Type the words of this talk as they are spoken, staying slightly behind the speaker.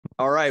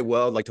All right.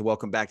 Well, I'd like to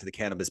welcome back to the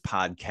Cannabis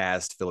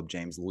Podcast, Phillip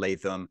James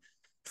Latham,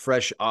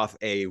 fresh off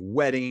a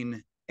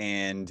wedding,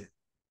 and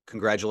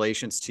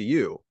congratulations to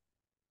you.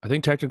 I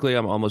think technically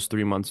I'm almost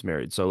 3 months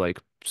married. So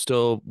like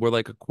still we're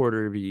like a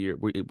quarter of a year.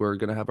 We're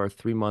gonna have our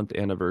 3 month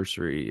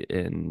anniversary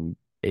in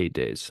 8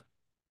 days.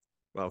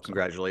 Well, So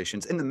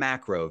congratulations. In the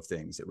macro of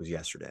things, it was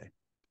yesterday,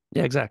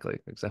 yeah, exactly.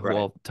 Exactly. right?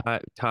 Well,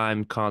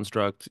 time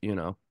construct,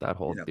 that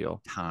whole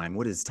deal. Time.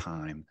 What is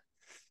time?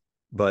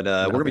 But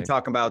we're gonna be Nothing.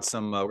 talking about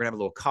some. We're gonna have a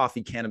little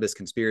coffee cannabis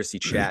conspiracy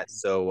chat.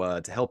 So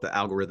to help the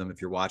algorithm,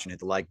 if you're watching, hit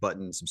the like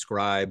button,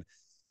 subscribe,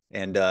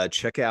 and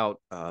check out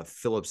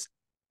Philip's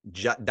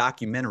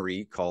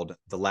documentary called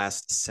The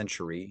Last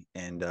Century.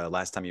 And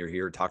last time you were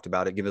here, talked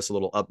about it. Give us a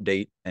little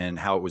update and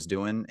how it was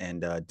doing,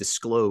 and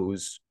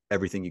disclose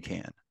everything you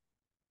can.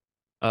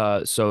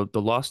 So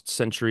The Lost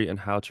Century and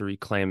How to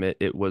Reclaim It,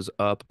 it was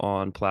up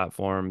on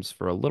platforms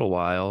for a little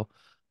while.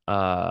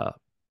 Uh,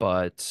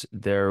 but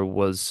there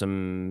was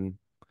some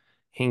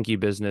hinky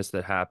business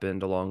that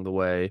happened along the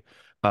way.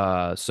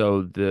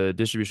 So the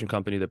distribution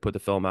company that put the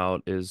film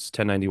out is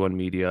 1091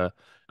 Media.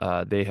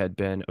 They had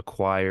been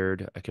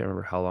acquired, I can't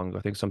remember how long ago,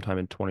 I think sometime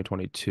in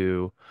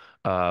 2022,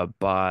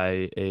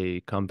 by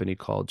a company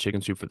called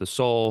Chicken Soup for the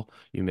Soul.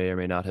 You may or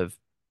may not have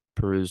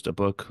perused a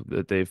book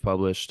that they've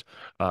published,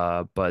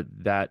 but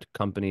that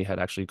company had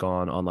actually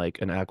gone on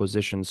like an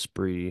acquisition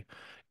spree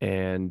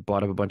and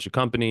bought up a bunch of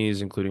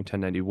companies, including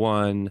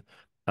 1091.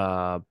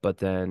 But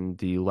then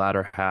the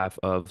latter half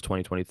of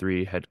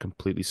 2023 had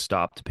completely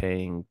stopped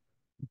paying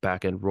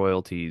back end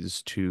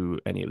royalties to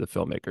any of the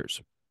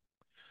filmmakers.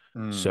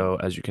 Mm. So,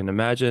 as you can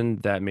imagine,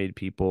 that made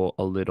people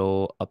a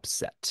little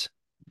upset.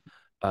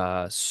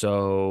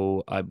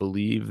 So I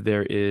believe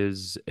there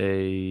is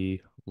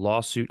a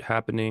lawsuit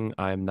happening.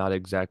 I'm not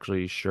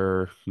exactly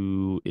sure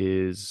who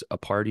is a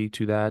party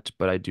to that,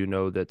 but I do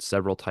know that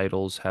several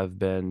titles have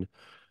been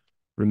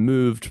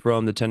removed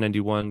from the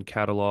 1091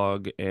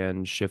 catalog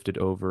and shifted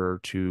over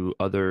to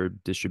other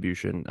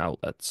distribution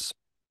outlets.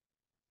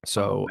 Oh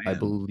So I man.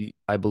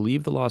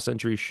 believe the Lost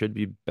Century should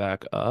be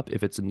back up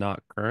if it's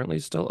not currently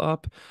still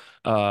up.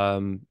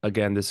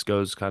 Again, this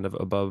goes kind of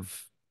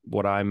above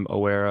what I'm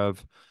aware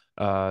of,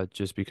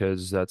 just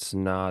because that's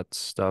not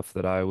stuff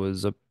that I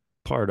was a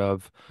part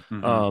of.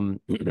 Hmm.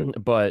 Um,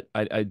 but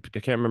I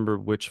can't remember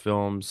which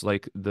films,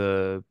 like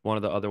the one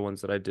of the other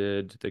ones that I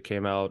did that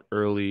came out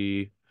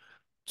early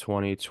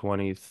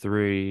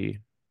 2023.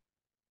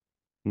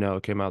 No,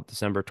 it came out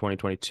December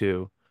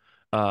 2022.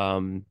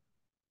 Um,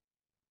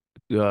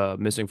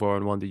 Missing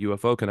 411, the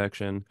UFO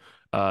connection.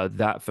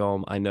 That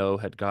film I know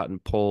had gotten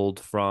pulled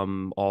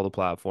from all the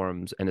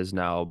platforms and is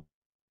now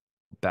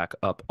back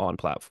up on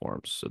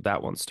platforms. So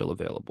that one's still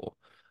available.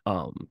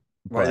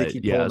 Why do they But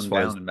keep yeah, pulling as them far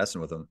down as and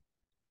messing with them?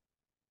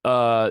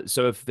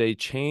 so if they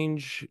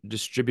change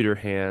distributor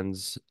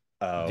hands,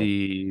 Oh,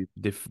 the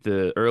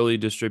early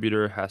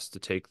distributor has to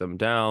take them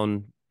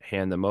down,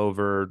 hand them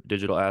over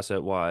digital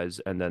asset wise,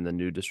 and then the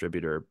new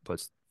distributor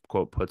puts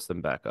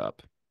them back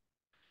up.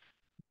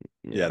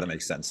 yeah, Yeah. that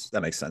makes sense.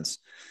 That makes sense.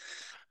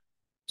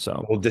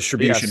 So Well,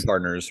 distribution yes,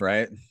 partners,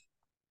 right?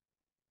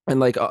 and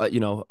like I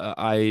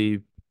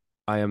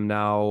am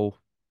now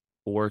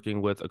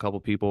working with a couple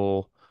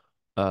people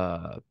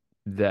uh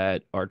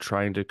that are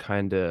trying to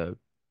kind of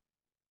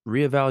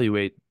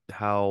reevaluate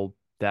how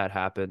that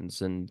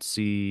happens and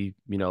see,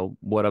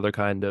 what other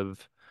kind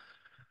of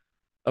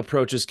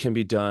approaches can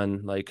be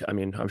done. Like, I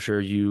mean, I'm sure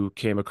you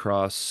came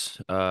across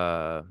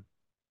what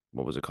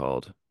was it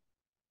called?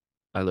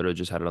 I literally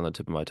just had it on the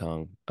tip of my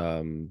tongue.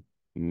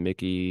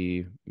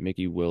 Mickey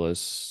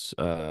Willis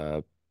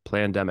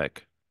Plandemic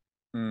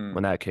Mm,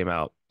 when that came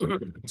out.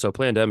 So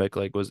Plandemic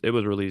like was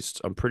released,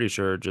 I'm pretty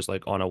sure, just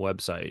like on a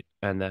website,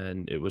 and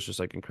then it was just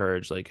like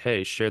encouraged like,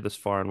 hey, share this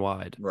far and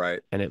wide. right.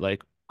 And it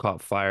like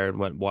caught fire and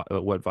went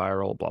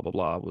viral, blah blah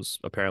blah. Was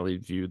apparently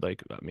viewed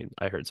like, I mean,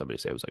 I heard somebody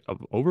say it was like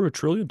over 1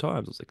 trillion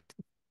times. I was like,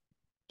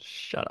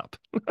 shut up.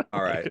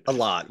 All right. Like, A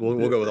lot.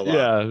 We'll go with a lot.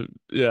 yeah,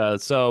 yeah.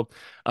 So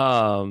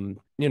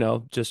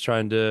just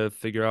trying to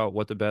figure out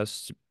what the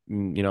best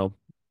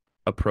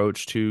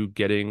approach to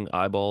getting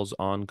eyeballs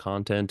on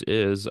content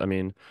is. I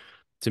mean,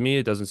 to me,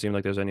 it doesn't seem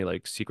like there's any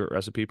like secret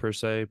recipe per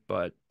se,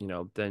 but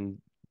then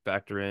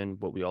factor in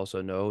what we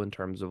also know in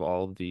terms of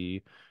all of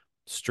the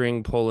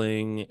string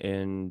pulling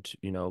and,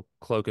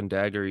 cloak and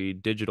daggery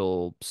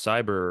digital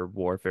cyber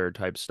warfare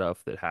type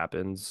stuff that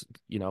happens,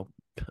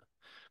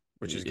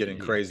 Which is getting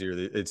y- crazier.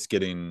 It's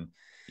getting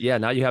yeah,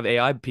 now you have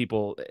AI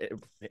people,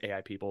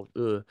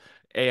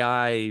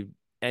 AI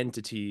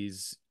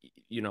entities,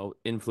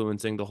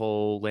 influencing the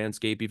whole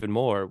landscape even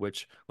more,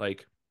 which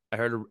like I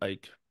heard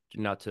like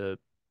not to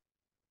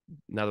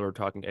now that we're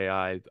talking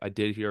AI, I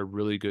did hear a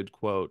really good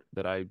quote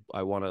that I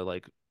want to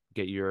like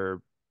get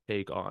your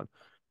take on.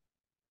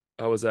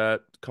 I was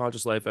at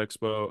Conscious Life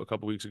Expo a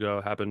couple weeks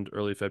ago, happened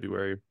early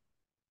February,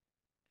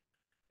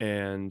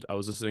 and I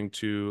was listening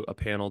to a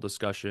panel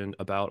discussion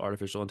about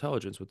artificial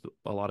intelligence with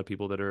a lot of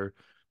people that are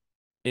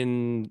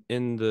in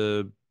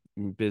the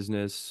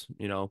business,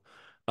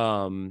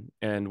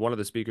 And one of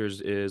the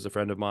speakers is a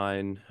friend of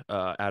mine,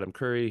 Adam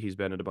Curry. He's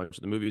been in a bunch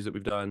of the movies that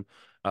we've done.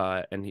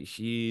 And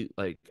he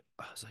like,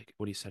 I was like,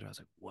 what he said, I was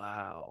like,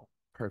 wow,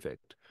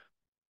 perfect.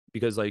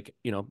 Because like,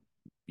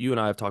 you and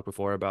I have talked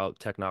before about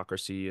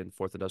technocracy and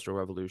fourth industrial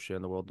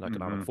revolution, the World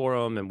Economic Hmm.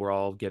 Forum, and we're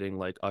all getting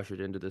like ushered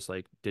into this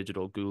like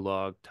digital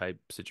gulag type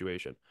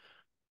situation.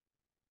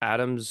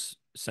 Adam's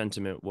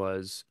sentiment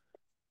was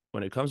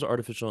when it comes to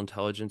artificial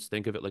intelligence,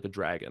 think of it like a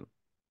dragon.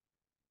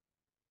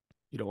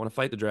 You don't want to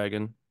fight the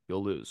dragon,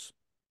 you'll lose.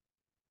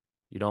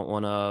 You don't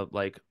want to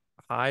like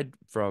hide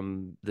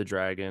from the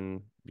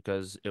dragon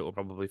because it will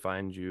probably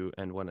find you,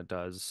 and when it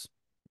does,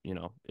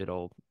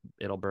 it'll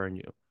burn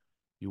you.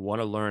 You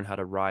want to learn how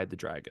to ride the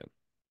dragon.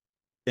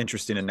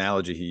 Interesting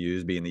analogy he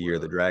used, being the year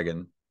of the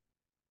dragon.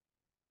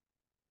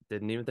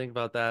 Didn't even think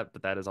about that,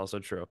 but that is also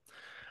true.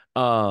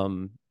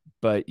 Um,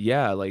 but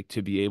yeah, like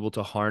to be able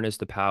to harness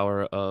the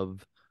power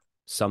of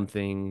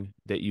something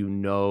that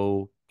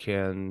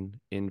can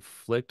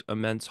inflict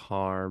immense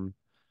harm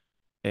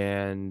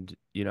and,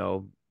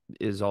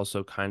 is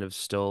also kind of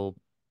still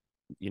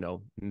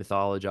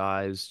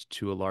mythologized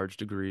to a large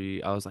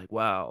degree. I was like,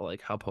 wow,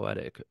 like how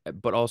poetic.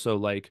 But also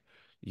like,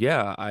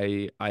 yeah,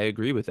 I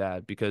agree with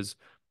that because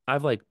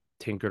I've like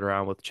tinkered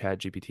around with Chat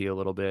GPT a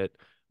little bit.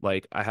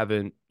 Like I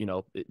haven't,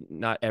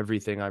 not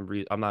everything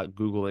I'm not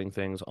Googling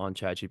things on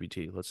Chat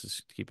GPT. Let's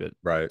just keep it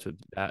Right. to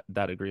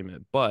that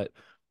agreement. But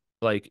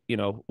like,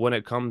 when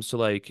it comes to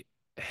like,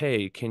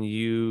 hey, can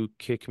you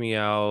kick me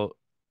out,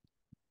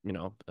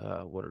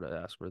 what did I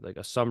ask for? Like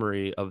a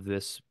summary of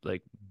this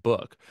like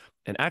book.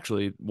 And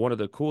actually, one of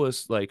the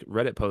coolest like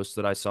Reddit posts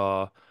that I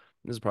saw,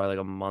 this is probably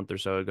like a month or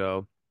so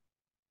ago.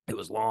 It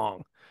was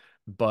long,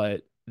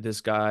 but this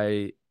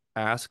guy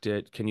asked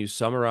it, can you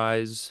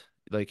summarize?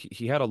 Like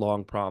he had a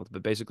long prompt,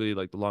 but basically,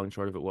 like the long and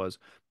short of it was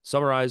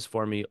summarize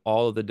for me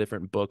all of the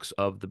different books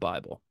of the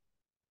Bible,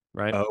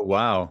 right? Oh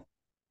wow.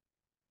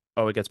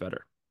 Oh, it gets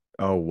better.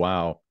 Oh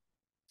wow.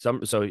 So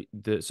And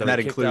it that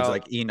kicked includes out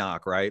like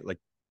Enoch, right? Like,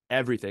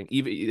 everything,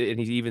 even, and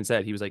he even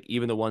said, he was like,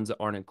 even the ones that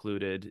aren't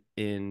included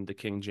in the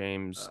King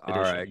James all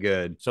right, edition,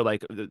 good. so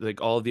like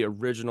all of the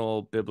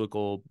original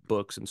biblical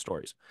books and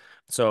stories.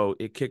 So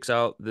it kicks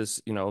out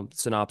this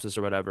synopsis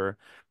or whatever,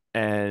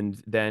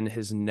 and then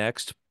his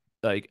next,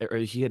 like, or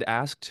he had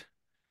asked,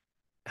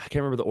 I can't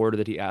remember the order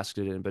that he asked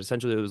it in, but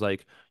essentially it was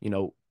like,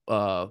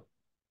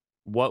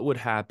 what would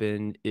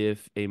happen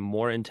if a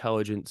more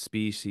intelligent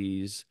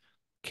species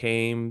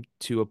came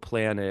to a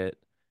planet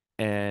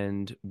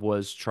and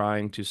was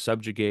trying to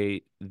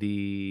subjugate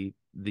the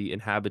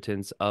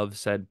inhabitants of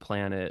said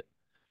planet,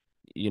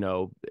 you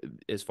know,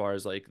 as far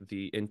as like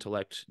the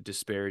intellect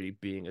disparity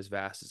being as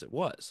vast as it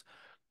was.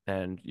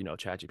 And,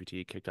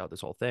 ChatGPT kicked out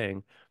this whole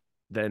thing.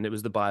 Then it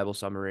was the Bible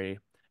summary.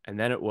 And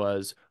then it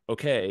was,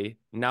 okay,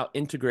 now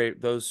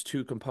integrate those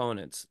two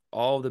components,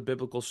 all the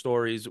biblical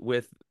stories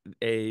with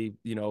a,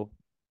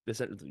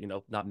 this,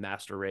 not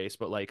master race,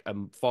 but like a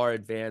far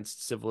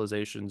advanced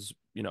civilizations,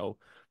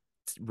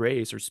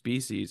 race or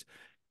species.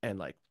 And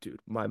like, dude,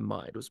 my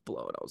mind was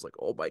blown. I was like,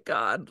 oh my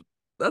God,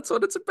 that's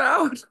what it's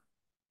about.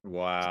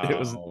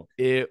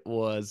 It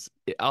was,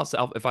 Wow.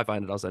 I'll if I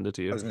find it, I'll send it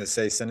to I you. was gonna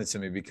say send it to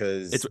me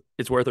because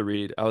It's worth a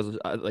read. I was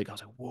like,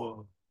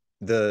 whoa.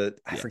 I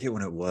Yeah. forget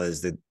when it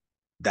was that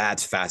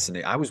that's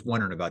fascinating. I was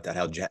wondering about that,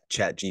 how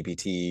Chat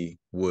GPT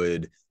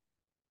would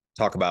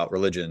talk about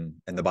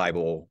religion and the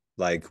Bible.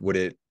 Like, would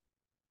it,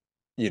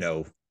 you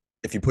know,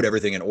 if you put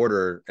everything in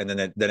order and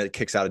then it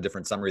kicks out a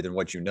different summary than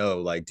what you know,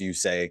 like, do you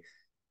say,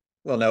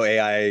 well, no,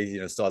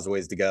 AI, still has a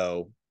ways to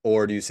go,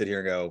 or do you sit here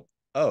and go,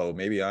 oh,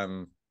 maybe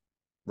I'm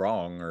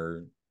wrong,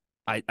 or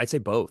I'd say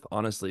both,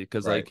 honestly,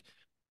 because right? like,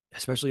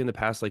 especially in the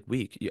past like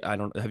week, I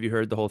don't have you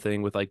heard the whole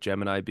thing with like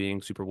Gemini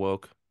being super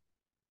woke,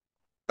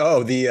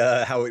 Oh, the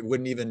how it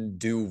wouldn't even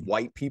do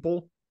white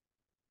people.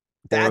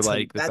 or That's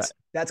like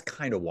that's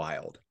kind of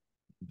wild.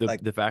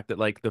 Like, the fact that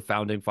like the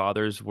founding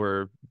fathers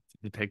were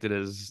depicted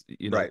as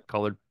right.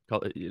 colored.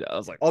 I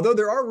was like, Although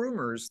there are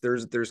rumors,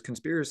 there's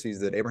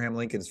conspiracies that Abraham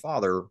Lincoln's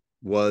father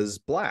was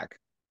black.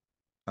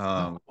 oh,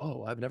 Um,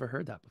 whoa, I've never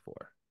heard that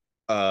before.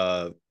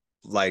 uh,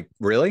 like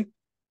really?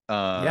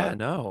 Uh, Yeah,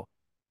 no.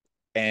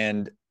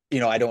 and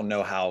I don't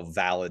know how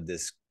valid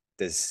this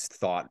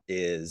thought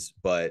is,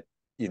 but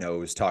it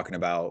was talking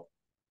about,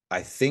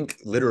 I think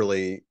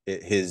literally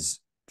his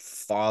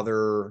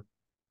father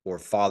or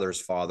father's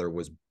father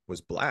was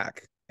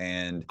black,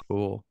 and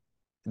Cool.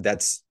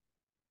 that's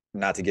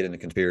not to get into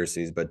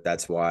conspiracies, but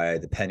that's why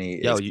the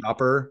penny Yo, is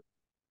copper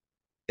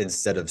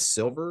instead of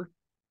silver,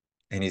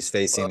 and he's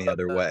facing the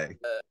other uh, way.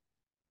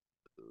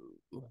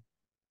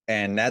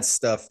 And that's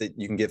stuff that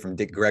you can get from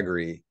Dick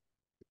Gregory.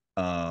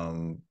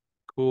 Um,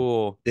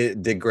 cool.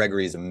 Dick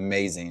Gregory is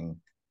amazing,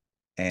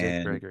 Dick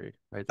and Gregory.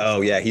 Write this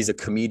oh yeah, down. he's a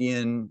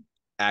comedian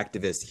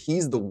activist.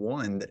 He's the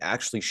one that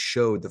actually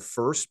showed the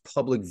first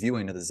public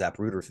viewing of the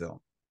Zapruder film.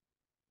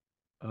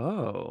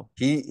 Oh,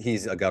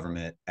 He's a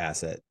government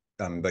asset,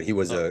 but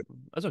oh,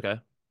 that's okay.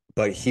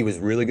 he was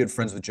really good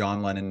friends with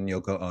John Lennon and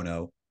Yoko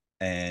Ono,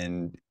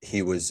 and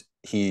he's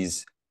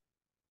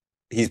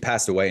he's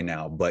passed away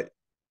now, but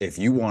if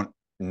you want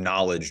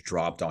knowledge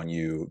dropped on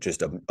you,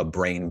 just a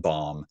brain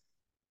bomb,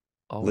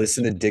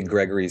 listen Always. to Dick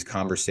Gregory's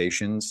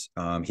conversations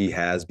he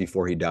has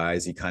before he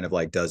dies. He kind of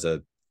like does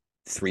a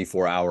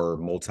 3-4 hour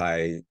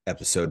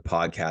multi-episode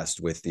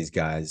podcast with these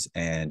guys,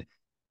 and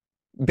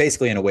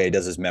basically in a way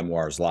does his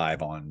memoirs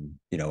live on,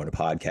 in a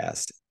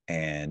podcast.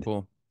 And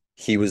Cool.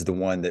 he was the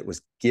one that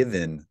was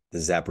given the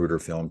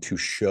Zapruder film to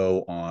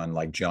show on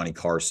like Johnny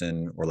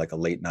Carson or like a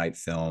late night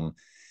film.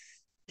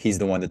 He's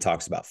the one that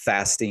talks about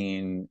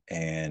fasting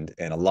and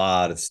a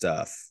lot of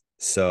stuff.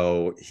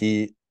 So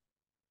he,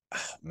 oh,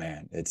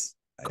 man, it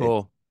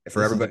Cool. for This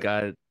is a everybody.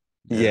 guy.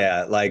 Yeah.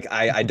 Yeah, like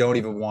I don't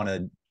even want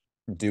to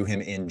do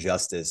him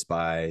injustice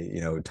by,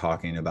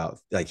 talking about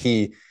like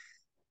he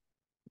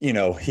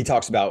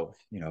talks about,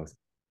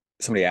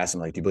 somebody asked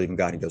him, like, do you believe in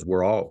God? And he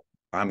goes,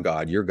 I'm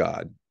God, you're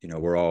God.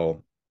 We're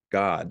all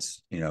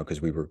gods,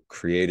 because we were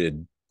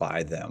created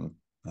by them.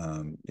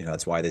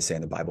 That's why they say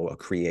in the Bible, a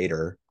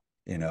creator,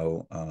 you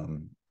know.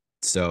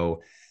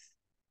 So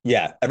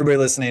yeah, everybody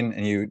listening,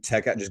 and you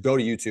check out, just go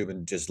to YouTube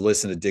and just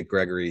listen to Dick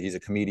Gregory. He's a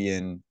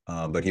comedian,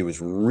 but he was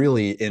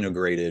really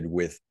integrated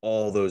with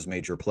all those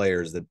major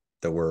players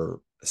that were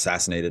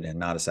assassinated and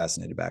not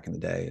assassinated back in the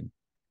day. And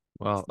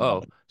Well,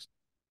 oh,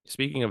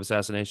 speaking of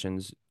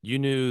assassinations, you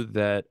knew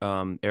that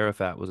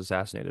Arafat was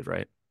assassinated,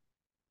 right?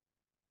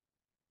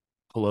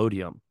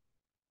 Palladium.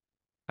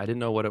 I didn't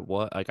know what it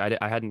was. Like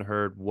I hadn't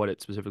heard what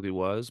it specifically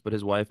was, but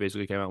his wife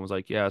basically came out and was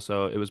like, "Yeah,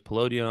 so it was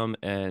palladium,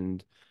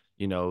 and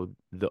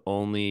the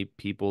only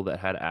people that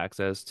had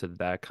access to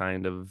that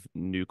kind of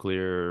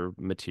nuclear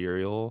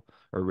material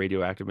or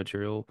radioactive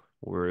material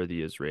were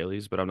the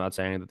Israelis." But I'm not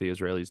saying that the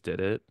Israelis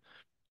did it.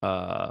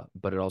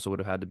 But it also would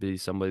have had to be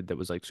somebody that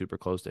was like super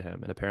close to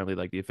him. And apparently,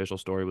 like the official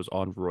story was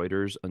on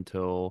Reuters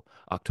until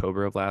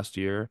October of last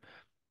year,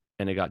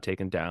 and it got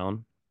taken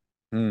down.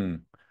 hmm.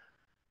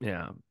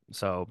 Yeah.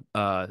 So,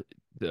 I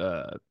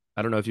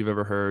don't know if you've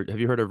ever heard, have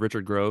you heard of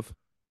Richard Grove?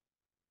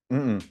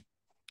 Mm-mm.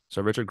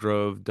 So Richard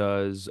Grove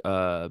does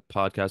a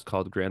podcast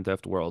called Grand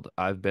Theft World.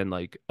 I've been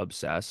like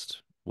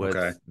obsessed Okay.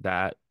 with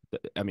that.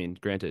 I mean,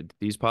 granted,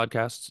 these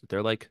podcasts,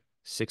 they're like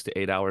 6 to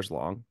 8 hours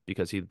long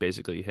because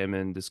him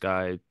and this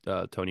guy,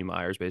 Tony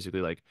Myers,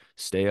 basically like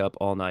stay up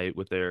all night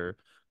with their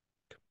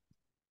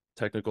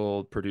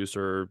technical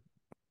producer,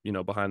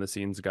 behind the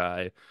scenes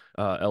guy,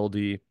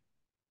 LD,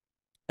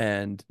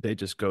 and they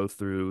just go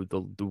through the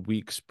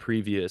weeks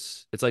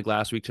previous. It's like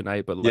last week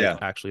tonight, but like Yeah.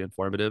 actually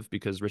informative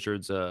because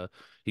Richard's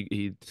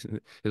he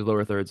his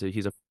lower thirds,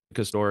 he's a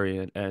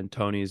historian, and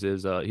Tony's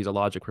is he's a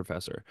logic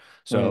professor.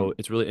 So Mm.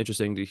 it's really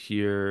interesting to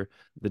hear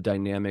the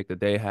dynamic that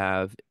they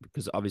have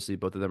because obviously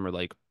both of them are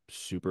like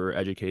super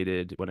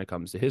educated when it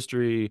comes to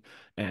history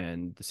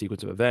and the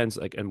sequence of events,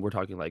 like, and we're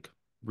talking like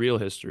real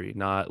history,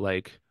 not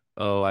like,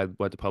 oh, I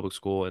went to public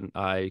school and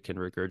I can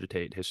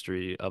regurgitate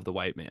history of the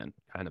white man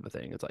kind of a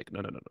thing. It's like,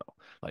 no, no, no, no.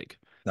 Like,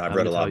 No, I've I'm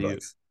read gonna a lot tell of you,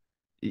 books.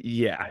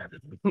 yeah.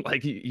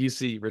 Like you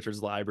see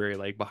Richard's library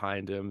like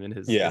behind him in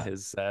his Yeah.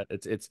 set.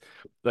 It's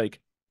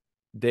like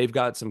they've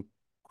got some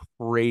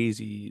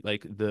crazy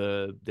like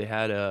they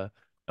had a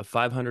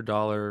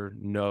 $500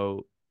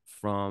 note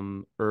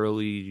from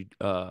early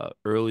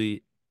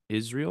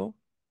Israel,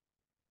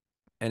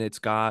 and it's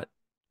got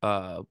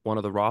one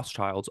of the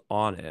Rothschilds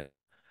on it,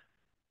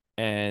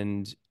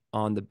 and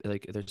on the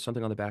like there's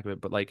something on the back of it,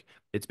 but like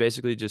it's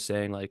basically just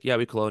saying like, yeah,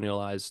 we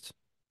colonialized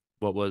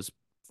what was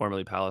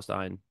formerly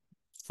Palestine,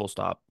 full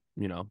stop,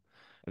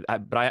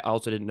 but I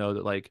also didn't know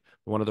that like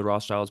one of the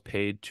Rothschilds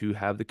paid to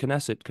have the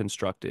Knesset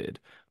constructed.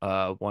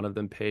 One of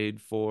them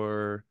paid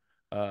for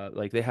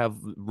like they have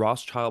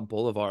Rothschild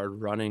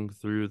Boulevard running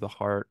through the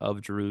heart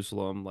of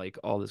Jerusalem, like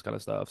all this kind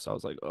of stuff. So I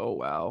was like, oh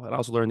wow. And I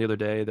also learned the other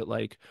day that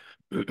like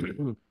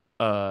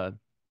uh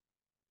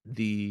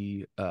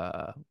the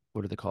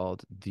what are they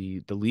called?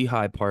 The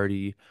Lehigh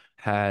Party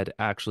had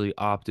actually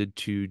opted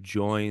to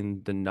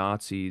join the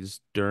Nazis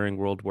during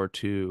World War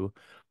II,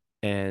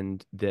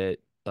 and that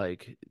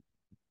like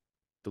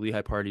the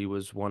Lehigh Party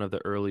was one of the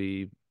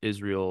early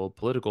Israel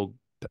political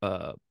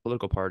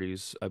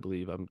parties, I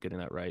believe I'm getting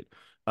that right.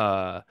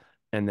 Uh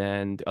and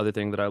then the other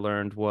thing that I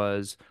learned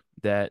was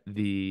that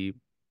the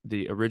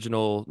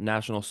original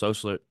National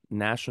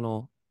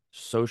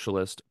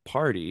Socialist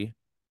Party,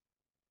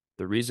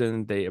 the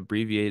reason they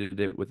abbreviated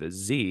it with a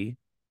Z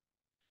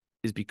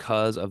is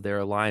because of their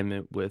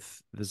alignment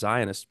with the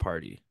Zionist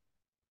Party,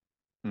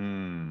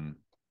 Mm.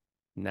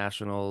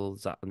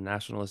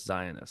 Nationalist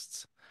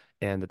Zionists,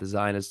 and that the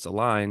Zionists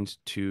aligned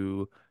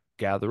to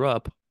gather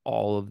up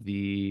all of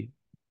the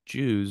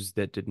Jews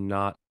that did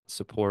not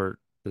support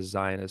the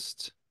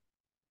Zionist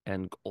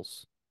end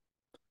goals.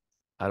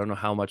 I don't know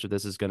how much of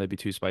this is going to be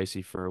too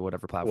spicy for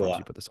whatever platforms Well,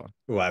 you put this on.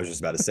 well, I was just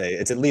about to say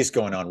it's at least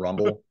going on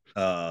Rumble,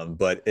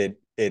 but it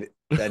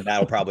and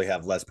that'll probably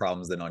have less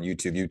problems than on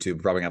YouTube.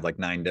 YouTube probably have like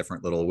 9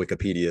 different little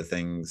Wikipedia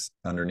things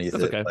underneath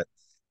That's it, okay. but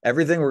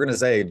everything we're gonna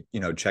say,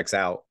 checks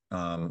out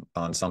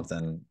on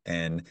something.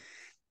 And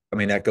I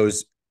mean that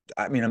goes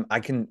I mean,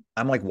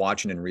 I'm like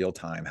watching in real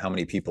time how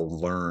many people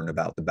learn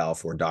about the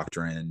Balfour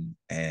Doctrine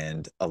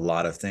and a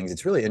lot of things.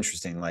 It's really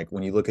interesting. Like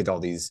when you look at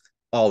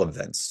all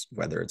events,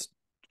 whether it's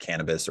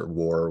cannabis or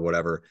war or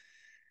whatever,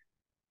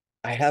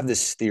 I have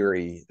this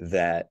theory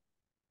that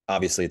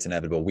obviously it's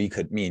inevitable.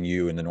 Me and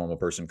you and the normal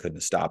person couldn't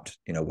have stopped,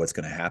 what's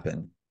going to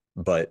happen.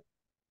 But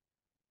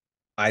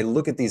I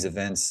look at these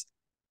events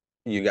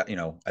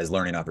as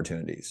learning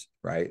opportunities,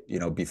 right?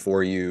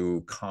 Before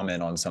you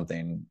comment on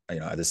something,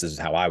 this is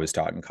how I was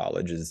taught in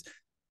college is,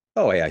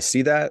 oh, hey, I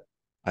see that.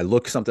 I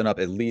look something up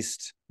at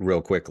least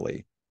real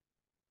quickly.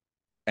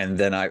 And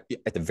then at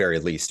the very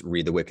least,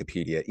 read the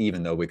Wikipedia,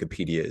 even though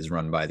Wikipedia is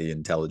run by the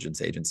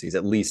intelligence agencies,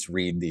 at least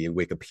read the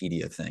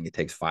Wikipedia thing. It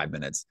takes 5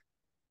 minutes.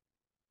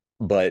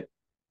 But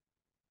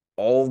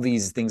all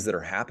these things that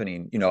are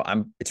happening,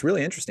 it's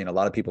really interesting. A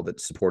lot of people that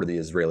supported the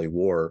Israeli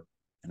war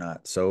are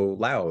not so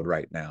loud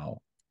right now.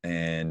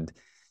 And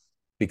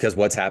because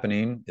what's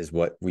happening is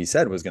what we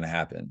said was going to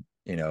happen.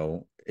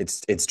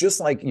 It's just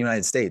like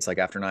United States. Like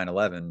after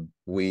 9/11,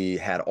 we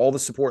had all the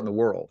support in the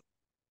world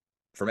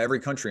from every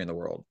country in the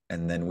world,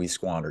 and then we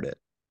squandered it.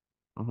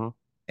 Uh-huh.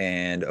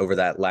 And over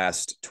that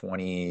last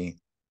 20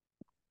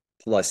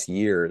 plus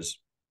years,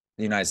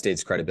 the United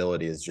States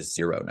credibility is just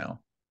zero now.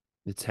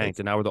 It's tanked,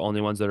 and now we're the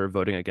only ones that are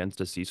voting against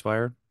a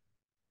ceasefire.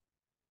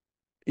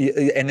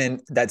 And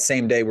then that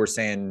same day we're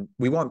saying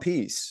we want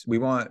peace, we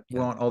want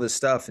Yeah. all this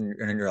stuff, and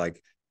you're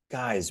like,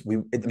 guys,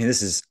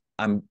 this is,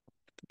 I'm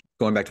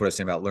going back to what I was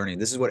saying about learning.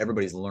 This is what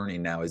everybody's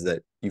learning now, is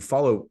that you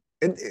follow.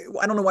 And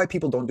I don't know why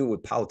people don't do it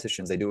with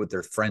politicians. They do it with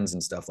their friends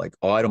and stuff. Like,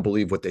 oh, I don't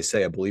believe what they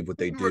say, I believe what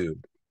they do.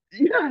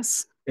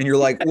 Yes. And you're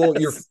like, well,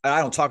 Yes.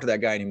 I don't talk to that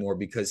guy anymore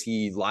because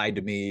he lied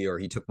to me or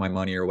he took my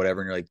money or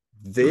whatever. And you're like,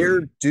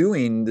 they're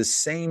doing the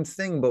same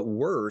thing but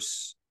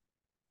worse.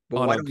 But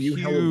On a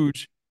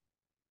huge,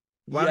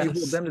 why don't you hold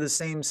yes. them to the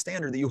same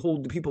standard that you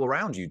hold the people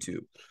around you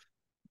to?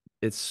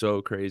 It's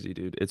so crazy,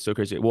 dude. It's so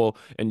crazy. Well,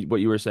 and what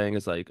you were saying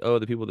is like, oh,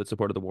 the people that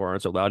supported the war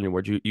aren't so loud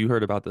anymore. You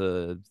heard about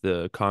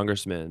the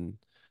congressman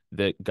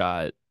that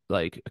got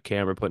like a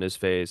camera put in his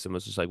face and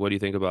was just like, what do you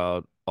think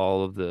about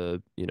all of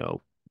the,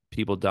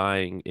 people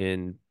dying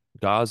in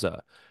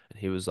Gaza? And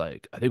he was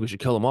like, I think we should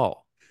kill them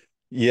all.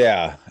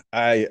 Yeah,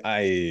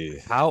 I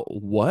How,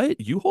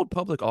 what? You hold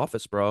public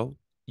office, bro.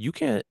 You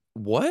can't,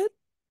 what?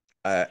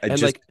 I And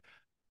just like,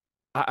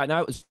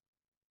 I was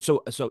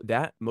so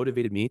that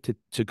motivated me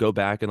to go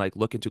back and like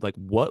look into like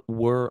what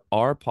were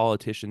our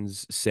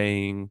politicians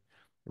saying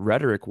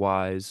rhetoric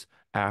wise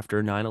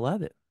after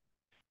 9/11.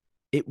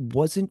 It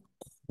wasn't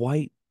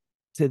quite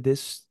to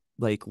this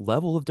like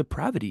level of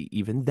depravity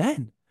even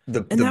then.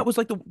 the And the that was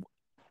like the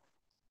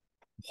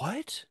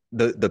what?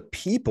 the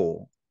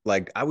people,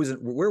 like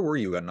where were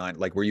you at nine?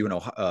 Like were you in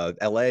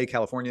LA,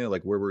 California?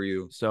 Like where were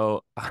you?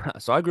 So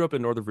so I grew up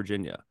in Northern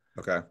Virginia.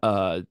 Okay.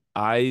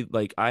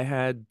 I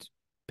had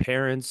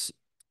parents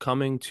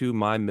coming to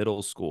my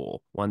middle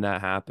school when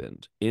that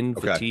happened in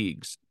Okay.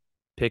 fatigues,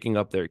 picking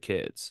up their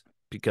kids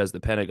because the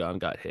Pentagon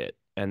got hit.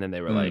 And then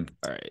they were Mm. like,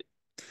 all right,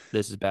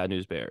 this is bad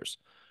news bears.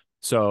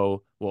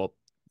 So, well,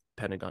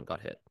 Pentagon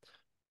got hit.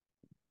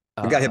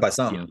 We got hit by Yeah.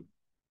 something.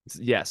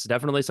 Yes,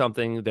 definitely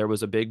something. There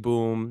was a big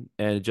boom,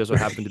 and it just so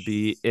happened to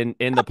be in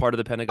the part of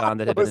the Pentagon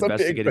that had That been was a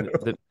big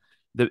investigating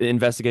move.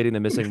 investigating the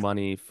missing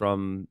money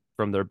from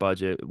their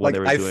budget when they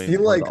Like were I doing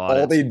feel one of the like all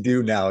audits. they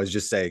do now is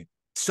just say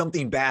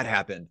something bad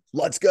happened.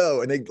 Let's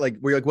go. And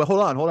we're like, well, hold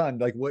on.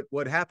 Like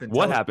what happened?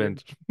 What Tell us.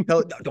 happened?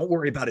 No, don't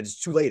worry about it. It's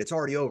too late. It's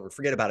already over.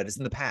 Forget about it. It's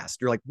in the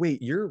past. You're like,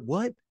 wait, you're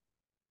what?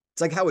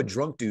 It's like how a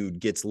drunk dude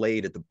gets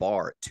laid at the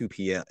bar at 2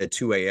 p.m. at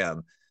 2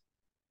 a.m.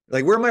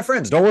 Like, where are my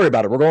friends? Don't worry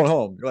about it. We're going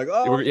home. You're like,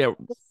 oh, Yeah,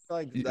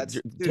 like that's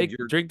dude. take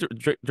You're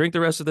drink the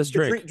rest of this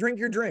drink, drink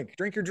your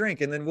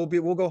drink, and then we'll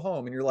go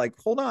home. And you're like,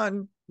 hold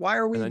on, why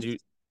are and we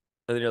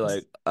then you're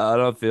like, I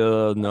don't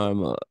feel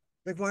normal.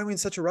 like why are we in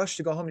such a rush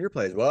to go home to your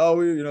place? Well,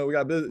 we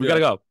got business. We gotta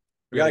go.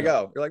 We We gotta gotta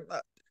go, go. You're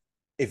like,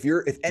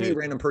 if any dude.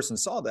 random person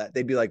saw that,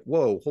 they'd be like,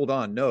 whoa, hold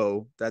on,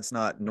 no, that's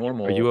not Are you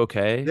normal.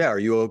 okay? Yeah, are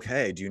you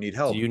okay? Do you need Do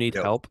help? you need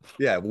help?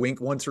 Yeah, wink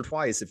once or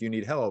twice if you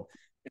need help.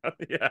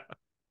 Yeah.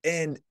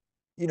 And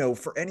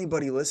for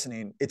anybody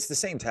listening, it's the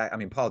same I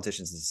mean,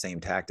 politicians, it's the same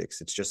tactics.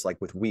 It's just like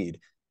with weed.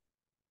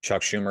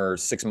 Chuck Schumer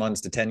 6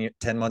 months to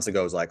 10 months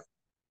ago was like,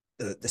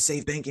 the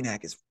Safe Banking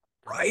Act is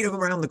right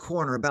around the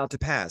corner, about to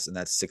pass. And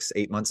that's 6,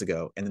 8 months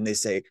ago. And then they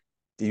say,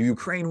 the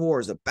Ukraine war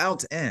is about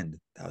to end.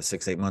 That was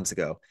 6, 8 months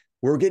ago.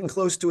 We're getting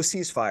close to a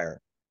ceasefire.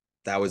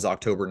 That was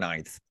October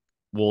 9th.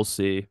 We'll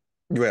see.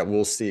 Yeah,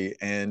 we'll see.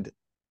 And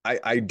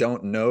I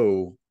don't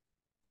know.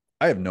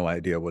 I have no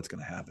idea what's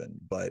going to happen,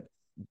 but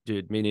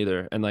Dude, me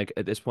neither. And like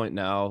at this point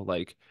now,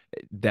 like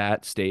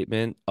that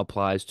statement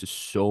applies to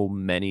so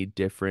many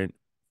different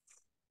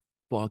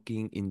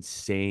fucking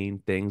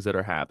insane things that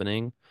are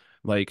happening.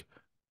 Like,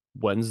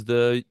 when's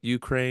the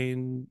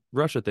Ukraine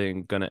Russia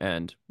thing gonna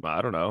end?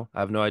 I don't know. I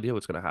have no idea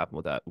what's gonna happen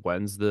with that.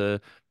 When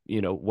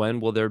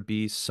will there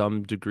be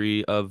some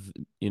degree of,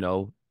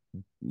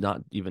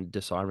 not even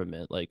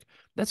disarmament? Like,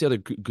 that's the other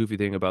goofy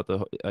thing about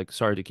the, like,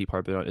 sorry to keep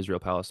harping on Israel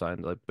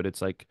Palestine, like, but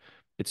it's like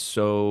it's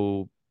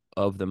so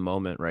of the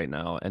moment right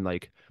now, and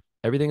like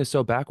everything is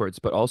so backwards,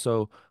 but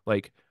also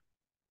like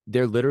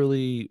they're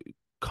literally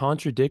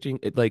contradicting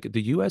it. Like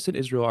the US and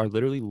Israel are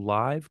literally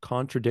live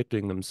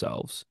contradicting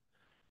themselves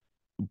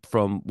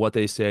from what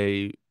they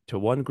say to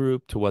one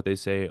group to what they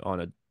say on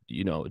a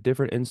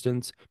different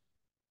instance.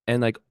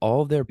 And like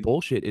all of their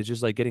bullshit is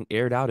just like getting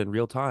aired out in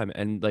real time.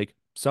 And like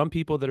some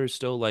people that are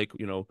still like,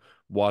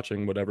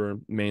 watching whatever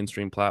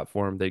mainstream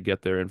platform they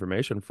get their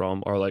information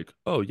from are like,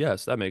 oh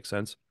yes, that makes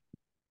sense.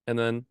 And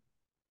then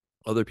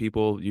other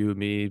people, you,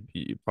 me,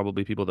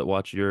 probably people that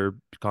watch your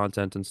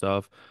content and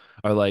stuff,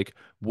 are like,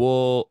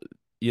 well,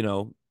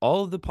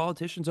 all of the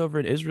politicians over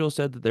in Israel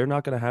said that they're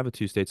not going to have a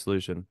two-state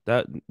solution.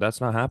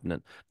 That's not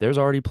happening. There's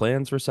already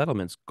plans for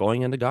settlements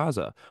going into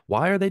Gaza.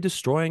 Why are they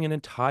destroying an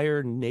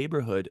entire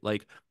neighborhood,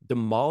 like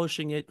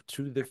demolishing it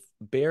to the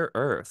bare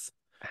earth?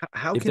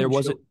 How If there can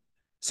wasn't, Joe?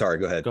 Sorry,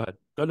 go ahead. go ahead.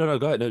 No, no, no,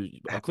 go ahead.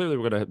 No,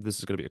 clearly this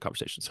is gonna be a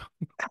conversation. So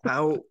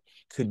How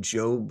could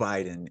Joe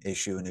Biden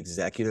issue an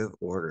executive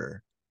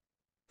order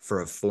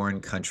for a foreign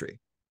country?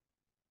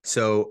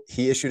 So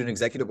he issued an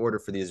executive order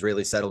for the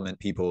Israeli settlement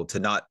people to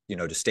not,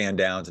 to stand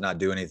down, to not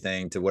do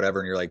anything, to whatever.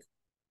 And you're like,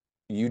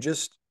 you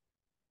just,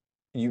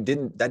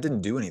 that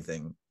didn't do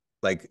anything.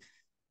 Like,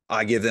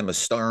 I give them a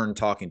stern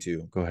talking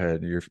to. Go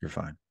ahead, you're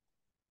fine.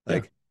 yeah,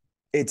 Like,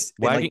 and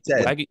like wagging, you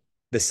said, wagging.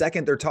 the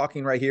second they're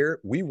talking right here,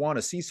 we want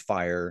a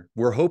ceasefire.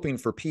 We're hoping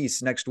for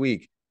peace next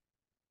week.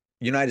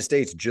 United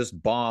States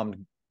just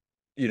bombed,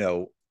 you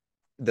know,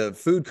 the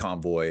food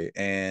convoy,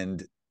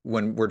 and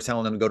when we're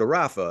telling them to go to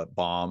Rafah,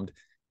 bombed,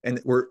 and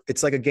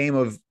it's like a game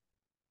of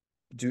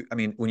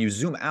when you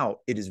zoom out,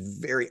 it is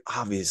very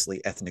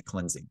obviously ethnic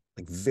cleansing,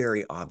 like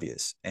very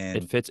obvious, It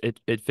and fits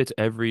it fits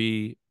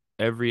every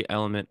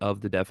element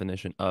of the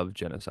definition of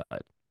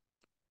genocide.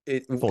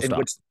 it Full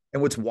stop.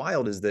 and what's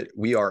wild is that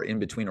we are in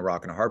between a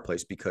rock and a hard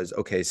place because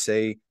okay,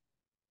 say,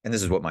 and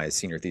this is what my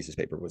senior thesis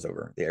paper was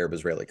over, the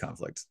Arab-Israeli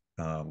conflict,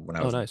 Oh,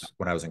 nice.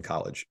 when I was in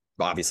college.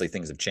 Obviously,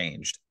 things have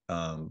changed,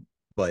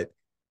 but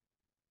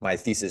my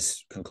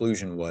thesis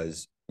conclusion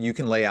was you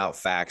can lay out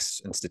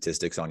facts and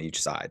statistics on each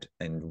side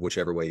and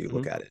whichever way you Hmm.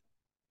 look at it.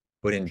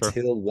 But Sure.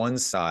 until one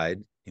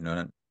side,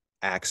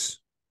 acts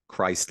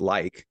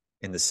Christ-like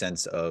in the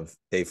sense of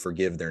they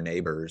forgive their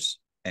neighbors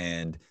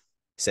and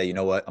say, you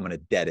know what, I'm going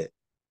to dead it.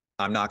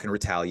 I'm not going to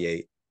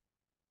retaliate.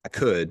 I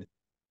could.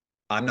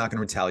 I'm not going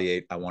to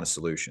retaliate. I want a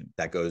solution.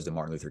 That goes to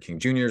Martin Luther King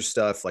Jr.'s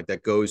stuff. Like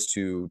that goes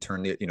to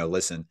turn the,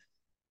 listen,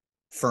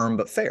 firm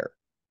but fair.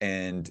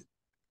 And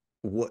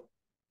what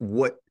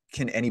what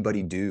can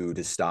anybody do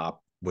to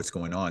stop what's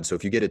going on? So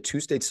if you get a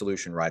two-state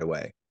solution right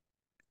away,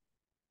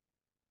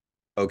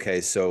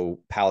 okay, so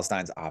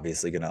Palestine's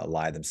obviously going to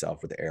ally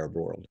themselves with the Arab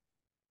world.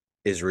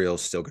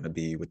 Israel's still going to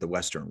be with the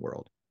Western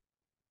world.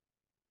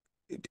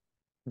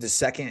 The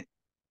second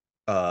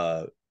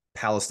uh,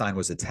 Palestine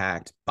was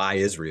attacked by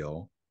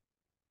Israel,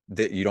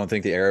 that you don't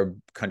think the Arab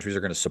countries are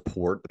going to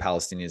support the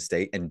Palestinian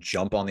state and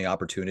jump on the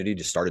opportunity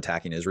to start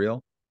attacking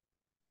Israel?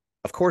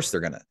 Of course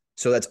they're going to.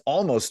 So that's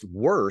almost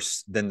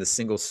worse than the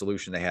single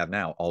solution they have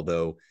now.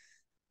 Although,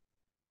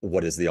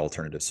 what is the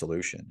alternative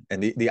solution?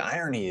 And the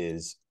irony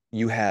is,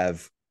 you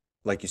have,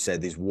 like you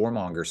said, these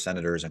warmonger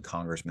senators and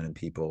congressmen and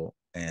people,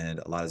 and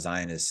a lot of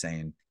Zionists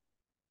saying,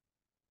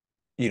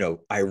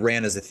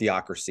 Iran is a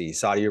theocracy,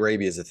 Saudi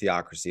Arabia is a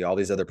theocracy, all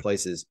these other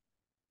places.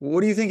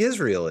 What do you think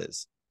Israel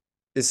is?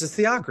 It's a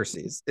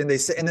theocracy. And they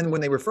say, and then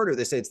when they refer to it,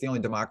 they say it's the only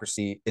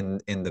democracy in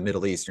the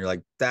Middle East. And you're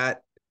like,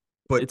 that,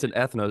 but It's an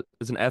ethno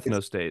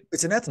it's state.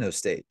 it's an ethno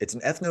state. It's an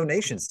ethno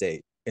nation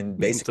state.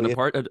 And It's an basically,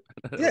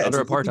 yeah,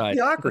 under it's a apartheid.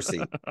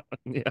 theocracy.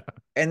 Yeah.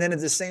 And then at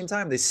the same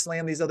time, they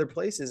slam these other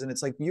places, and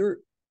it's like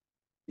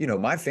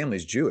my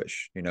family's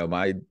Jewish.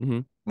 Hmm.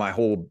 My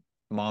whole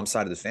mom's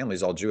side of the family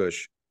is all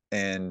Jewish,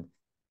 and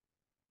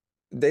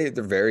they're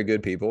very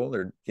good people.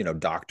 They're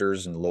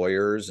doctors and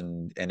lawyers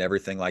and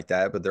everything like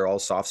that, but they're all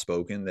soft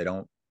spoken. They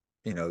don't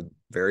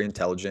very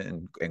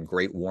intelligent and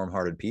great warm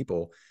hearted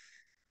people.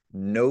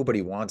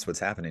 Nobody wants what's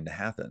happening to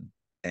happen,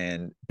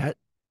 and That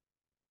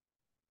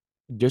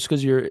just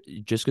because you're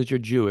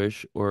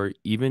Jewish or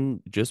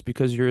even just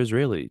because you're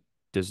Israeli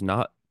does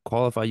not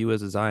qualify you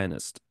as a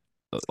Zionist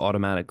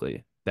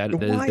automatically.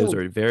 wild,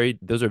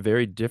 Those are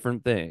very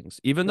different things.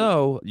 Even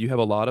though you have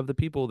a lot of the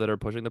people that are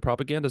pushing the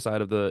propaganda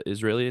side of the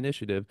Israeli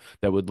initiative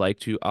that would like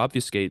to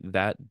obfuscate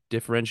that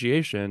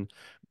differentiation,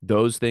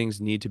 those things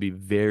need to be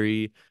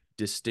very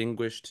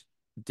distinguished,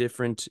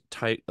 different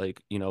type,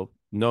 like,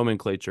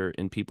 nomenclature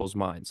in people's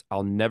minds.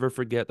 I'll never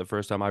forget the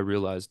first time I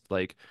realized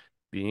like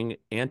being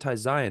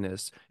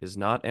anti-Zionist is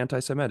not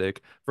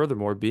anti-Semitic.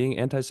 Furthermore, being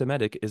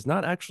anti-Semitic is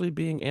not actually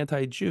being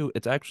anti-Jew.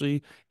 It's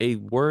actually a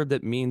word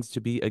that means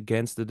to be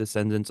against the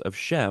descendants of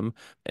Shem.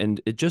 And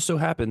it just so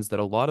happens that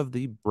a lot of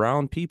the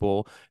brown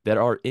people that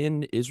are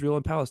in Israel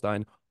and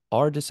Palestine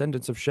are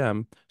descendants of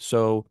Shem.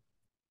 So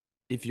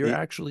if you're it,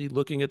 actually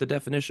looking at the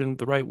definition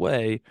the right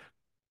way,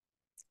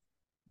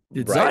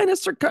 the right,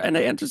 Zionists are kind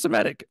of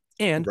anti-Semitic.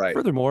 And right,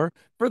 furthermore,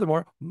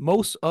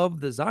 most of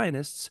the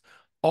Zionists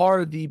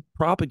are the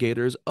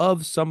propagators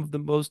of some of the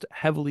most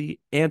heavily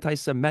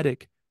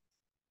anti-Semitic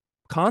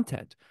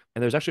content.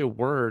 And there's actually a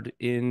word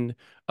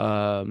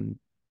um,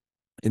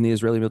 in the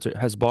Israeli military,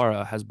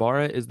 Hezbollah.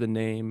 Hezbollah is the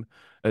name,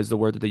 is the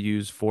word that they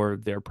use for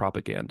their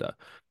propaganda.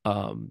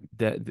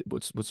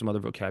 What's some other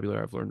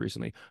vocabulary I've learned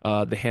recently?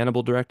 The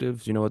Hannibal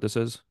Directive. Do you know what this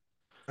is?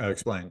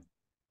 Explain.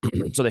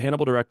 So the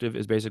Hannibal Directive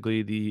is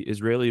basically the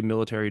Israeli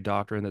military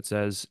doctrine that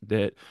says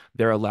that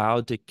they're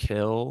allowed to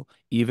kill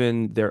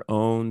even their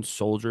own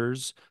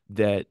soldiers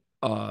that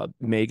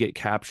may get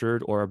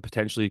captured or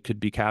potentially could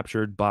be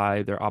captured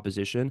by their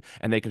opposition,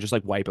 and they can just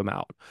like wipe them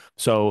out.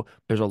 So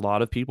there's a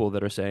lot of people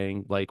that are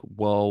saying like,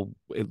 well,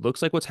 it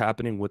looks like what's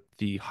happening with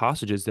the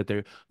hostages that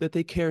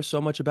they care so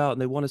much about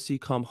and they want to see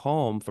come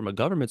home from a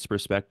government's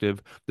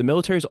perspective. The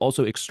military is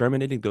also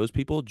exterminating those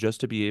people just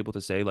to be able to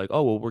say like,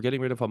 oh, well, we're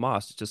getting rid of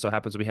Hamas. It just so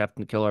happens we have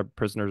to kill our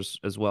prisoners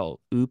as well.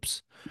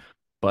 Oops.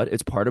 But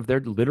it's part of their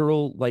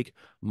literal like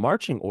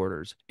marching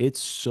orders. It's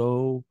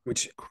so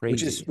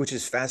crazy. Which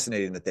is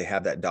fascinating that they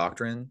have that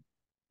doctrine,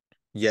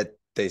 yet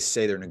they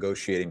say they're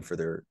negotiating for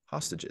their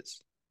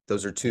hostages.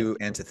 Those are Yeah, two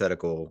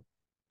antithetical,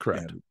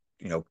 correct.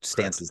 Correct.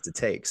 stances to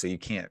take. So you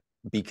can't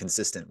be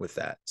consistent with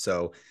that.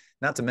 So,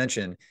 not to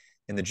mention,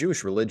 in the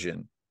Jewish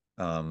religion,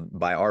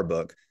 by our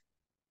book,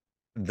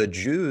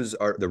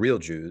 the real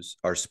Jews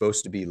are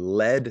supposed to be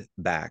led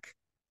back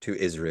to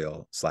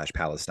Israel slash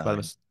Palestine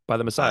By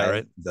the Messiah, by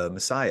right? the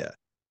Messiah.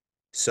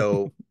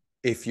 So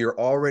if you're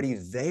already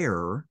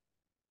there,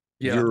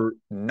 Yeah. you're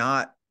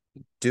not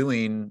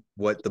doing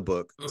what the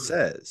book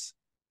says.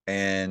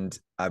 And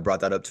I brought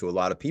that up to a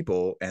lot of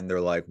people, and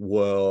they're like,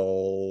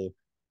 well,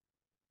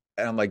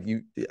 and I'm like,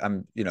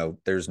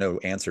 there's no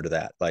answer to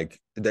that. Like,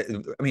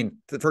 I mean,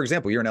 for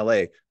example, you're in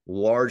LA,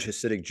 large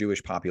Hasidic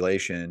Jewish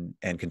population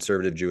and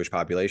conservative Jewish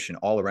population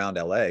all around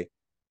LA.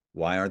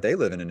 Why aren't they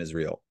living in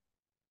Israel?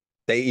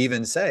 They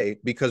even say,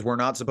 because we're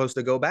not supposed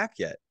to go back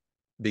yet,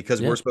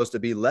 because we're Yeah. supposed to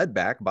be led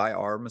back by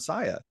our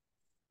Messiah.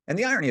 And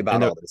the irony And about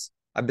they're all this,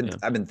 I've been yeah.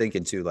 I've been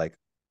thinking too, like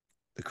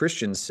the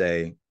Christians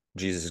say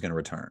Jesus is going to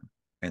return,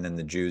 and then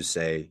the Jews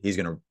say he's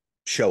going to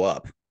show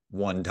up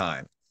one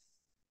time.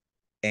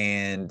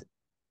 And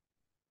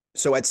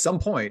so at some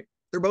point,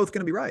 they're both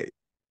going to be right,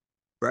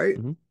 right?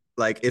 Hmm.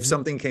 Like if Hmm.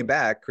 something came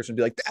back, Christians would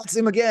be like, that's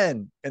him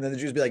again. And then the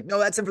Jews would be like, no,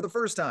 that's him for the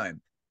first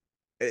time.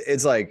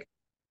 It's like,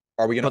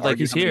 are we going to But like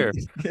argue he's how many?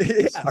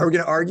 here. Yeah, are we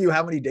going to argue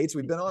how many dates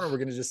we've been on, or we're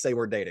going to just say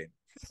we're dating?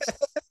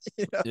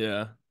 you know?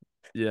 Yeah.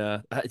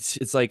 Yeah.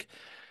 It's like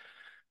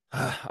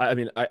I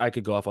mean, I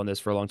could go off on this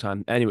for a long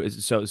time.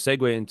 Anyways, so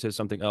segue into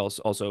something else.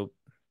 Also,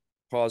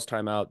 pause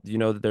timeout. You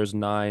know that there's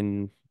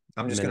nine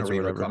I'm just going to minutes or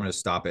I'm whatever. going to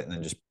stop it and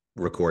then just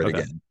record it Okay.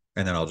 again,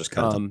 and then I'll just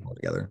cut it Um, all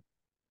together.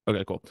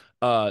 okay, cool.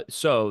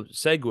 So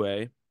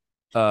segue,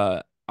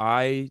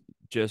 I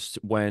just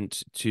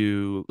went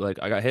to like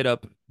I got hit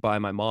up by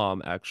my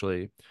mom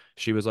actually.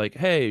 She was like,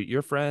 "Hey,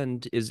 your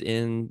friend is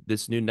in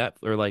this new net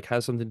or like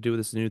has something to do with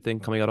this new thing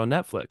coming out on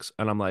Netflix."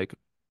 And I'm like,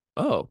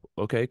 "Oh,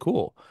 okay,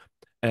 cool."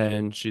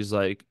 And she's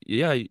like,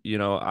 yeah,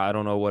 I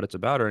don't know what it's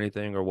about or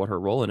anything or what her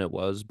role in it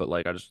was, but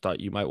like I just thought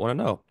you might want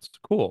to know. It's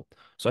cool.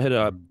 So I hit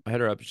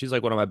her up. She's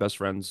like one of my best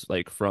friends,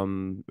 like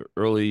from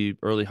early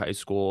high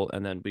school,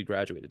 and then we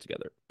graduated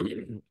together.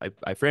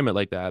 I frame it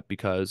like that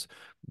because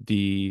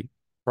the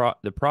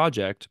the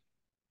project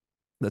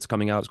that's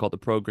coming out is called the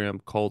program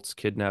Cults,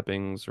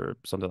 Kidnappings, or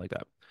something like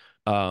that.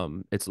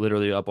 It's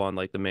literally up on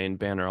like the main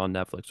banner on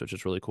Netflix, which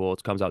is really cool.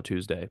 It comes out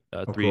Tuesday.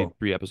 Oh, cool.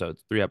 Three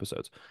episodes.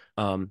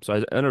 So I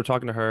ended up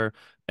talking to her,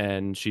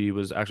 and she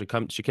was actually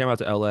come. She came out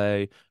to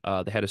LA.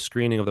 They had a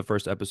screening of the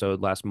first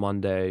episode last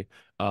Monday.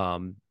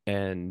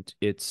 And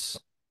it's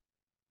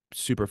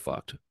super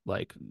fucked.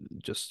 Like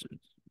just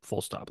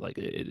full stop. Like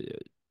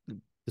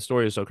the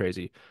story is so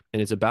crazy,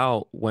 and it's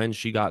about when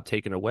she got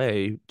taken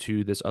away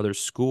to this other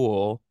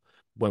school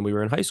when we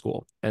were in high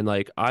school. And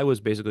like I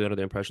was basically under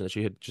the impression that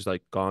she had just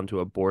like gone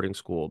to a boarding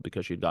school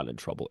because she'd gotten in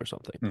trouble or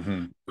something.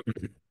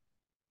 Mm-hmm.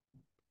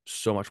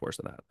 So much worse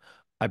than that.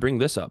 I bring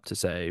this up to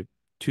say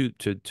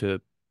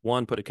to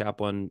one, put a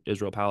cap on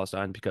Israel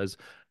Palestine because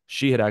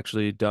she had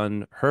actually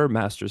done her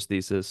master's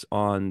thesis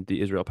on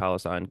the Israel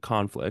Palestine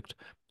conflict.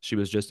 She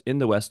was just in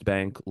the West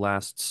Bank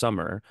last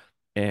summer,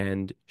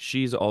 and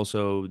she's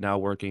also now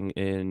working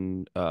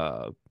in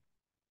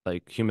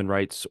like human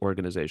rights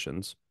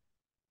organizations.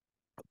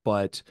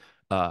 But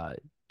uh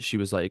she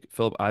was like,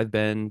 Philip,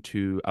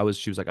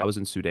 she was like, I was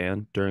in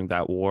Sudan during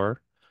that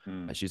war.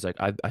 Mm. And she's like,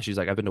 I've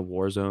been to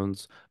war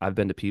zones. I've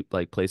been to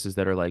like places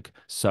that are like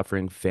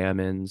suffering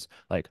famines.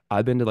 Like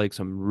I've been to like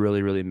some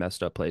really, really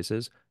messed up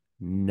places.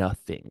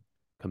 Nothing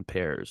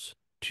compares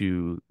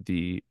to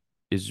the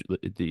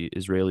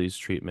Israelis'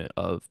 treatment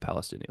of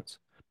Palestinians.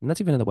 And that's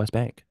even in the West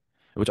Bank.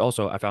 Which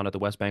also I found out the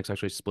West Bank's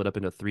actually split up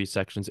into three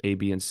sections, A,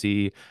 B, and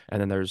C.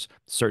 And then there's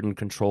certain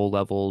control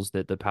levels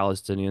that the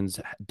Palestinians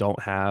don't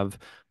have.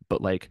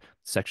 But like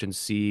Section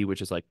C,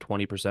 which is like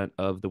 20%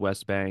 of the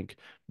West Bank,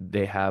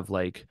 they have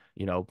like,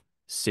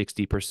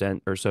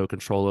 60% or so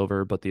control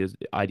over, but the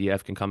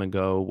IDF can come and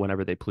go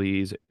whenever they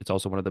please. It's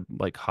also one of the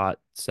like hot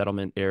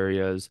settlement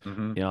areas.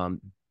 Mm-hmm.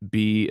 Um,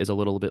 B is a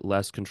little bit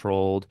less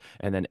controlled,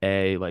 and then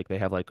A, like they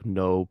have like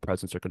no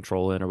presence or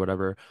control in or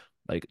whatever.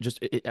 Like just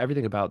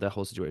everything about that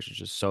whole situation is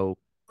just so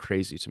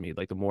crazy to me.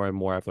 Like the more and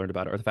more I've learned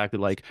about it, or the fact that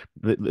like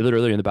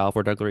literally in the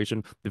Balfour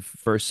Declaration, the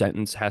first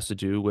sentence has to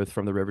do with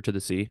from the river to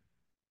the sea.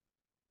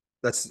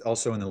 That's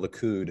also in the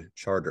Likud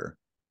charter.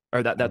 Or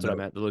Uh, that's what I the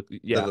meant.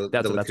 Yeah, the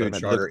that's what I Likud meant.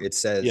 charter. It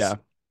says Yeah,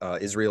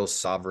 Israel's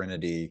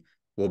sovereignty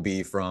will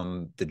be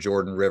from the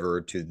Jordan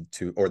River to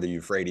or the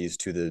Euphrates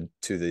to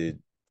the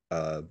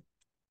uh,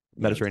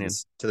 Mediterranean.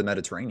 to the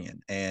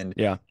Mediterranean, and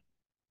Yeah.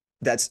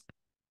 that's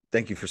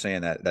thank you for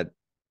saying that. That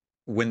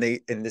when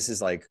they and this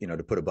is like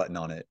to put a button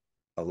on it.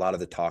 A lot of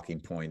the talking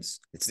points.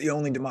 It's the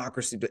only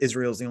democracy.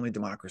 Israel's the only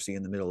democracy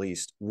in the Middle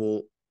East.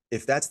 Well,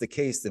 if that's the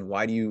case, then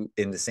why do you,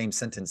 in the same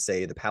sentence,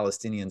 say the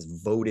Palestinians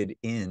voted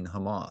in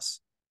Hamas?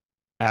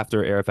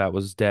 After Arafat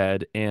was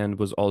dead and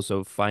was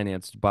also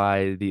financed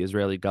by the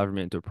Israeli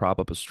government to prop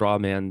up a straw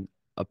man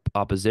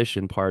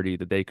opposition party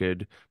that they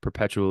could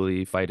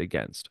perpetually fight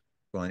against.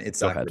 Well, and Go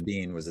Itzhak ahead.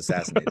 Rabin was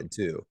assassinated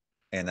too,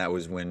 and that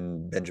was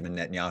when Benjamin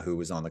Netanyahu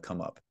was on the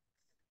come up.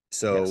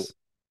 So Yes.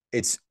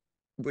 it's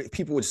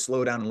people would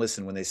slow down and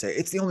listen when they say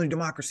it's the only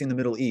democracy in the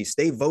Middle East.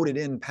 They voted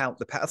in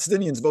the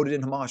Palestinians voted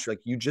in Hamas. You're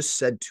like, you just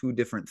said two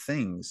different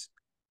things.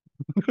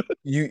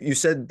 You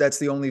said that's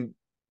the only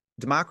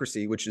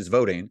democracy, which is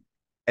voting,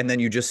 and then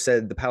you just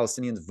said the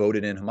Palestinians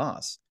voted in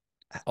Hamas.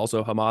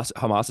 Also,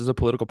 Hamas is a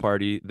political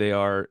party.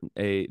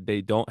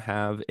 They don't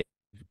have a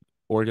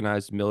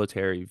organized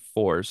military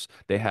force.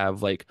 They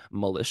have like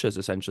militias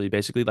essentially.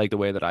 Basically, like the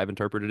way that I've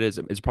interpreted it is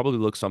it probably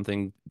looks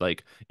something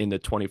like in the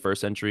 21st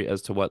century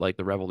as to what like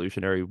the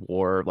Revolutionary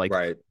War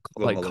Right.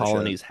 What like militia?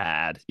 colonies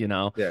had, you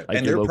know, Yeah. like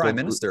And your their prime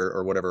local minister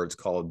or whatever it's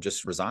called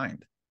just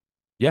resigned.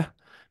 yeah.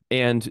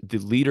 And the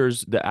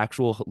leaders, the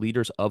actual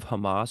leaders of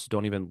Hamas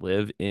don't even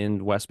live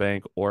in West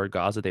Bank or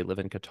Gaza. They live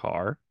in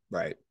Qatar.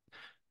 Right.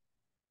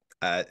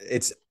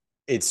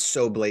 It's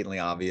so blatantly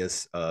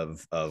obvious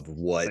of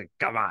what Like,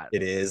 come on.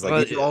 it is. Like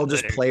Well, these are all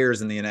just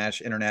players in the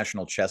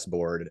international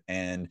chessboard,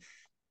 and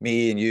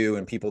me and you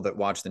and people that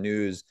watch the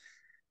news,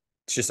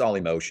 it's just all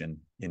emotion.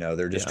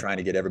 They're just Yeah. trying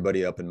to get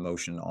everybody up in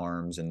motion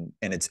arms, and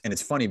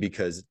it's funny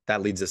because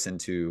that leads us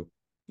into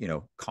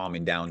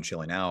calming down,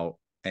 chilling out,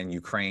 and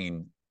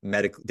Ukraine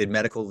did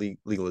medical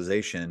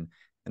legalization,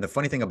 and the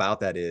funny thing about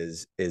that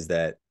is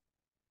that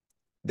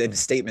the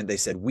statement they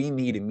said we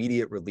need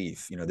immediate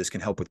relief. This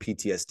can help with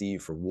PTSD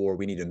for war.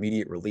 We need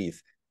immediate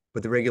relief,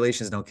 but the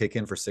regulations don't kick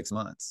in for 6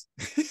 months.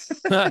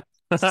 That's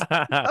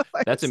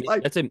It's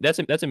like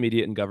that's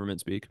immediate in government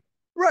speak.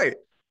 right,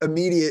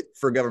 immediate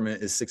for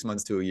government is 6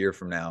 months to a year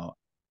from now,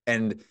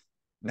 and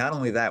not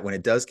only that, when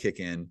it does kick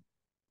in,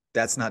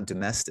 that's not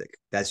domestic.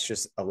 That's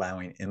just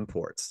allowing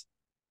imports.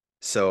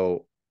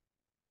 So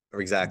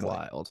exactly.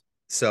 Wild.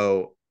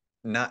 So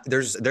not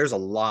there's a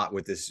lot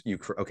with this.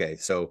 Okay,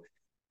 so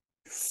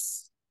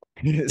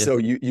Yeah.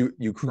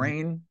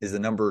 Ukraine is the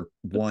number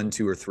one,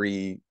 two, or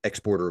three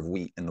exporter of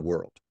wheat in the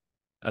world.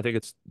 I think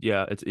it's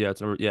yeah.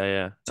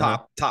 Uh-huh.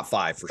 Top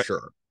five for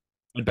sure.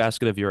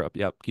 Basket of Europe.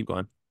 Yep. Keep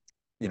going.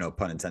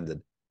 Pun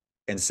intended.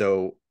 And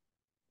so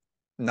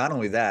not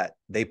only that,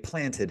 they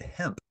planted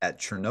hemp at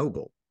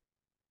Chernobyl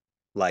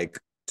like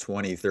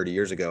 20, 30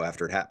 years ago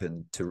after it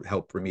happened to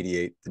help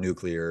remediate the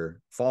nuclear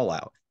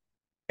fallout.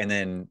 And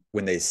then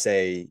when they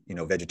say,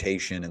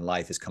 vegetation and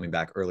life is coming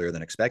back earlier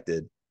than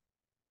expected,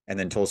 and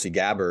then Tulsi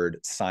Gabbard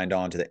signed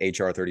on to the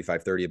HR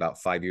 3530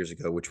 about 5 years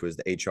ago, which was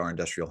the HR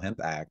Industrial Hemp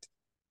Act.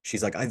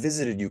 She's like, I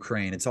visited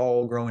Ukraine. It's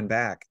all growing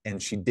back.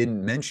 And she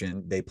didn't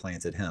mention they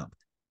planted hemp.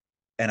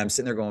 And I'm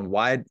sitting there going,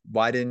 why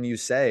didn't you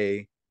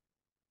say,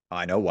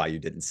 I know why you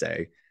didn't say,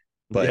 Yeah,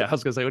 but I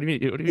was gonna say, what do you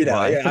mean? What do you mean?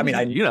 Why? yeah, I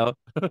mean, You know.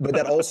 but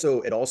it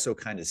also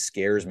kind of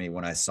scares me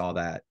when I saw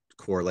that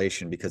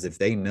correlation, because if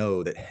they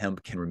know that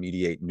hemp can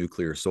remediate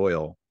nuclear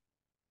soil,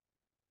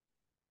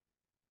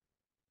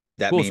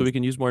 that Cool. So means we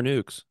can use more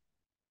nukes.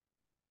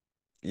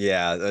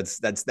 yeah,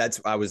 that's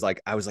I was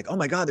like, oh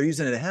my God, they're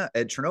using it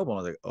at Chernobyl. I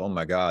was like, oh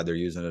my God, they're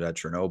using it at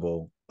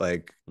Chernobyl.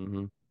 Like,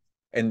 Hmm.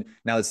 and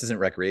now this isn't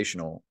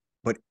recreational,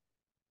 but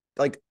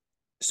like,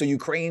 so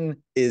Ukraine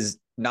is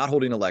not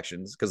holding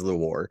elections because of the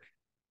war.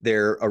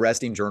 They're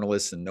arresting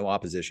journalists and no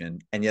opposition,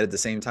 and yet at the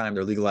same time,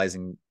 they're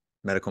legalizing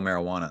medical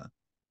marijuana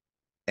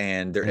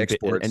and their And, ba-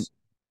 exports.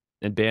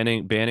 and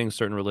banning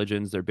certain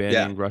religions. They're Yeah,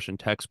 banning Russian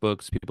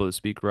textbooks, people that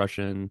speak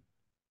Russian.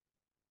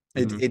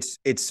 it, Hmm.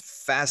 it's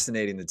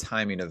fascinating the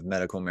timing of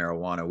medical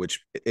marijuana,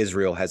 which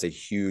Israel has a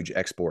huge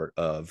export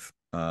of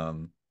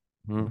Hmm.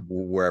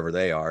 wherever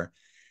they are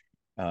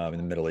in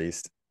the Middle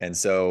East, and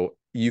so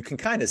you can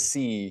kind of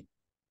see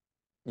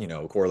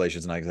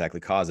correlations, not exactly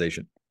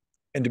causation.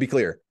 And to be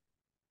clear,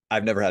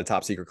 I've never had a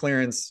top secret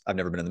clearance. I've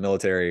never been in the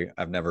military.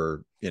 I've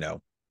never been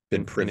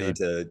Me privy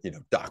neither.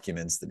 to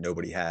documents that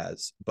nobody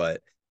has,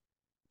 but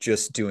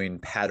just doing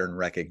pattern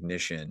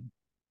recognition,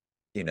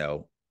 you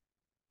know,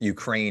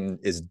 Ukraine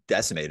is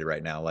decimated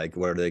right now. Like,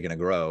 what are they going to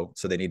grow?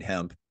 So they need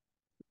hemp.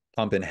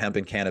 pumping hemp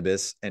and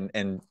cannabis,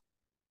 and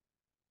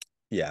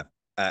yeah,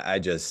 I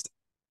just,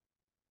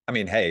 I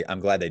mean, hey, I'm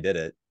glad they did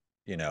it.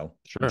 You know,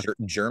 Sure.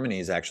 Germany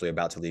is actually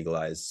about to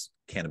legalize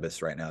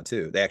cannabis right now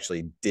too. They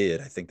actually did.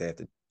 I think they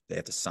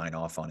have to sign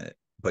off on it.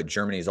 But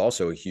Germany is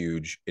also a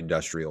huge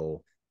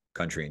industrial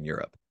country in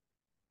Europe.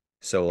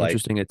 So like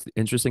Interesting. It's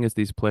interesting it's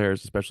these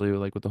players, especially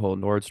like with the whole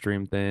Nord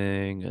Stream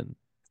thing and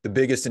the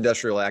biggest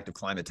industrial act of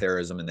climate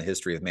terrorism in the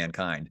history of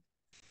mankind.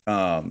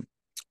 Um,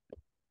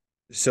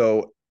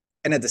 so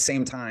and at the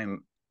same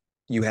time,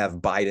 you have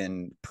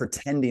Biden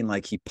pretending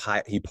like he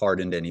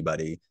pardoned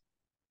anybody,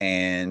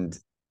 and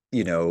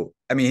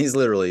I mean, he's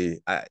literally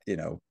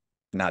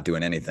not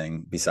doing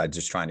anything besides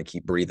just trying to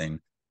keep breathing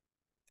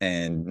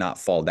and not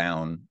fall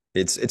down.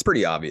 It's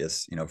pretty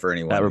obvious, for that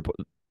anyone. report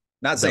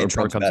Not that saying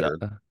report Trump's comes out.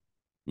 better.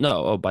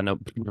 No, oh, by no,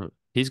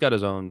 he's got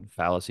his own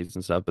fallacies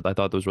and stuff, but I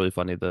thought that was really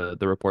funny. The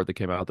report that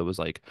came out that was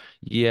like,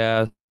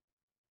 yeah,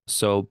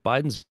 so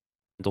Biden's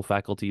mental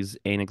faculties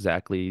ain't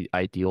exactly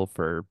ideal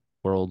for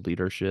world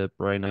leadership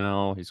right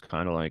now. He's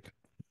kind of like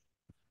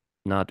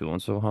not doing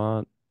so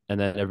hot. And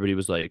then everybody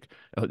was like,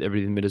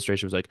 every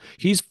administration was like,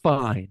 he's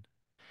fine.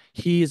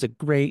 He is a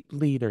great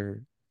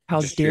leader.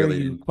 How Just dare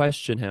you cheerleading.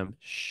 question him?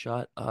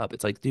 Shut up.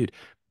 It's like, dude,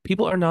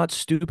 people are not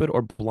stupid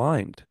or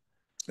blind.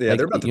 Yeah,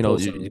 they're Like, about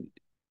to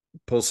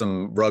pull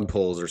some rug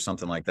pulls or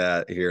something like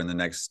that here in the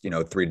next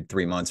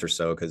 3 months or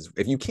so. Because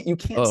if you can't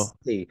oh,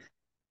 say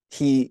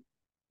he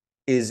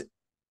is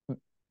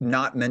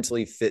not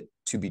mentally fit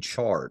to be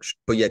charged,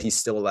 but yet he's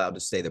still allowed to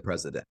stay the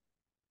president.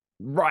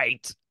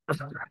 right.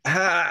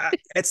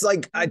 It's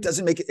like it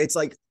doesn't make it. It's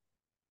like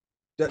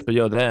But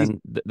yo, then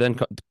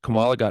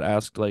Kamala got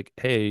asked like,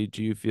 "Hey,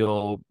 do you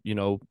feel,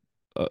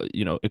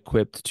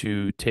 equipped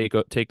to take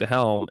the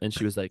helm?" And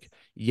she was like,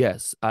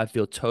 "Yes, I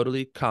feel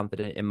totally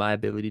confident in my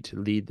ability to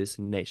lead this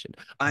nation."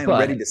 I am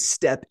ready But to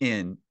step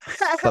in.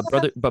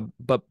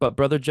 but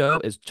brother Joe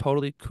is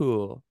totally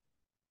cool.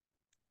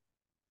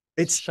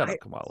 It's Shut up,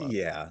 Kamala.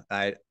 yeah,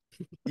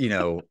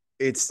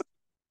 it's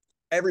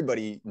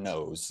everybody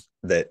knows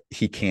that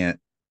he can't,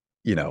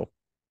 you know,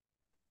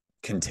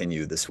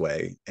 continue this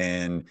way.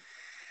 And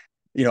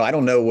I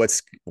don't know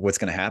what's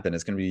going to happen.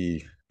 It's going to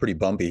be pretty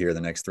bumpy here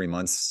the next 3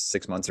 months,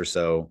 6 months or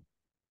so.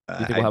 You Uh,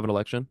 think we'll I have an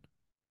election?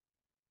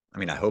 I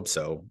mean, I hope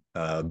so.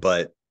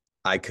 But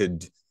I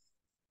could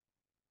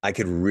I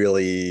could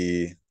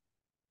really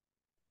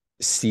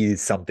see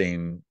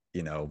something,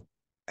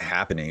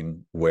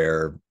 happening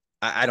where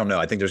I don't know.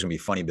 I think there's gonna be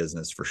funny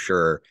business for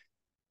sure.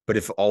 But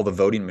if all the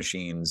voting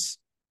machines,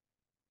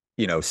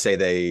 say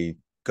they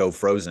go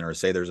frozen or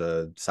say there's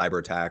a cyber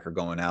attack or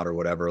going out or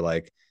whatever,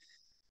 like,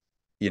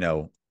 you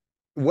know,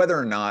 whether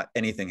or not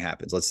anything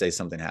happens, let's say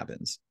something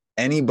happens,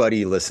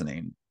 anybody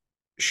listening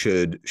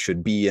should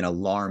be in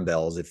alarm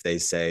bells if they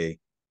say,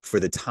 for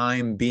the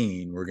time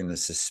being, we're going to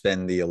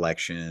suspend the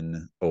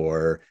election.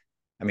 Or,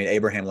 I mean,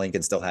 Abraham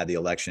Lincoln still had the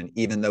election,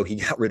 even though he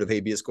got rid of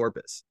habeas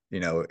corpus,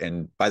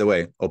 and by the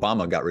way,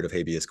 Obama got rid of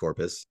habeas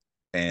corpus,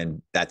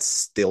 and that's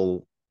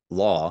still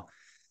law.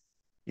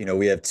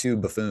 We have two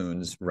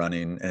buffoons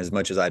running. And as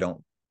much as I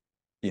don't,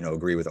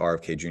 agree with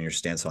RFK Jr.'s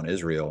stance on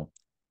Israel,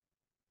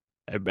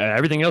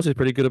 Everything else is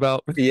pretty good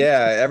about.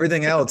 yeah,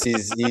 everything else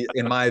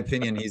in my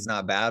opinion, he's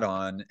not bad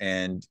on.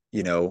 And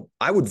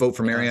I would vote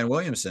for Yeah. Marianne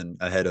Williamson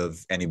ahead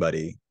of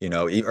anybody,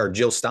 or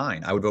Jill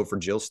Stein. I would vote for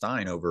Jill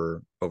Stein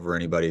over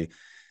anybody.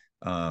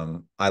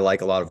 I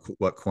like a lot of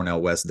what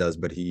Cornel West does,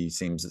 but he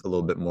seems a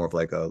little bit more of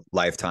like a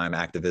lifetime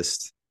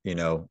activist,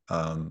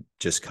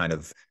 just kind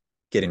of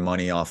getting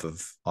money off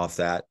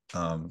that.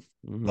 Hmm.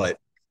 But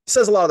he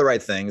says a lot of the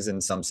right things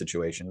in some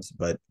situations,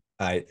 but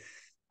I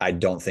I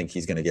don't think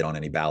he's going to get on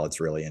any ballots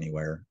really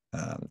anywhere.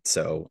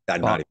 So I'm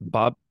not Bob, even.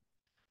 Bob,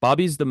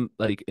 Bobby's the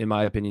like in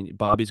my opinion,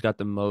 Bobby's got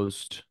the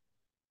most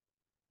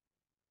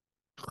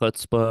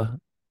chutzpah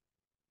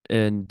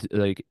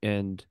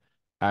and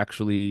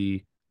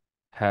actually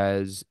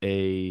has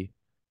a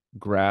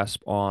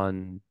grasp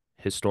on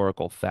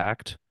historical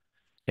fact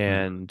Mhm.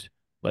 and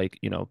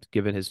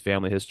given his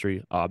family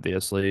history,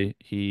 obviously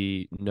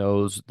he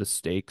knows the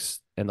stakes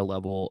and the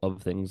level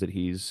of things that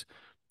he's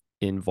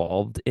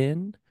involved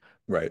in.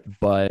 Right.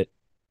 But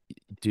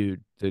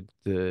dude,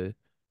 the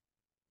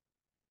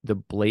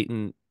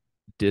blatant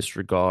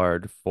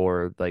disregard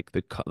for like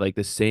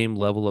the same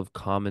level of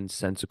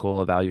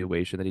commonsensical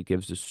evaluation that he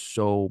gives to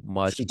so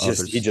much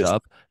other He just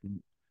stuff.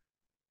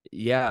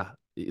 Yeah,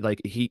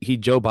 like he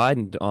Joe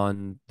Biden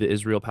on the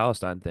Israel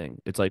Palestine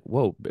thing. It's like,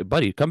 whoa,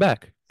 buddy, come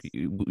back.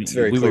 it's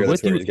very We were clear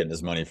that's with where you. he's getting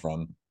his money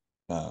from.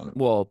 Um,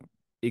 Well,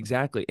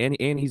 exactly, and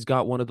he's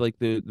got one of like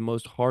the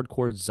most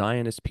hardcore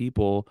Zionist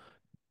people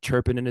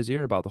chirping in his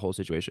ear about the whole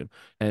situation.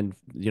 And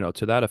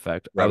to that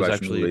effect, I was Rabbi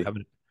actually Shmuley.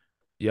 having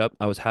Yep,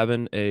 I was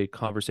having a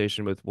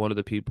conversation with one of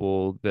the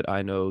people that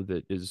I know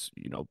that is,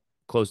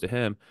 close to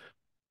him.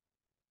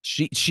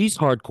 She's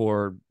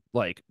hardcore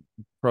like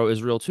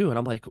pro-Israel too, and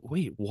I'm like,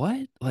 "Wait,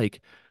 what?"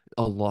 Like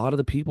a lot of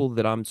the people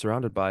that I'm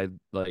surrounded by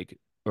like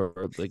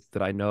or like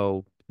that I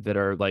know that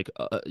are like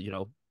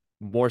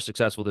more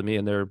successful than me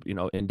in their,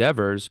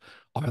 endeavors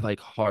are like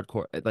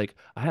hardcore. Like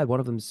I had one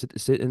of them sit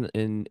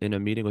in a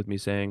meeting with me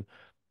saying,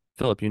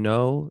 Philip, you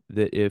know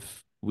that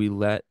if we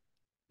let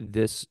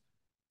this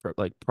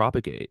like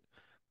propagate,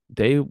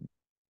 they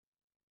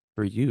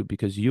for you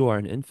because you are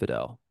an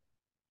infidel.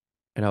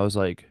 And I was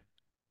like,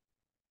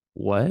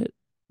 what?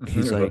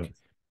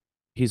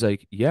 He's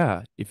like,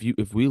 yeah,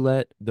 if we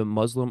let the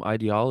Muslim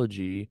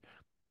ideology,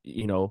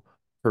 you know,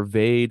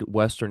 pervade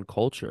Western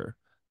culture,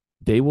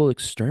 they will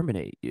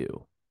exterminate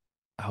you.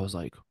 I was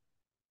like,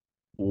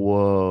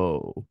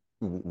 whoa,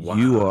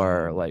 you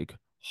are Wow. like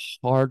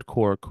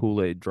hardcore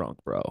Kool-Aid drunk,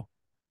 bro.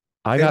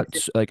 And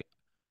Like,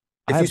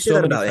 I if you have say so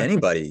that many about friends.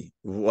 anybody,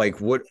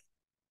 like what,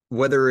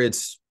 whether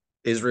it's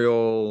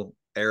Israel,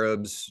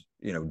 Arabs,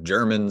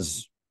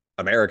 Germans,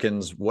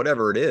 Americans,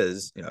 whatever it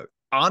is,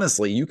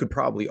 honestly, you could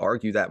probably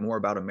argue that more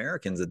about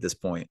Americans at this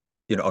point.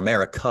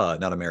 America,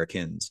 not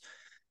Americans.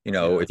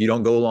 Yeah. If you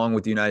don't go along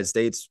with the United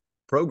States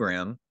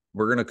program,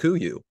 we're going to coup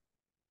you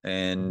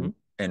Hmm.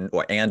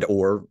 and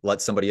or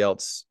let somebody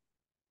else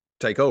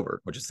take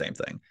over, which is the same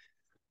thing.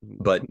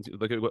 But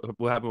Look at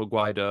what happened with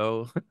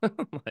Guaido.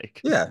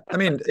 Like, yeah, I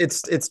mean,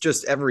 it's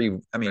just I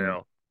mean,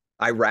 real.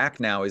 Iraq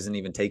now isn't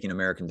even taking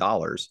American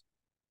dollars.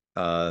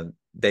 Uh,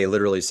 they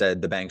literally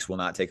said the banks will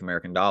not take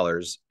American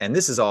dollars, and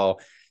this is all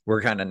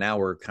we're kind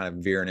of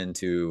veering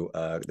into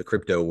the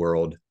crypto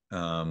world,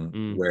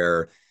 Mm.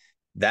 where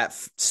that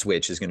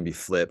switch is going to be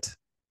flipped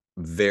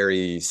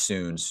very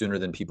soon, sooner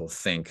than people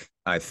think.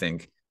 I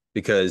think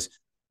because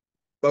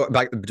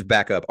to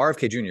back up,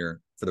 RFK Jr.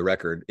 for the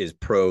record is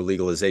pro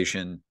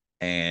legalization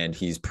and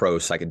he's pro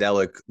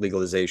psychedelic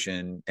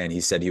legalization. And he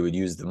said he would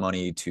use the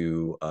money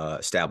to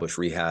establish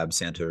rehab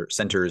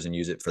centers and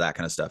use it for that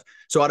kind of stuff.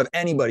 So out of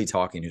anybody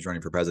talking who's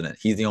running for president,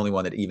 he's the only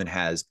one that even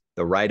has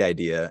the right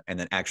idea and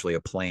then actually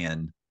a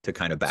plan to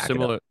kind of back it up.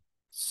 Similar,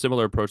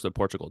 similar approach that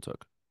Portugal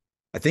took.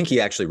 I think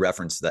he actually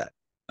referenced that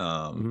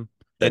um, Hmm.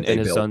 that they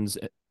built.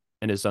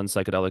 And his son's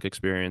psychedelic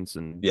experience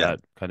and Yeah, that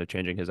kind of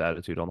changing his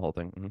attitude on the whole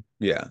thing. Hmm.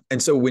 yeah.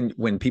 And so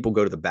when people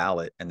go to the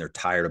ballot and they're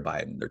tired of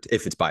Biden,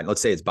 if it's Biden,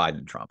 let's say it's Biden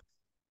and Trump,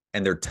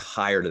 and they're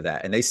tired of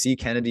that. And they see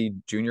Kennedy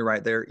Jr.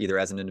 right there, either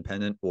as an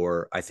independent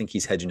or I think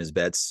he's hedging his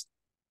bets.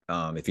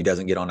 If he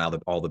doesn't get on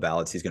all the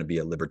ballots, he's going to be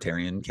a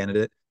libertarian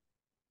candidate,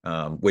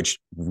 which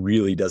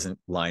really doesn't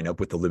line up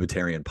with the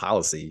libertarian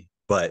policy.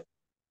 But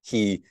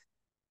he,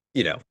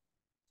 you know,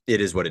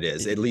 it is what it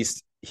is. At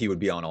least he would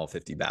be on all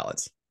 50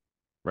 ballots.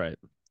 Right.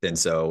 And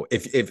so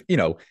if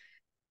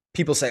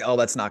people say, "Oh,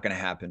 that's not going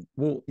to happen,"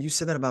 well, you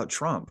said that about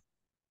Trump.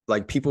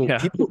 Like people Yeah.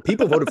 people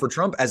people voted for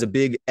Trump as a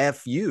big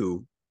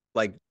fu,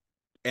 like,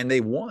 and they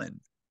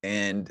won.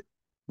 And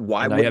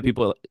why And now you would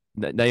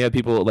have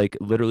people like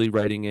literally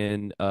writing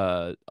in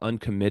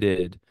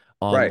uncommitted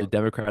on right, the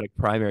Democratic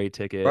primary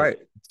ticket right.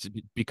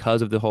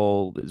 because of the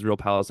whole Israel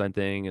Palestine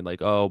thing and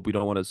like, oh, we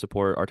don't want to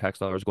support our tax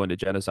dollars going to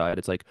genocide.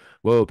 It's like,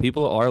 whoa,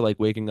 people are like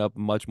waking up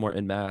much more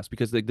en masse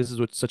because like this is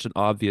what's such an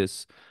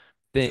obvious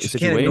You thing just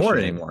can't ignore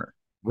it situation. anymore.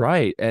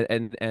 Right.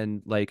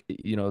 And like,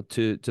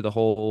 to the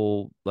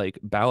whole like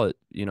ballot,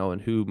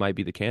 and who might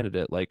be the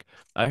candidate. Like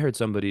I heard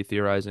somebody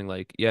theorizing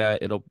like, yeah,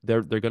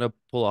 they're gonna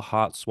pull a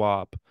hot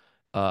swap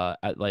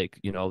at like,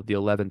 the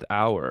 11th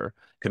hour,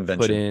 put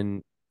Convention.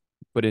 in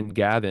put in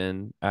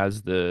Gavin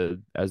as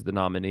the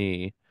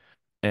nominee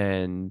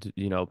and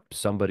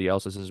somebody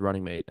else as his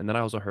running mate. And then I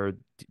also heard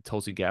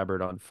Tulsi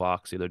Gabbard on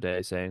Fox the other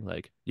day saying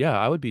like, yeah,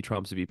 I would be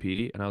Trump's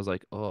VP. And I was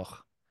like, ugh.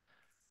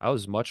 I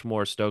was much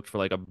more stoked for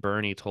like a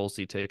Bernie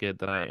Tulsi ticket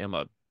than I am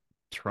a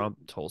Trump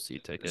Tulsi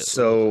ticket. Ugh.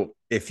 So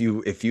if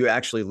you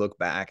actually look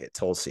back at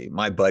Tulsi,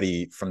 my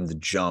buddy from the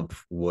jump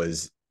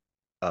was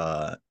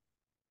uh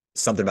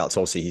something about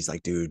Tulsi. He's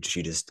like, dude,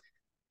 she just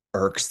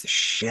irks the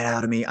shit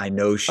out of me. I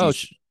know Oh,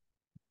 she's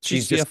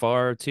she's just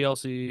CFR,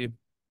 TLC. Yeah.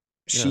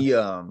 she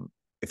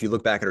if you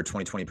look back at her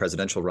 2020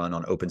 presidential run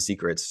on Open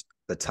Secrets,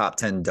 the top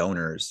 10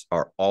 donors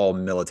are all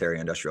military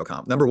industrial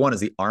comp. Number one is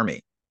the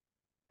Army.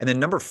 And then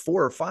number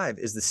 4 or 5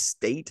 is the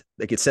state,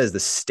 like it says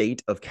the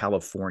state of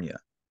California.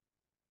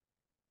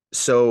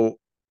 So,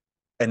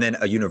 and then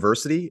a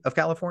University of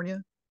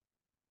California.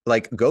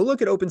 Like, go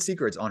look at Open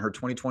Secrets on her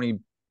 2020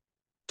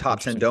 top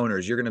 10 Interesting.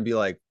 donors. You're going to be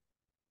like,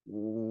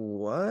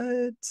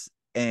 what?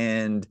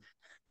 And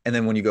and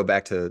then when you go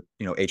back to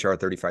HR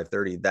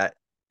 3530, that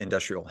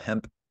industrial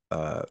hemp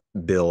uh,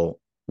 bill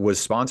was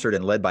sponsored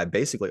and led by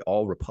basically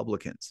all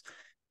Republicans.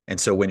 And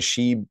so when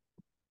she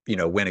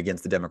went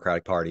against the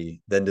Democratic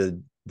Party, then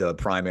did the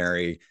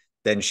primary,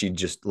 then she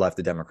just left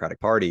the Democratic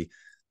Party.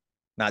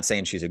 Not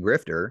saying she's a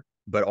grifter,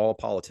 but all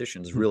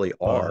politicians really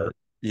are.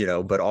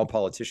 But But all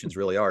politicians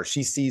really are.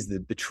 She sees the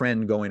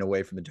trend going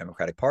away from the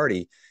Democratic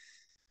Party,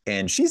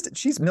 and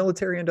she's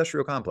military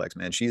industrial complex,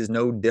 man. She is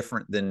no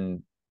different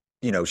than,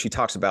 she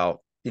talks about,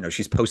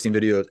 she's posting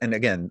videos, and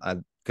again,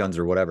 guns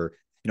or whatever,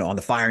 on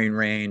the firing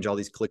range, all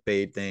these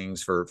clickbait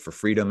things for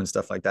freedom and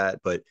stuff like that.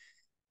 But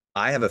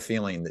I have a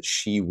feeling that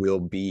she will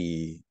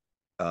be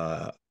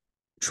uh,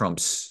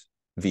 Trump's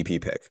VP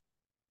pick,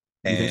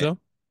 you think and so?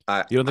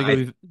 I You don't think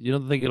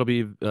I it'll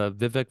be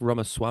Vivek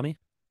Ramaswamy?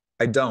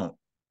 I don't,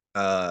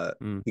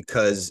 Mm.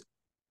 because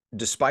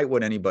despite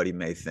what anybody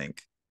may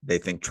think, they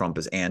think Trump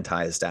is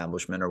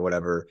anti-establishment or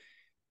whatever.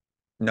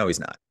 No, he's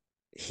not.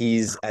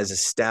 He's as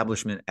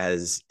establishment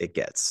as it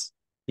gets.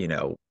 You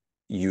know,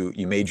 you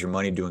made your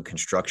money doing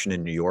construction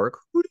in New York.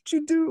 Who did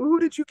you do? Who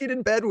did you get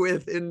in bed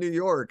with in New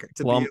York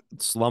to be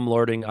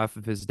Slumlording off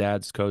of his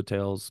dad's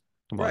coattails.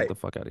 Come on, get right? the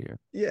fuck out of here.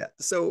 Yeah.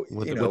 So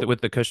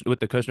With the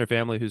Kushner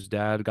family, whose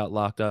dad got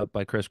locked up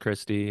by Chris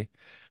Christie.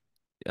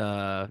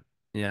 Uh,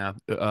 yeah.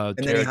 and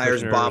then he Jared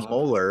hires Kushner Bob was.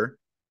 Mueller,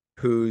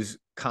 whose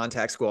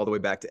contacts go all the way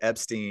back to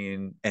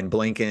Epstein, and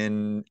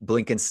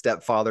Blinken's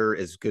stepfather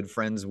is good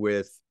friends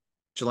with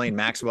Ghislaine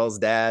Maxwell's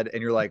dad,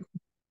 and you're like,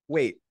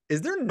 wait,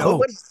 is there Oh,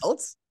 nobody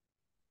else?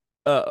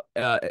 uh,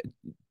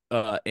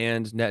 uh,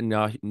 and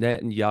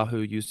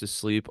Netanyahu used to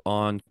sleep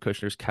on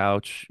Kushner's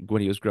couch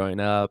when he was growing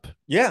up.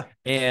 Yeah.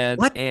 And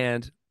What?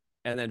 and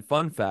and then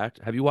fun fact,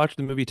 have you watched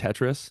the movie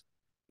Tetris?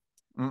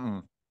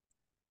 Mm-mm.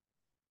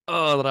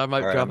 Oh, that I All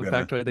might right, drop I'm a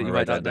gonna factoid I'm that gonna you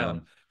write might that not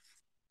know.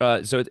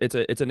 down. So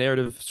it's a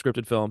narrative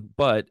scripted film,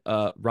 but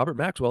Robert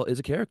Maxwell is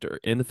a character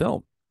in the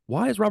film.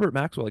 Why is Robert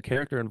Maxwell a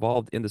character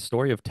involved in the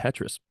story of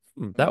Tetris?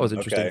 That was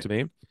interesting Okay. to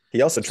me.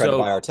 He also tried to So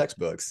buy our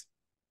textbooks.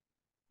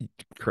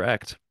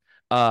 correct.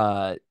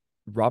 Uh,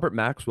 Robert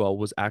Maxwell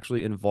was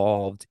actually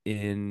involved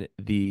in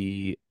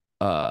the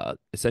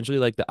essentially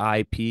like the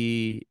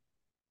IP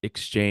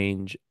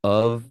exchange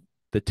of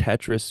the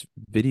Tetris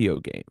video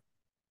game.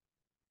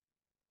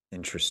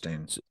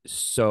 Interesting.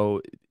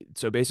 So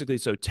so basically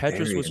Very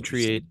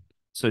interesting.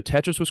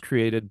 Tetris was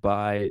created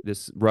by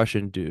this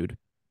Russian dude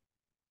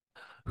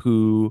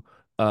who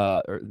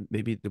or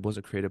maybe it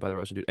wasn't created by the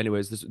Russian dude.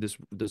 Anyways,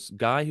 this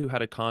guy who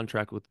had a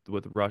contract with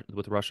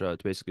Russia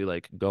to basically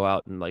like go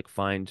out and like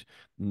find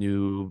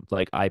new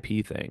like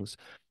IP things.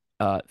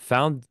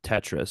 Found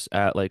Tetris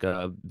at like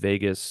a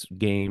Vegas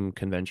game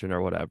convention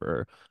or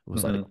whatever.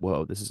 Was like, Hmm.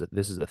 whoa, this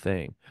is a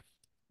thing.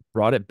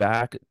 Brought it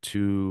back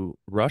to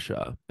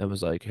Russia and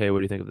was like, hey, what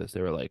do you think of this?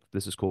 They were like,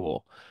 this is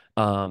cool.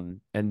 And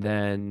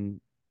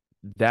then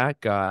that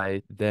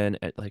guy then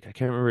like I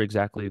can't remember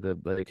exactly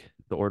the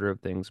order of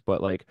things,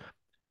 but like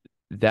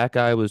that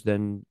guy was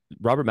then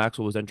Robert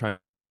Maxwell was then trying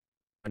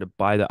to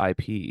buy the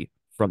IP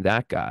from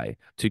that guy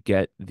to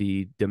get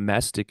the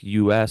domestic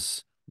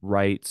US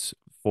rights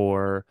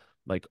for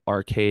like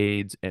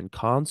arcades and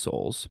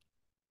consoles.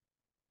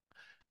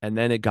 And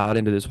then it got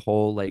into this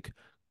whole like,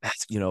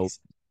 That's you know, crazy.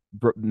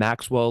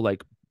 Maxwell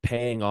like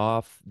paying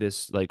off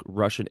this like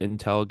Russian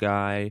intel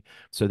guy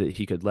so that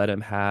he could let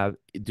him have.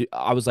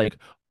 I was like,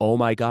 oh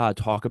my God,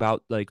 talk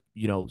about like,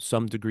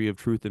 some degree of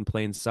truth in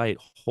plain sight.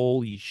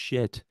 Holy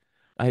shit.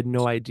 I had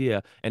no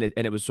idea. And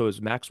it was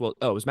Maxwell.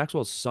 Oh, it was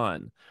Maxwell's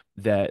son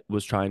that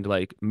was trying to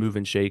like move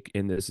and shake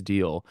in this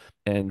deal.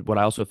 And what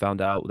I also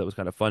found out that was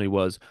kind of funny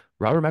was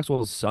Robert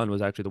Maxwell's son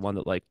was actually the one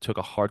that like took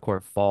a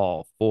hardcore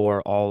fall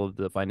for all of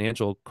the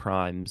financial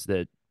crimes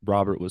that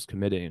Robert was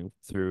committing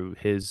through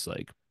his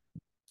like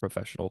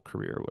professional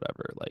career or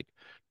whatever. Like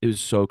it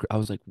was I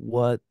was like,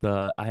 what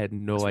the? I had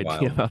no That's idea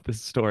wild. about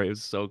this story. It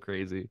was so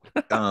crazy.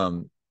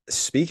 Um,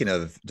 Speaking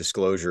of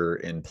disclosure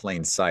in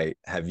plain sight,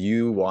 have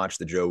you watched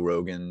the Joe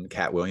Rogan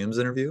Cat Williams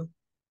interview?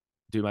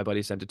 Dude, my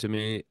buddy sent it to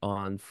me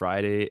on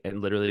Friday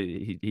and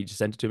literally he just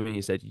sent it to me.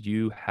 He said,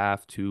 you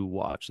have to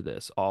watch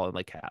this all in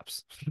like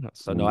caps.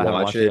 So no, I haven't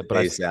Watch watched it it yet, but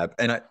ASAP.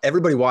 And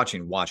everybody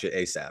watching, watch it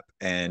ASAP.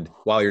 And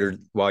while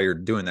you're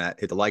doing that,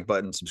 hit the like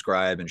button,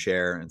 subscribe, and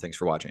share. And thanks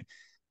for watching.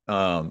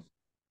 Um,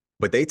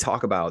 but they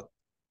talk about,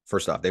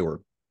 first off, they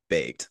were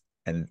baked,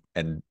 and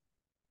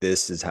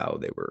this is how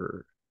they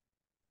were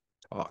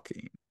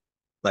talking.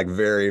 Like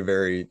very,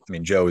 very. I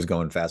mean, Joe was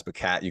going fast, but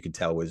Kat, you could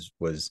tell was.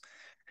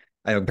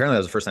 I know, apparently that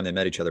was the first time they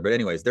met each other. But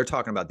anyways, they're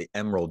talking about the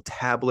Emerald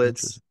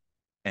tablets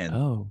interesting. and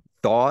Oh,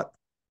 thought,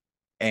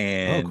 oh,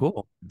 and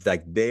cool.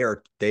 like they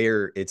are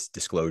it's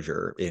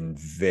disclosure in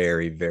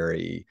very,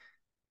 very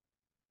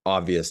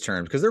obvious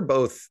terms, because they're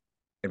both,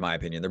 in my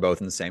opinion, they're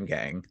both in the same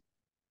gang,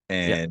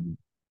 Yeah. and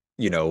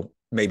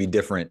maybe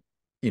different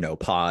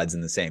pods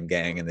in the same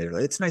gang, and they're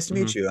like, it's nice to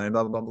Hmm. meet you, and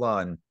blah blah blah blah.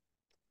 And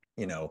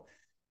you know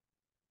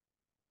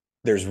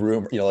there's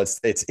room,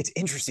 it's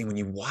interesting when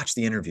you watch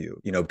the interview,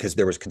 because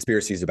there was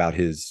conspiracies about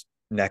his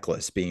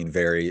necklace being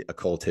very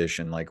occultish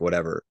and like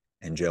whatever.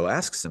 And Joe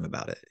asks him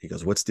about it. He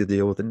goes, what's the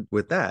deal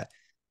with that?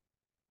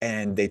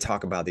 And they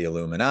talk about the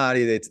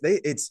Illuminati.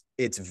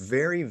 It's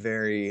very,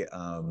 very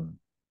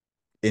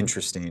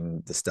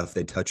interesting, the stuff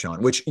they touch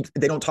on, which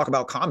they don't talk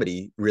about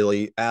comedy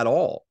really at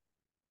all.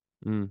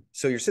 Mm,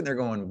 So you're sitting there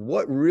going,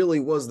 what really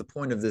was the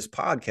point of this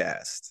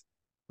podcast?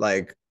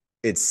 Like,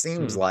 it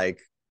seems mm. like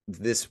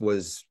this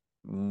was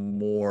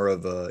more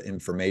of a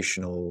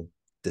informational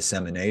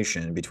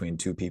dissemination between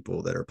two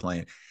people that are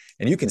playing.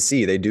 And you can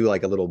see they do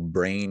like a little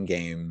brain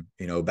game,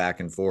 back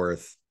and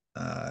forth.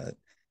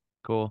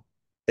 Cool.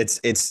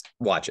 It's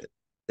watch it.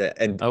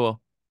 And Oh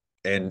well.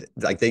 and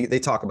like they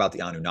talk about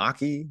the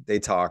Anunnaki, they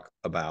talk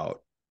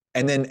about,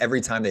 and then every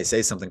time they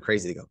say something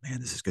crazy, they go,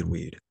 man, this is good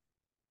weed.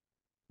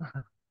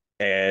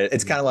 And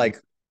it's kind of like,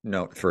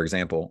 no, for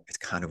example, it's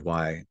kind of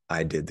why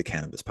I did the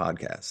cannabis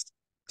podcast.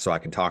 so I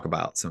can talk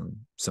about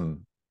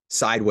some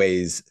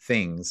sideways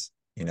things,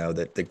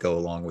 that go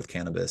along with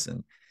cannabis.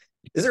 And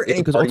is there any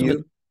Because part of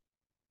ultimately you?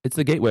 it's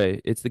the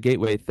gateway. It's the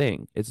gateway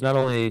thing. It's not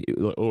only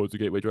like, oh, it's a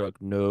gateway drug.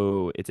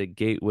 No, it's a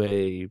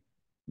gateway.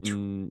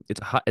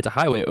 It's a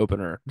highway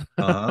opener.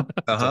 Uh-huh.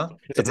 Uh-huh.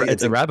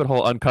 It's a rabbit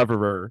hole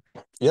uncoverer.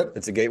 Yep,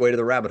 it's a gateway to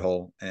the rabbit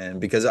hole. And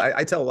because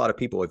I tell a lot of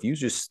people, if you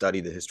just study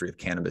the history of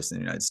cannabis in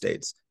the United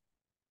States,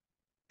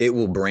 it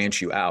will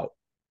branch you out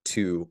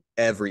to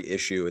every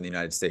issue in the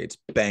United States: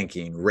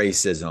 banking,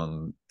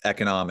 racism,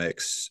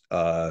 economics,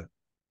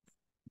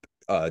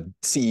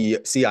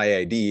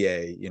 CIA,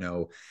 DEA,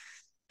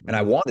 and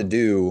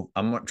Mhm.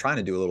 I'm trying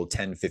to do a little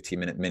 10-15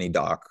 minute mini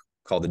doc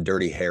called The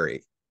Dirty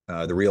Harry,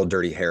 The Real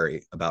Dirty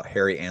Harry, about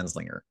Harry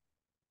Anslinger,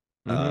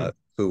 Hmm.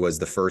 who was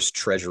the first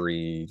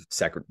Treasury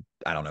secretary,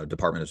 I don't know,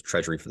 Department of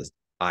Treasury for the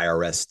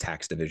IRS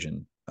tax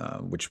division,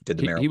 which did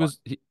the He marijuana. was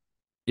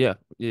yeah,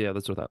 yeah,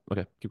 that's what I thought.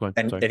 Okay, keep going.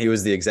 Sorry. And he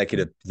was the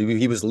executive,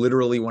 he was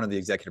literally one of the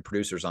executive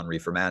producers on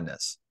Reefer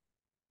Madness.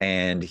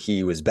 And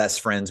he was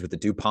best friends with the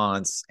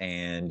DuPonts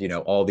and,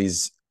 all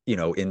these,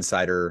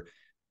 insider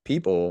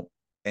people.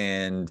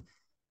 And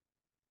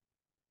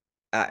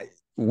I,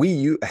 we,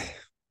 you, at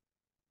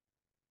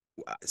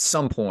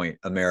some point,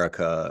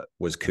 America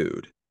was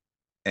cooed,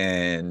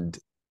 and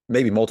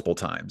maybe multiple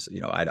times,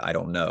 I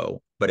don't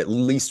know, but at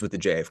least with the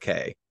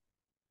JFK.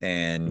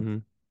 And Hmm.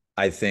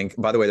 I think,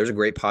 by the way, there's a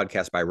great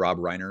podcast by Rob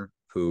Reiner,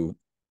 who,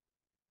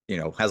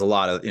 has a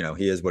lot of,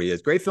 he is what he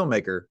is. Great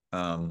filmmaker.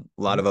 A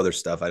lot Hmm. of other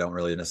stuff I don't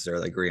really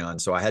necessarily agree on.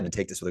 So I had to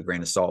take this with a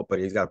grain of salt, but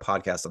he's got a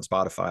podcast on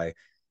Spotify. I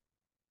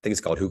think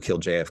it's called Who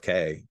Killed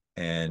JFK.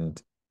 And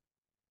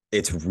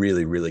it's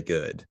really, really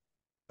good.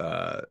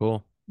 Uh,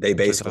 Cool. they I'll check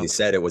that basically out.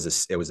 said it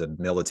was a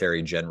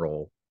military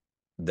general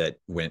that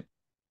went,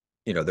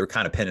 they're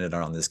kind of pinning it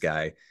on this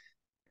guy.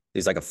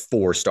 He's like a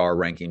 4-star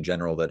ranking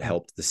general that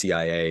helped the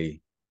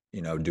CIA,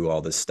 do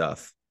all this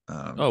stuff.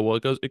 Oh, well,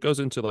 it goes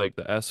into like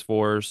the S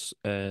Force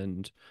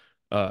and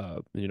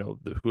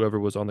whoever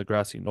was on the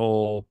grassy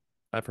knoll.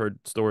 I've heard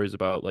stories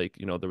about like,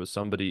 there was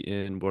somebody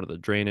in one of the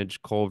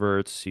drainage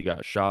culverts. He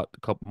got shot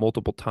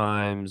multiple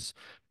times.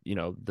 The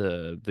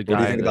What do you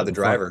guy think in about the the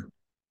front, driver?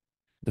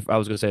 I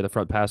was gonna say the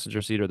front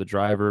passenger seat or the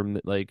driver,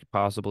 like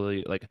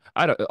possibly like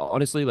I don't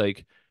honestly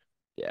like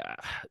yeah.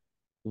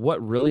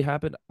 What really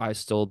happened, I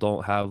still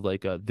don't have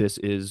like a this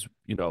is,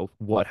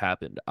 what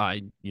happened.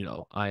 I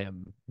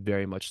am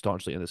very much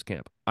staunchly in this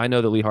camp. I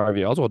know that Lee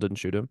Harvey Oswald didn't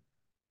shoot him.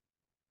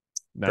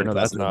 I Pretty know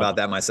that's positive not about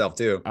that myself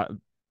too. I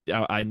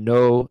I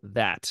know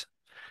that.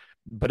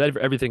 But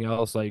everything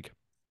else, like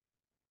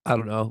I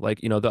don't know,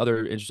 like the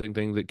other interesting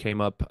thing that came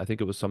up, I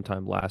think it was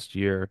sometime last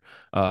year,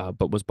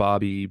 but was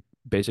Bobby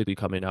basically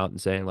coming out and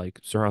saying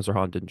like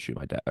Sirhan didn't shoot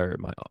my dad or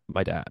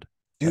my dad.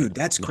 Like, Dude,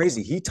 that's no.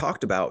 crazy.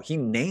 He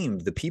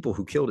named the people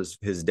who killed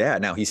his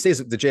dad. Now he stays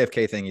with the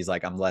JFK thing. He's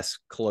like, I'm less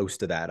close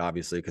to that,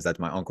 obviously, because that's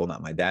my uncle,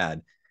 not my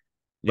dad.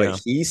 But Yeah.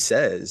 he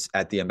says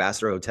at the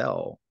Ambassador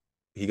Hotel,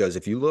 he goes,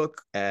 if you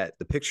look at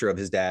the picture of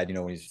his dad,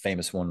 when he's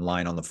famous one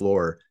line on the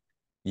floor,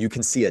 you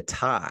can see a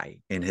tie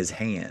in his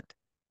hand.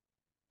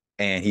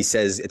 And he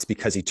says it's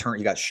because he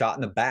got shot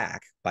in the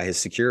back by his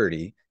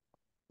security,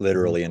 Hmm.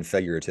 literally and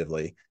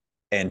figuratively,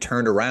 and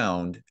turned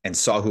around and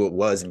saw who it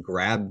was and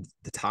grabbed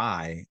the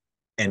tie.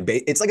 And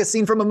it's like a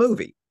scene from a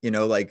movie,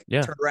 like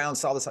Yeah. turned around,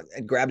 saw this,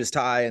 and grabbed his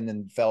tie, and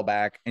then fell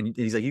back. And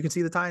he's like, you can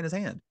see the tie in his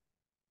hand.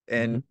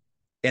 Hmm.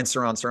 And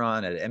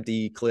Saran had an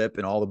empty clip,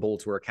 and all the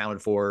bullets were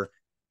accounted for.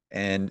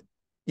 And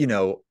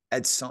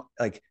at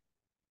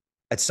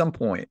some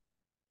point,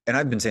 and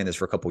I've been saying this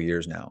for a couple of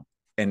years now.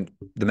 And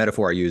the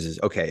metaphor I use is,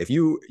 okay, if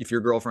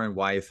your girlfriend,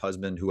 wife,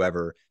 husband,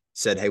 whoever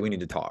said, hey, we need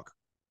to talk,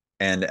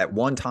 and at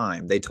one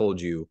time they told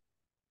you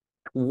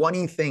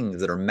 20 things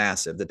that are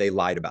massive that they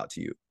lied about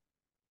to you,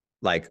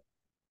 like,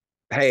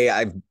 hey, I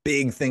have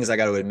big things I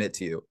got to admit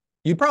to you,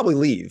 you'd probably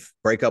leave,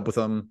 break up with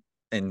them,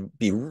 and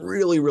be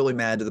really, really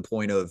mad to the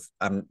point of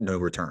I'm no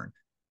return.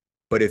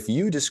 But if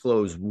you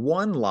disclose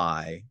one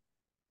lie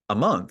a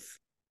month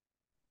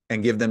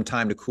and give them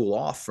time to cool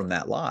off from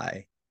that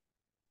lie,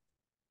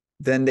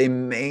 then they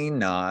may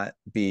not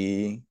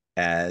be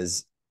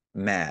as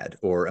mad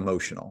or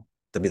emotional.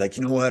 They'll be like,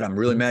 you know what, I'm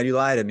really Hmm. mad you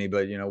lied to me,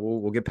 but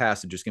we'll get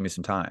past it. Just give me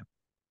some time.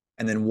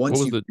 And then What once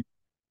was you, the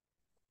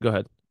Go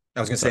ahead. I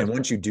was going I'm to say, sorry. and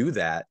once you do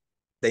that,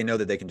 they know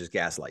that they can just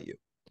gaslight you.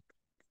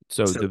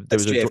 So So there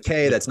that's was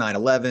JFK, that's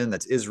 9/11,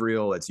 that's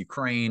Israel, that's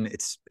Ukraine,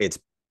 it's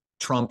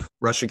Trump,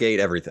 Russiagate,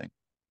 everything.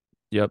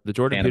 yep, the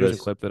Jordan Peterson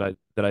Cannabis. clip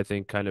that I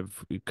think kind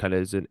of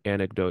is an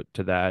anecdote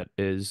to that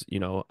is,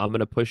 I'm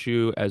gonna push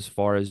you as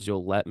far as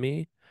you'll let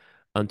me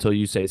until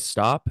you say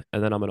stop,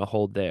 and then I'm gonna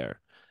hold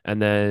there. And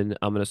then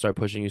I'm gonna start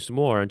pushing you some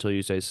more until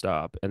you say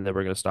stop, and then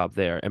we're gonna stop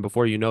there. And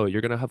before you know it,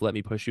 you're gonna have let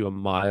me push you a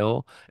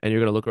mile, and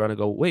you're gonna look around and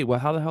go, "Wait, well,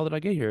 how the hell did I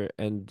get here?"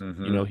 And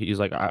Mm-hmm. he's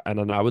like, and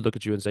then I would look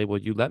at you and say, "Well,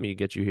 you let me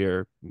get you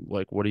here.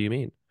 Like, what do you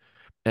mean?"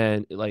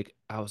 And like,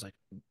 I was like,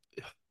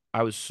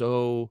 I was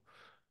so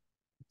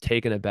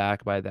taken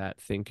aback by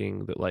that,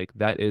 thinking that like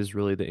that is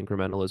really the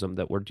incrementalism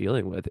that we're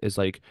dealing with is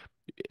like,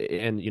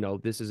 and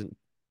this isn't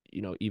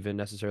even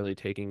necessarily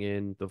taking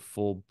in the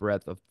full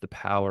breadth of the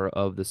power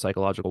of the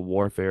psychological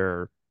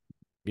warfare,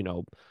 you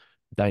know,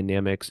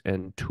 dynamics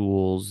and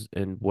tools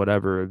and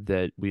whatever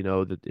that we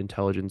know that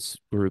intelligence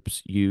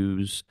groups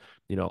use,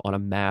 on a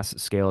mass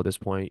scale at this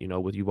point,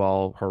 with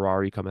Yuval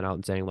Harari coming out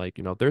and saying like,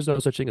 there's no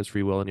such thing as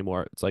free will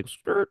anymore. It's like,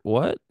 skirt,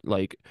 what?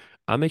 Like,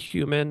 I'm a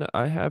human,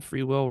 I have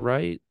free will,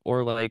 right?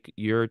 Or like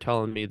you're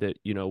telling me that,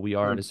 we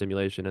are in a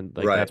simulation and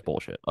like Right. that's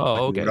bullshit. Like, Oh,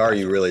 what okay, are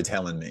you gotcha. really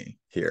telling me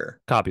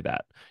here? Copy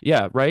that.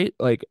 Yeah, right?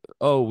 Like,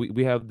 oh,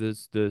 we have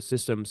the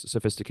system's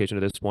sophistication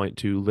at this point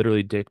to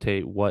literally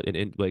dictate what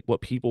like what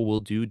people will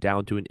do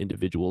down to an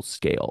individual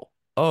scale.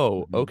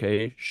 Oh, Mhm.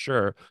 okay,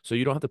 sure. So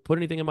you don't have to put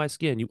anything in my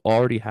skin. You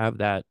already have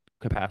that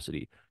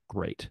capacity.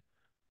 Great.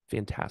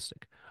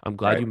 Fantastic. I'm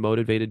glad Right. you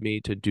motivated me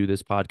to do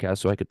this podcast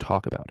so I could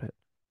talk about it.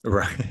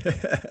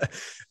 Right.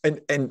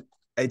 And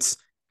it's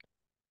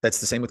that's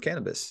the same with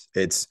cannabis.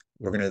 It's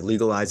we're going to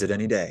legalize it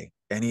any day,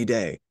 any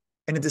day.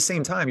 And at the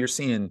same time, you're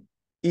seeing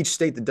each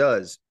state that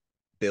does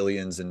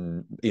billions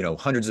and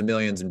hundreds of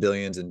millions and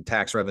billions in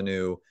tax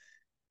revenue.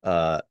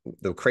 Uh,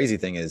 the crazy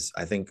thing is,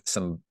 I think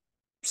some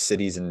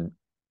cities in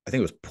I think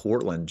it was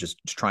Portland just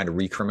trying to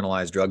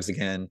recriminalize drugs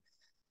again.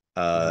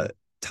 Uh, Hmm.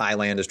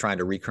 Thailand is trying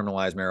to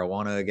recriminalize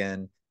marijuana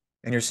again.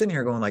 And you're sitting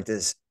here going like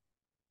this,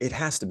 it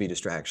has to be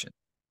distraction.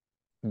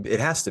 It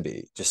has to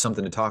be just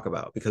something to talk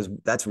about because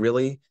that's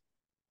really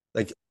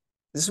like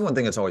this is one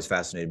thing that's always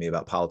fascinated me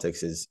about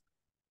politics is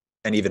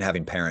and even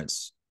having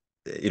parents,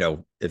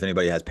 if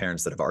anybody has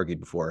parents that have argued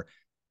before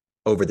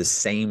over the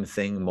same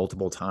thing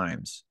multiple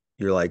times,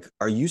 you're like,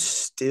 are you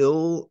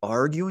still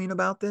arguing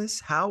about this?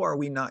 How are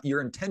we not?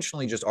 You're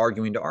intentionally just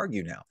arguing to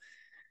argue now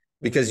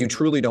because you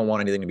truly don't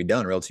want anything to be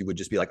done, or else you would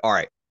just be like, all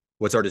right,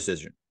 what's our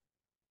decision?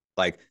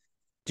 Like,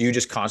 do you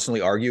just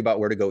constantly argue about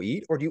where to go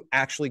eat, or do you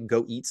actually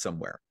go eat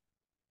somewhere?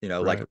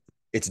 Like Right.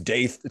 it's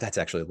that's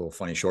actually a little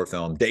funny short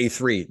film. Day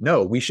 3.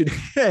 No, we should.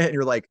 And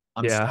you're like,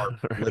 I'm Yeah.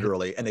 starving,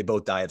 literally. And they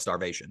both die of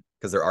starvation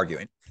because they're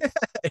arguing.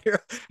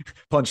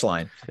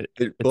 Punchline. It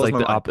It's blows like my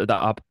mind.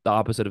 the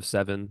opposite of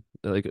Seven.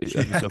 Like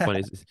it's so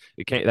funny.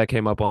 That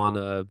came up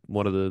on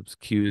one of the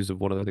cues of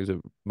one of the things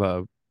that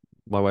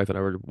my wife and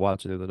I were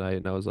watching the other night,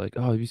 and I was like,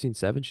 "Oh, have you seen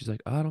Seven?" She's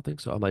like, "Oh, I don't think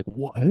so." I'm like,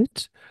 "What?"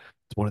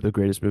 It's one of the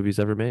greatest movies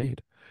ever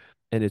made,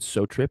 and it's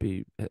so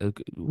trippy.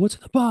 What's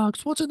in the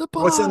box? What's in the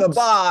What's in the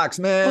box? box,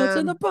 What's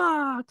in the man?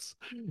 box?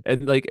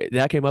 And like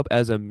that came up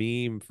as a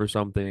meme for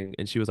something,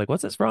 and she was like,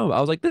 "What's this from?" I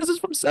was like, "This is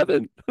from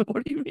Seven."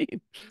 What do you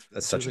mean?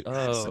 That's She was such a like,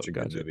 that's "Oh, such a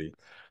good gotcha." movie.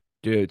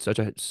 Dude, such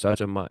a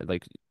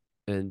like,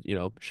 and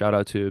shout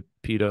out to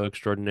pedo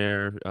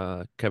extraordinaire,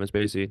 Kevin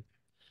Spacey,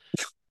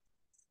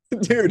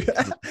 Dude,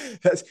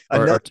 that's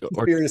or another or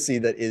conspiracy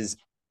that is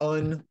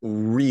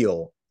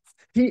unreal.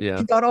 He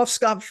yeah, got off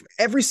scot.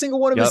 Every single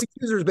one of his yep,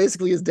 accusers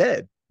basically is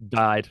dead.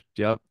 died,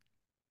 yep,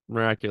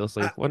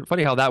 miraculously. I,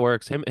 Funny how that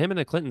works. Him and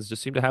the Clintons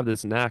just seem to have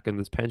this knack and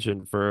this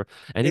penchant for it,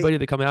 anybody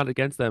that come out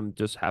against them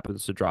just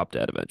happens to drop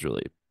dead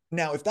eventually.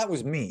 Now, if that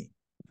was me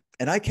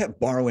and I kept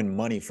borrowing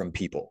money from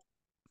people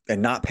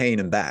and not paying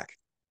them back,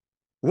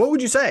 what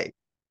would you say?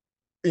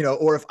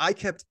 Or if I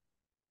kept,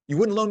 you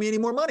wouldn't loan me any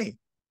more money,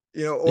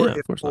 Yeah,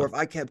 of course or not. if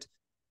I kept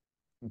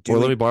Or let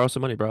doing, me borrow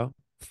some money, bro.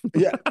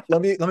 yeah,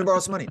 let me borrow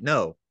some money.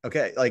 No,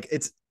 okay, like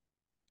it's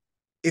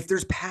if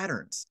there's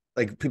patterns,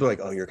 like people are like,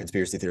 oh, you're a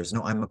conspiracy theorist.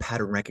 No, I'm a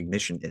pattern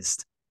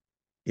recognitionist.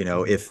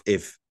 Hmm.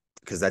 If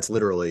because that's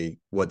literally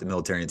what the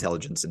military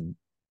intelligence and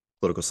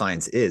political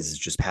science is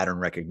just pattern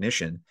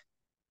recognition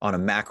on a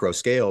macro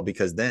scale.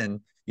 Because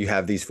then you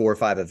have these 4 or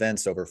 5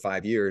 events over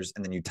 5 years,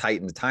 and then you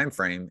tighten the time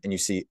frame, and you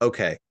see,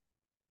 okay,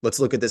 let's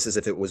look at this as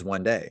if it was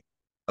one day.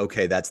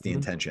 Okay, that's the Hmm.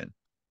 intention.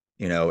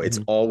 It's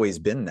Hmm. always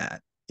been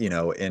that.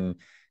 And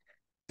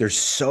there's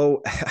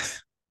so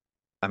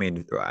I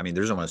mean,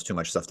 there's almost too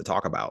much stuff to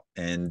talk about.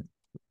 And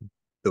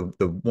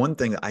the one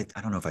thing I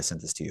don't know if I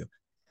sent this to you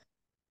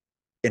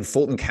in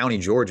Fulton County,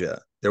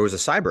 Georgia, there was a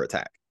cyber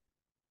attack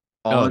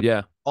Oh on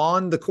yeah.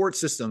 on the court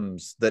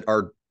systems that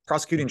are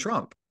prosecuting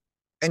Trump,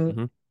 and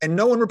Hmm. and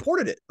no one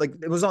reported it. Like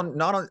it was on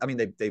not on. I mean,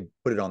 they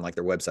put it on like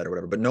their website or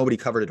whatever, but nobody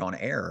covered it on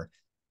air.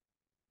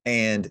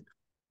 And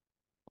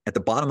at the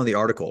bottom of the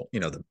article,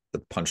 the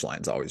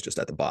punchline's always just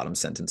at the bottom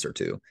sentence or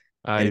two,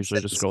 I and it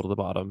usually just says scroll to the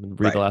bottom and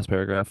read the right, last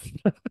paragraph.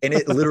 and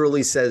it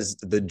literally says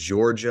the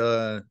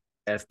Georgia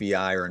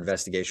FBI or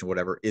investigation,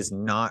 whatever, is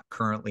not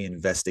currently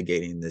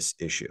investigating this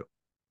issue.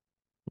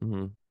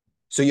 Hmm.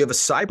 So you have a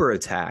cyber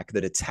attack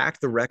that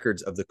attacked the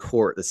records of the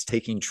court that's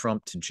taking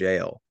Trump to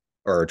jail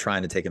or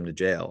trying to take him to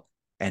jail,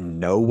 and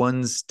no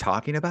one's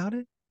talking about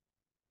it.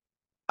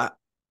 Uh,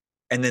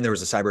 and then there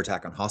was a cyber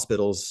attack on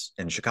hospitals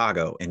in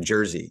Chicago and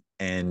Jersey.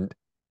 And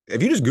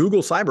if you just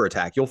Google cyber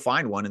attack, you'll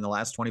find one in the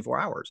last 24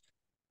 hours.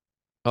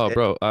 Oh, It,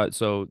 bro.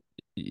 So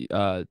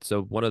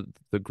one of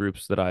the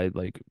groups that I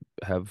like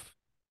have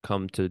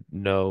come to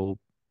know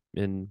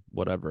in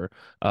whatever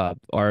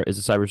are is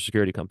a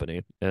cybersecurity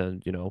company,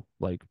 and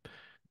like,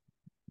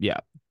 yeah,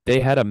 they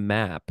had a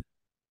map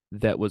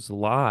that was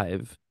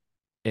live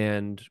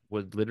and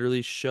would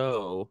literally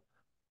show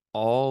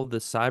all the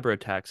cyber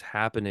attacks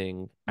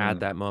happening at Mm,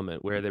 that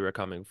moment, where they were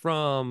coming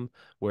from,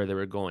 where they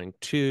were going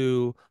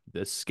to,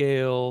 the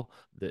scale,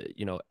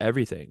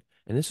 everything.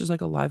 And this was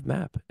like a live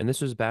map. And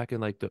this was back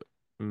in like the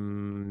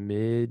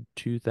mid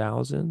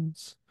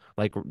 2000s,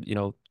 like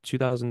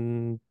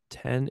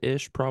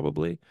 2010-ish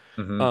probably.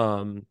 hmm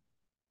Um,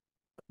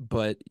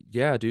 but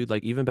yeah, dude,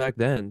 like even back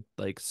then,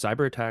 like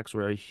cyber attacks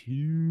were a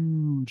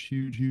huge,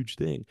 huge, huge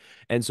thing.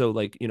 And so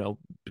like,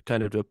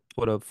 kind of to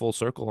put a full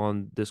circle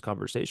on this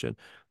conversation,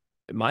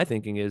 my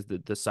thinking is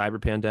that the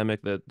cyber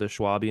pandemic that the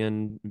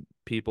Schwabian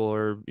people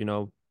are,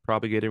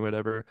 propagating,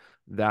 whatever,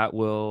 that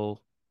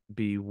will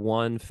be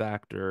one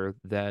factor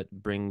that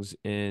brings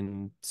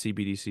in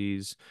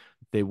CBDCs.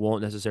 They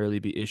won't necessarily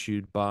be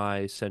issued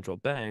by central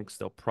banks.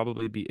 They'll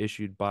probably be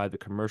issued by the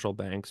commercial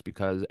banks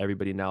because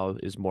everybody now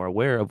is more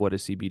aware of what a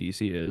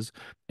CBDC is,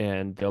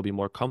 and they'll be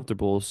more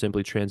comfortable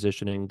simply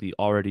transitioning the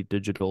already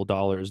digital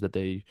dollars that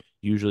they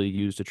usually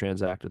use to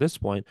transact at this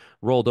point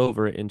rolled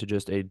over into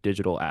just a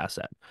digital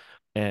asset.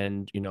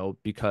 And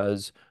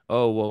because,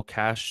 oh well,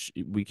 cash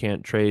we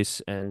can't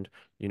trace, and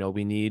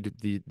we need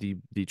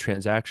the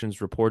transactions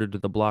reported to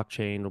the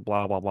blockchain,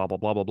 blah blah blah blah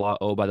blah blah blah.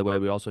 Oh, by the way,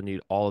 we also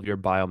need all of your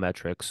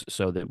biometrics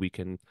so that we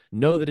can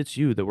know that it's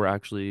you that we're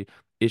actually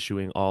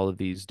issuing all of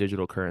these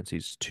digital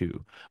currencies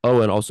to.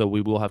 Oh, and also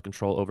we will have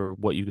control over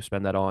what you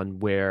spend that on,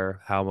 where,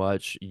 how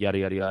much, yada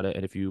yada yada.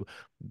 And if you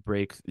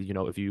break,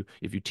 if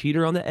you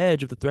teeter on the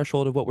edge of the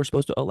threshold of what we're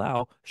supposed to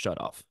allow, shut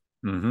off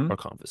hmm or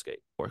confiscate.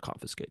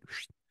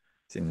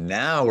 So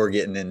now we're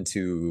getting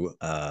into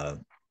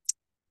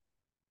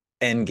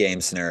end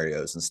game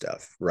scenarios and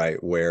stuff,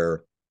 right?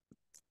 Where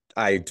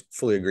I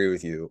fully agree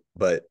with you,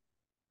 but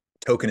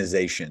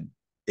tokenization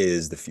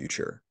is the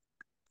future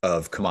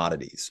of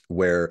commodities,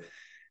 where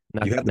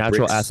you have the Natural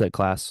BRICS, asset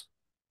class.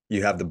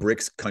 you have the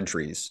BRICS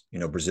countries,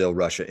 Brazil,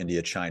 Russia,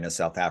 India, China,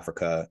 South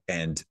Africa,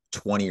 and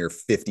 20 or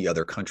 50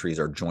 other countries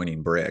are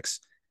joining BRICS.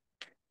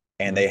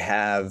 And Mhm. they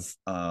have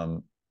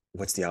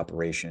what's the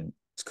operation?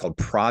 It's called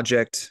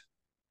Project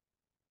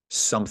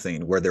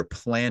something, where they're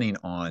planning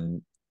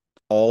on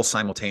all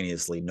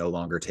simultaneously no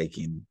longer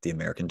taking the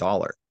American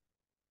dollar,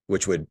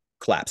 which would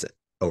collapse it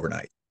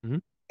overnight.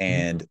 Mhm.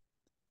 Mhm. And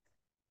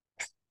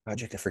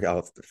project, I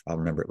forgot, I'll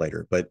remember it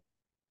later. But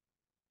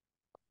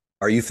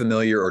are you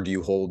familiar, or do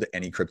you hold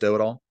any crypto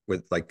at all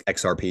with like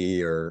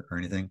XRP or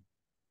anything?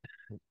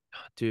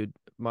 Dude,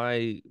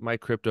 my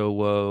crypto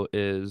woe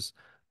is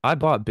I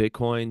bought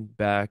Bitcoin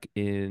back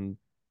in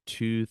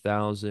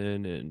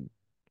 2012,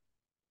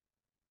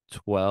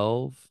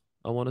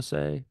 I want to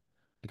say.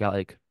 I got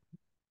like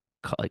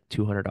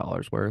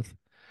 $200 worth.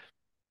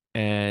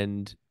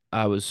 And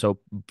I was so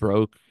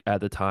broke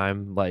at the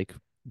time, like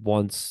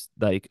once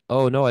like,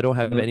 oh no, I don't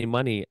have Mm-hmm. any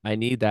money. I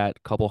need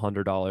that couple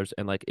 $100,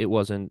 and like it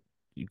wasn't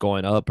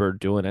going up or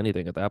doing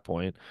anything at that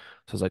point.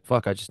 So I was like,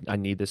 fuck, I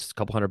need this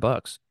couple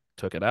 $100.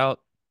 Took it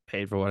out,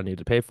 paid for what I needed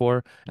to pay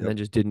for, and Yep. then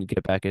just didn't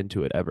get back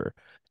into it ever.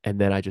 And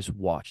then I just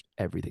watched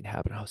everything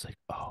happen. I was like,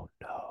 oh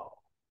no,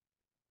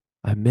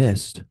 I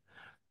missed.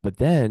 But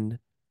then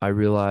I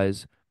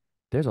realized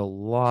there's a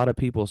lot of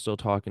people still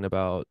talking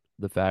about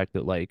the fact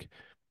that like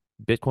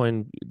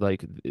Bitcoin,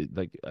 like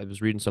I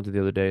was reading something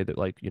the other day that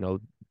like,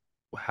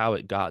 how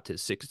it got to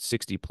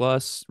 60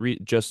 plus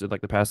just in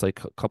like the past like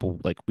couple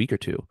like week or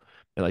two,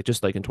 and like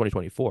just like in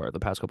 2024, the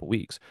past couple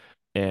weeks,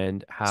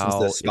 and Since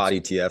the how spot it's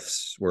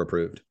ETFs were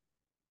approved.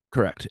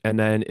 correct. And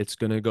then it's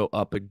going to go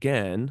up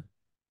again,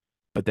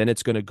 but then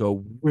it's going to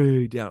go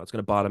way down. It's going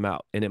to bottom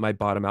out, and it might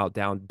bottom out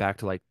down back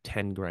to like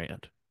 10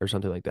 grand or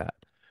something like that.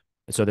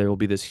 And so there will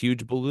be this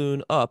huge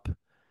balloon up,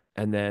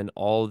 and then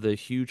all the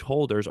huge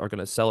holders are going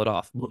to sell it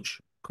off, whoosh,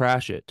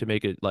 crash it to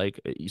make it like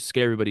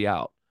scare everybody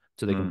out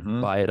so they can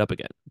Mm-hmm. buy it up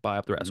again, buy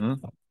up the rest.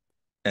 Mm-hmm.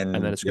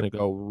 And then And it's yep, going to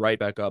go right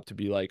back up to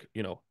be like,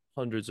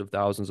 hundreds of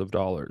thousands of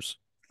dollars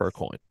per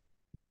coin.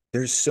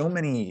 there's so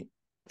many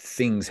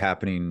things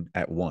happening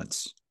at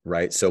once,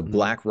 right? So Hmm.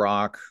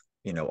 BlackRock,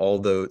 all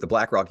the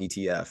BlackRock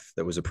ETF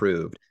that was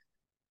approved,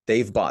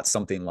 they've bought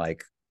something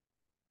like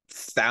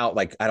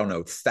like I don't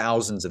know,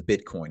 thousands of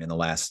Bitcoin in the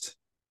last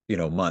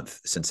month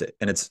since it,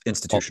 and it's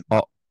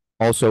institutional.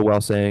 Also,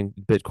 while saying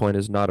Bitcoin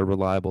is not a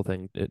reliable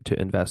thing to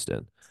invest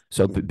in.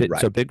 So,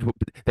 Right.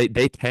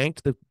 they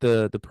tanked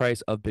the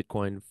price of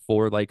Bitcoin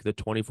for like the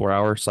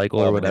 24-hour cycle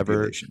or All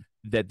whatever manipulation.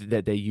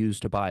 that they use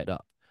to buy it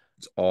up.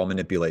 It's all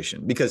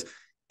manipulation because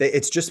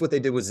it's just what they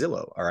did with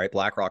Zillow. All right.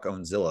 BlackRock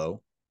owns Zillow,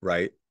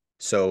 right?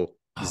 So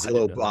Oh, I didn't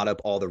Zillow know that. bought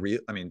up all the real,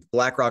 I mean,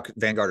 BlackRock,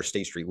 Vanguard, or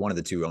State Street, one of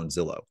the two owns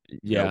Zillow.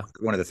 Yeah,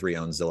 One of the three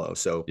owns Zillow.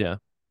 So yeah.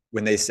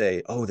 when they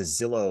say, "Oh, the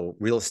Zillow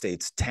real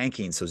estate's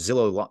tanking," so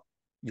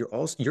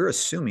you're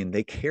assuming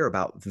they care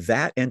about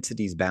that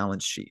entity's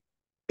balance sheet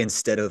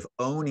instead of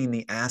owning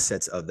the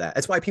assets of that.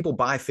 That's why people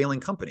buy failing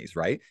companies,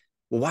 right?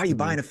 Well, why are you Hmm.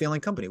 buying a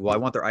failing company? Well, I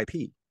want their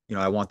IP.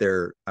 I want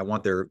their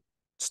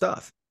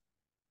stuff,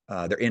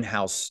 their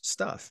in-house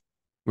stuff.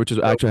 Which is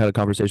So, actually had a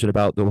conversation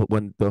about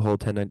when the whole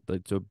 10,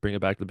 like to bring it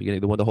back to the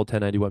beginning, the whole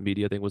 1091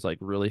 media thing was like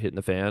really hitting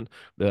the fan.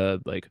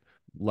 The like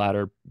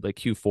latter like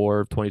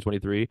Q4 of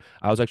 2023,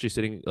 I was actually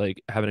sitting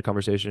like having a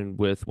conversation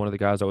with one of the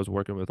guys I was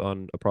working with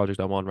on a project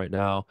I'm on right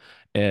now,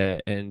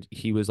 and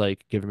he was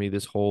like giving me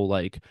this whole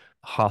like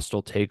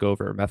hostile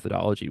takeover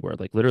methodology where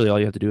like literally all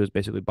you have to do is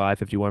basically buy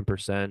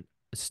 51%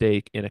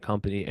 stake in a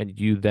company and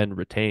you then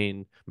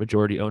retain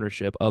majority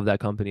ownership of that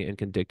company and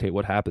can dictate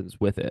what happens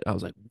with it. I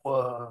was like,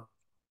 whoa.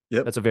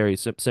 Yep. That's a very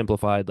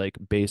simplified, like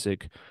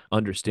basic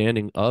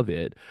understanding of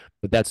it,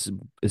 but that's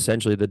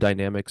essentially the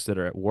dynamics that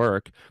are at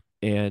work.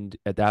 And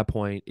at that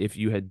point, if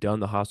you had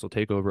done the hostile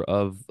takeover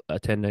of a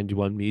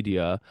 1091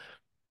 media,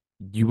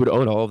 you would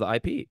own all of the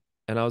IP.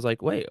 And I was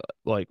like, wait,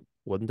 like,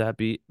 wouldn't that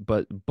be?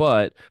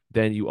 But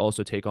then you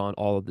also take on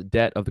all of the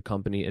debt of the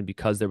company, and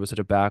because there was such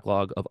a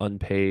backlog of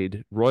unpaid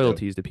Yep.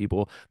 royalties to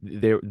people,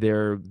 their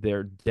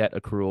debt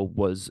accrual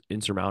was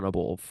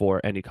insurmountable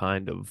for any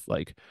kind of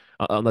like,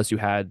 unless you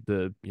had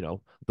the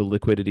the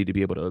liquidity to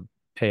be able to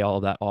pay all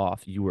of that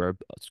off, you were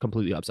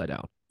completely upside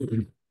down.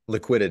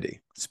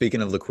 Liquidity.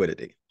 Speaking of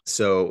liquidity,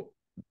 so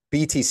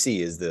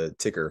BTC is the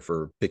ticker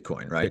for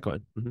Bitcoin, right?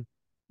 Bitcoin.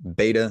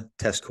 Beta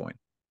test coin.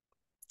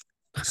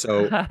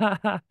 So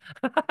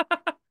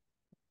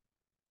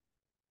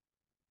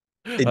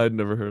it I'd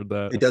never heard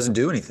that. it doesn't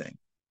do anything.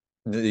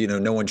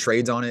 No one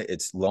trades on it.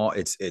 It's law.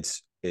 It's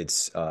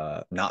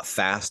not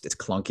fast. It's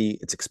clunky.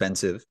 It's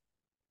expensive.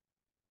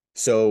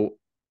 So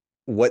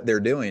what they're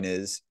doing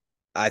is,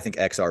 I think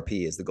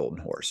XRP is the golden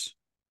horse,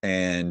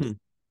 and Hmm.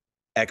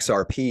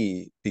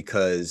 XRP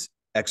because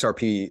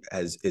XRP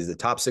is the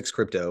top six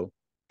crypto,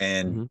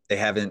 and hmm they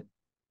haven't,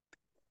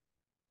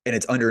 and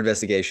it's under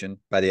investigation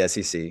by the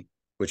SEC,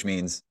 which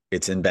means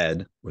it's in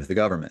bed with the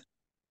government.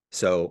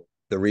 So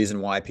the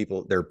reason why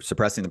they're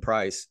suppressing the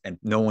price and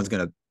no one's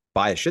going to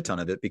buy a shit ton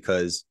of it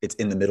because it's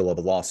in the middle of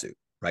a lawsuit,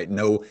 right?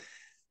 No,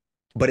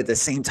 but at the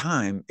same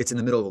time, it's in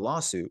the middle of a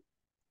lawsuit.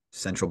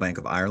 Central Bank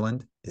of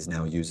Ireland is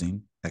now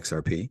using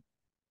XRP.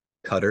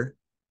 Qatar,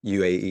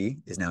 UAE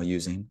is now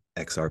using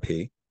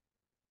XRP.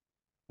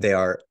 They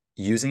are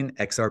using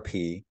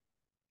XRP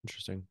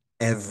Interesting.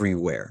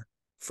 everywhere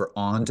for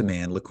on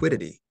demand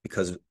liquidity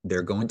because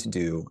they're going to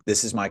do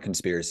this is my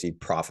conspiracy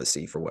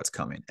prophecy for what's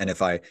coming. And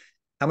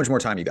how much more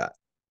time you got?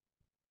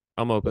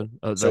 I'm open.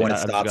 So when it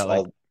I've just stops, got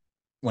like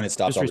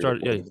just I'll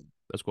restarted. re-record Yeah, again.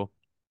 that's cool.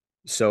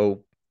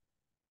 So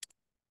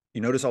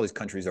you notice all these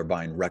countries are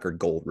buying record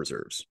gold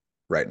reserves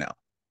right now.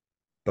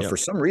 But Yep. for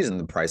some reason,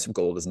 the price of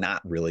gold is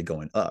not really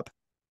going up.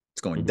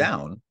 It's going hmm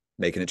down,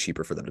 making it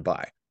cheaper for them to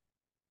buy.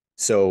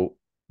 So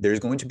there's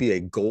going to be a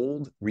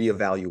gold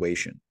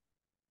reevaluation.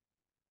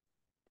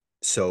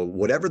 So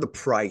whatever the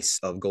price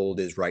of gold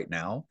is right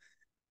now,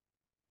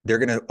 they're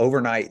going to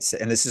overnight,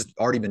 and this has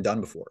already been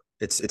done before.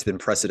 It's been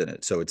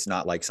precedented, so it's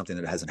not like something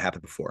that hasn't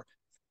happened before.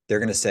 They're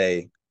going to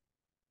say,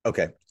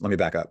 okay, let me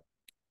back up,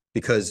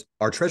 because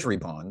our treasury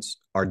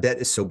bonds, our debt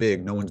is so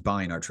big, no one's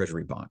buying our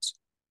treasury bonds.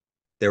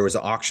 There was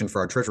an auction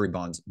for our treasury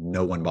bonds,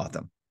 no one bought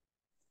them.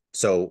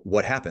 So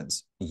what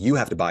happens? You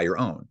have to buy your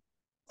own.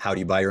 How do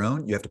you buy your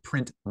own? You have to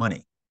print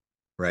money,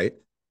 right?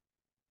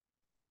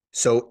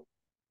 So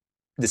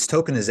this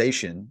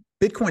tokenization,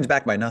 Bitcoin's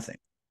backed by nothing.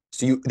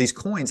 So these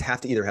coins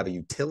have to either have a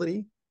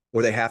utility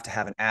or they have to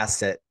have an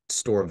asset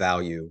store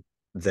value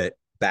that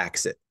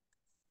backs it.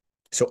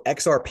 So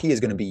XRP is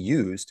going to be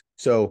used.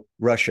 So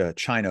Russia,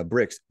 China,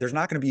 BRICS, there's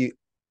not going to be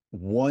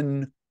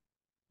one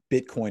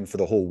Bitcoin for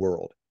the whole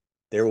world.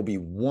 There will be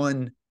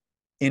one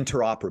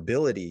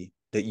interoperability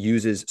that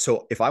uses.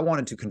 So if I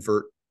wanted to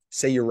convert,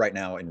 say you're right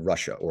now in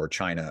Russia or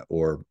China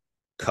or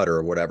Qatar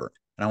or whatever,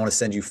 and I want to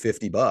send you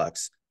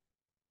 $50,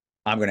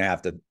 I'm going to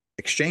have to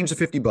exchange the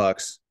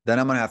 $50. Then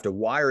I'm going to have to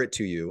wire it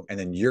to you, and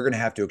then you're going to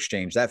have to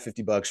exchange that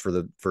 $50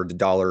 for the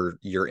dollar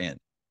you're in.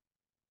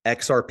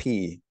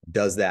 XRP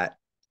does that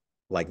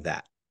like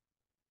that,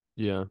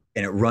 Yeah.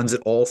 and it runs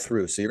it all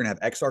through. So you're going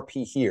to have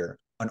XRP here,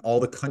 and all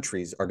the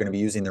countries are going to be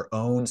using their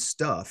own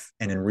stuff,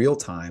 and in real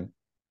time,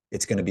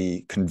 it's going to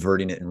be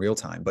converting it in real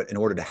time. But in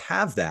order to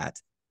have that,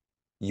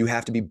 you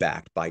have to be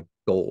backed by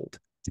gold.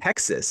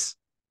 Texas,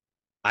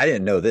 I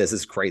didn't know this. This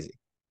is crazy.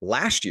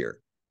 Last year,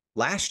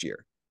 last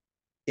year,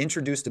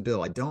 introduced a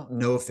bill. I don't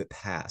know if it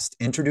passed.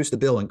 Introduced a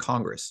bill in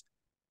Congress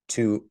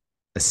to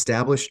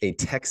establish a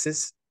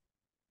Texas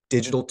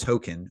digital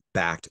token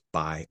backed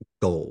by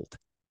gold.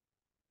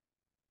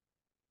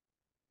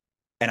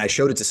 And I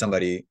showed it to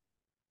somebody,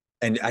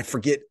 and I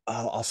forget.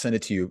 I'll send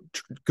it to you.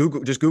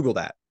 Just Google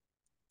that.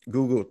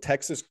 Google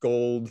Texas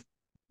gold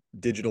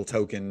digital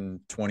token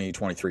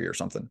 2023 or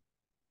something.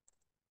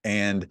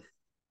 And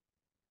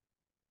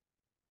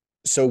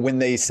so when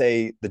they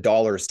say the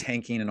dollar is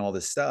tanking and all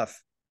this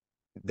stuff,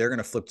 they're going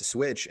to flip the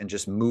switch and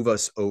just move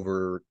us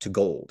over to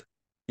gold.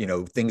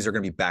 Things are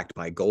going to be backed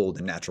by gold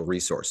and natural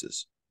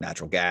resources,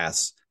 natural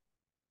gas,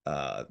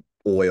 uh,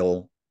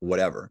 oil,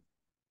 whatever.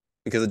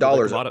 Because the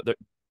Well, dollars,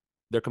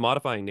 they're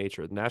commodifying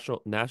nature.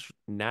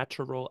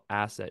 Natural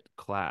asset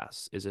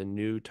class is a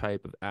new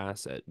type of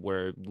asset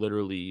where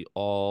literally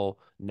all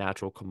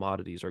natural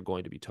commodities are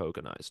going to be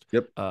tokenized.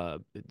 yep,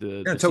 The you're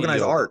the going to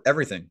tokenize CEO art,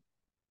 everything.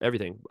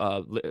 everything.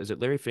 Is it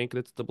Larry Fink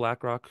that's the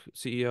BlackRock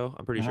CEO?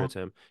 I'm pretty sure Uh-huh. it's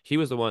him. He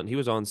was the one. He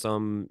was on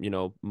some,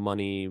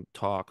 money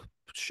talk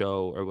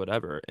show or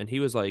whatever, and he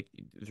was like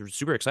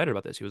super excited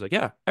about this. He was like,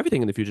 "Yeah,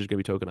 everything in the future is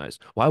going to be tokenized.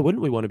 Why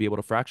wouldn't we want to be able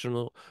to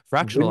Wouldn't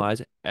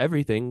fractionalize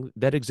everything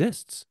that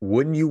exists?"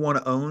 wouldn't you want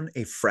to own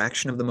a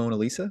fraction of the Mona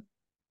Lisa?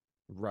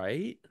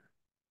 Right?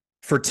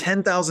 For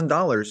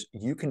 $10,000,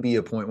 you can be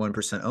a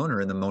 0.1% owner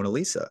in the Mona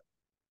Lisa.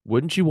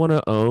 Wouldn't you want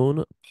to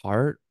own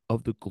part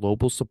of the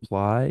global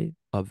supply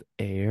of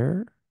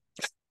air,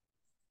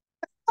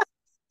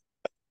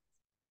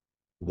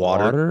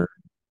 Water. water?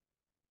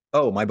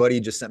 Oh, my buddy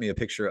just sent me a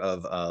picture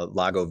of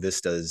Lago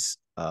Vistas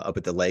up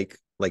at the Lake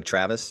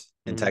Travis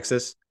in Mhm.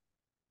 Texas.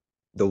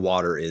 The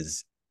water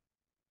is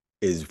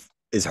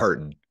is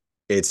hurting.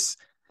 It's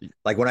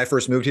like when I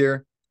first moved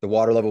here, the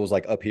water level was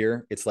like up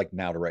here. It's like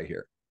now to right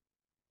here.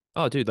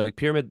 Oh, dude, like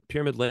Pyramid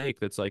Lake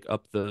that's like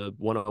up the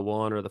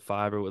 101 or the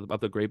 5 or up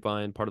the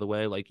Grapevine part of the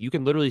way. Like you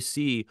can literally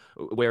see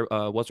where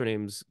what's her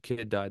name's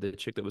kid died, the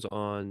chick that was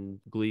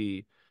on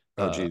Glee.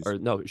 Oh, geez. Or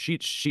no, she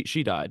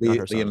died, not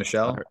her Leah son.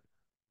 Michelle.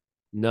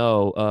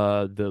 No,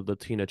 the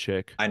Latina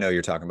chick. I know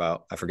you're talking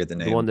about. I forget the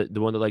name.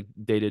 The one that like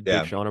dated Big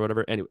Yeah. Sean or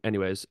whatever.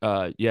 Anyways,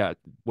 yeah,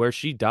 where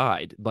she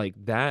died, like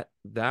that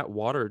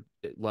water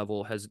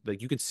level has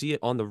like you could see it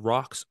on the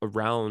rocks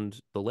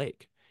around the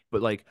lake.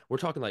 But like we're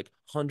talking like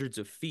hundreds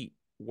of feet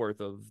worth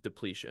of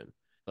depletion.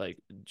 Like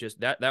just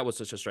that was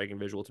such a striking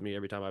visual to me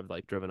every time I've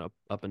like driven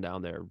up and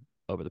down there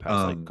over the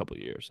past like Um. couple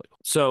of years. Like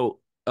so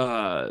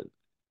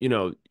you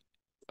know,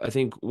 I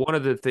think one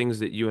of the things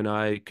that you and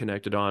I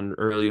connected on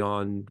early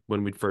on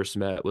when we first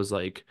met was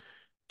like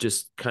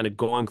just kind of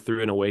going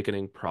through an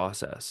awakening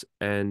process.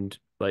 And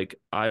like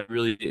I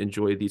really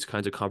enjoy these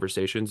kinds of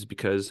conversations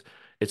because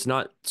it's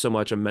not so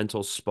much a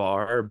mental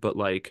spar, but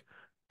like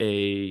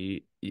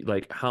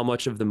how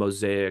much of the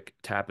mosaic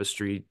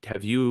tapestry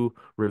have you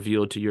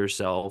revealed to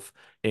yourself,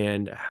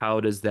 and how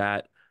does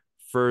that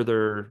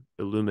further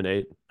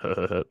illuminate,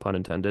 pun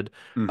intended,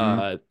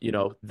 mhm.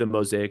 the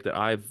mosaic that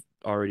I've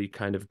already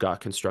kind of got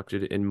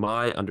constructed in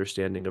my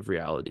understanding of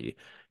reality.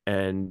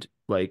 And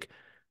like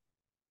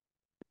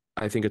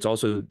I think it's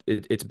also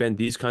it's been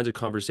these kinds of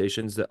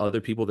conversations that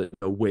other people that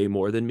know way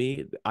more than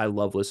me, I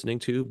love listening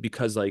to,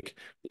 because like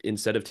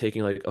instead of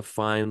taking like a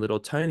fine little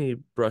tiny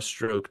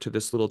brushstroke to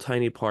this little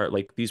tiny part,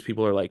 like these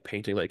people are like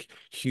painting like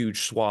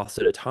huge swaths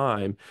at a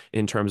time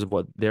in terms of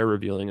what they're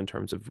revealing in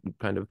terms of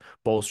kind of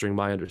bolstering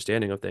my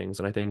understanding of things.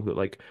 And I think that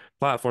like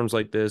platforms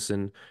like this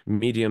and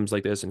mediums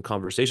like this and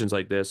conversations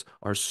like this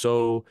are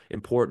so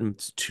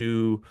important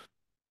to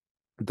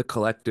the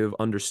collective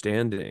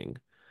understanding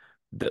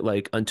that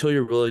like until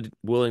you're really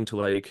willing to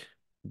like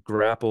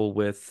grapple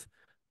with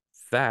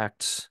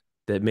facts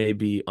that may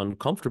be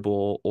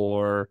uncomfortable,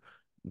 or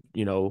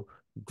you know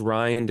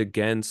grind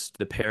against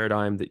the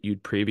paradigm that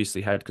you'd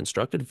previously had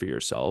constructed for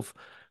yourself,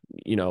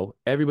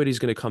 everybody's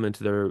going to come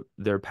into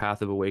their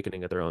path of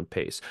awakening at their own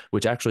pace,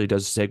 which actually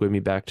does segue me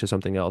back to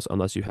something else,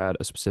 unless you had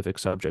a specific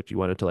subject you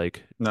wanted to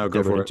like No,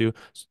 go divert for it. into.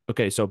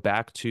 Okay, so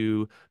back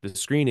to the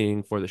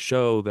screening for the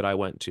show that I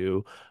went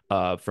to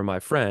for my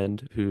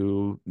friend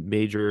who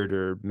majored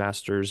or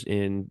masters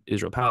in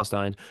Israel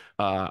Palestine.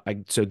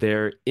 So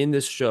there in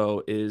this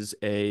show is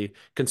a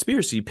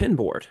conspiracy pin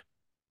board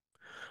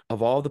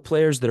of all the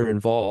players that are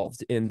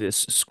involved in this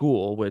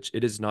school, which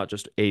it is not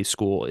just a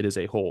school, it is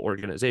a whole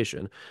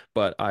organization.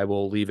 But I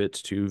will leave it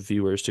to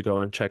viewers to go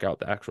and check out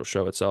the actual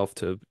show itself.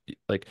 To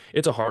like,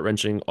 it's a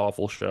heart-wrenching,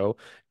 awful show,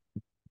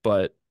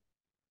 but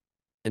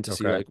and to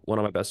see Okay. like one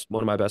of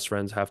my best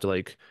friends have to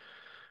like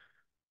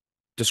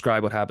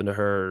describe what happened to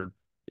her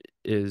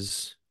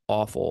is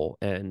awful,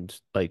 and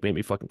like made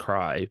me fucking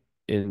cry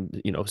in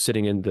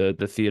sitting in the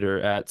theater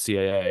at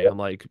CAA. I'm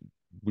like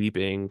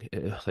weeping,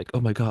 like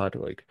oh my God,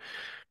 like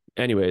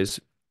anyways,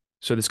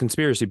 so this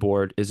conspiracy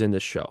board is in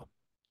this show,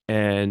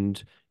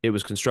 and it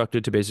was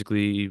constructed to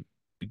basically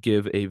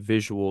give a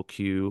visual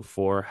cue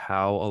for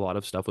how a lot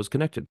of stuff was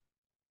connected,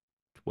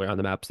 where on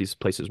the maps these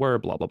places were,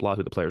 blah, blah, blah,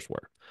 who the players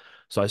were.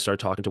 So I started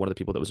talking to one of the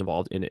people that was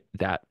involved in it,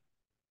 that,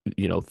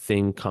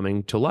 thing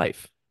coming to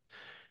life.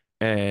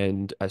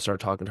 And I started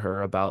talking to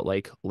her about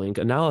like link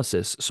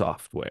analysis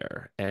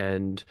software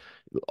and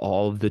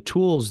all of the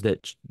tools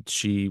that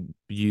she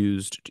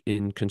used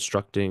in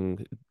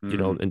constructing,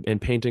 Mm. and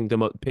painting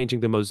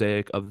the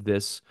mosaic of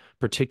this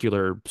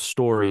particular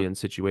story and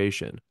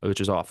situation,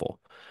 which is awful.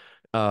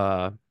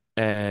 Uh,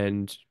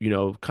 and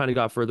kind of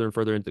got further and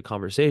further into the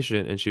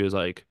conversation, and she was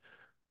like,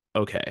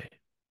 "Okay,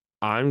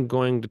 I'm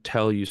going to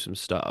tell you some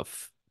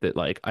stuff that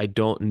like I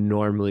don't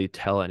normally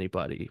tell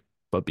anybody,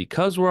 but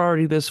because we're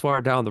already this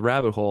far down the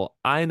rabbit hole,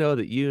 I know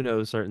that you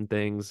know certain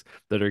things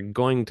that are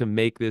going to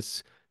make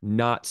this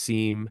not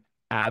seem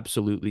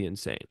absolutely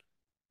insane."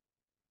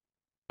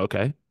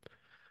 Okay.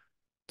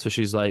 So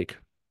she's like,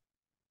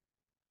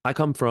 "I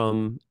come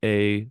from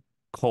a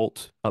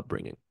cult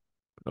upbringing.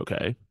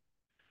 Okay.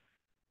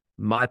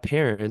 My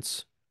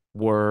parents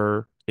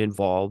were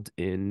involved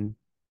in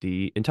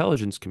the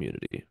intelligence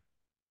community.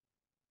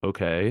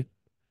 Okay.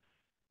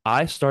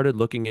 I started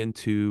looking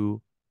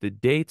into the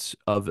dates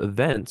of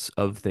events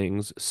of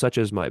things such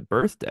as my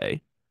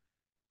birthday,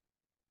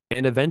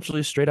 and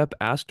eventually straight up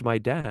asked my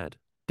dad,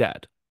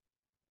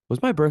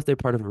 was my birthday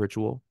part of a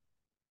ritual?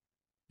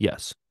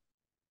 Yes.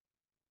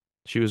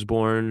 She was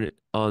born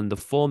on the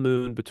full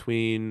moon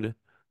between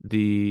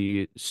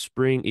the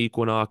spring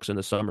equinox and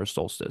the summer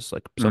solstice,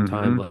 like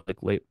sometime Mm-hmm.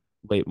 like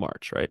late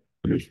March, right?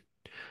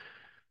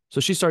 So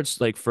she starts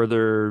like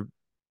further Wow.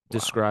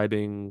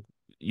 describing,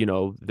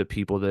 the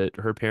people that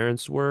her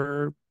parents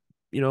were,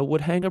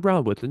 would hang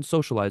around with and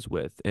socialize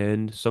with,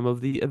 and some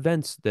of the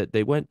events that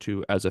they went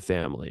to as a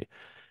family.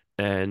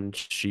 And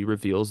she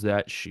reveals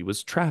that she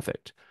was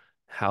trafficked.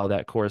 How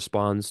that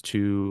corresponds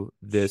to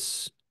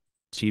this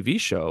TV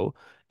show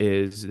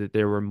is that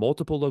there were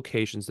multiple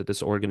locations that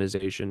this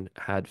organization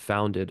had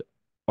founded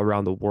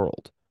around the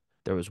world.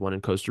 There was one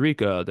in Costa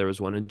Rica, there was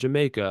one in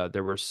Jamaica,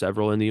 there were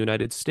several in the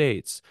United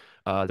States,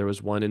 there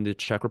was one in the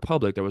Czech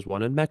Republic, there was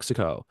one in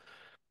Mexico.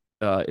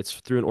 It's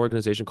through an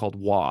organization called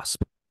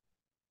WASP.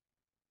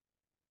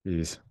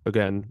 Jeez.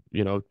 Again,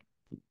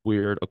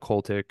 weird,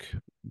 occultic,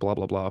 blah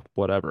blah blah,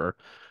 whatever.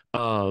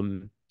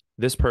 Um,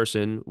 this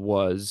person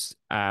was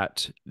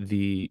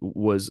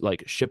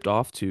like shipped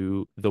off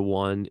to the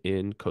one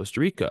in Costa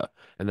Rica,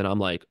 and then I'm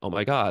like, oh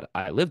my God,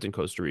 I lived in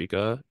Costa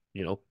Rica,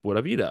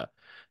 Pura Vida,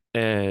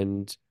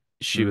 and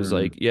she was Mm.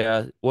 like,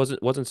 yeah,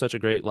 wasn't such a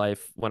great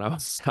life when I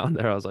was down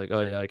there. I was like,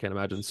 oh yeah, I can't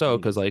imagine so,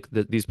 because Jeez.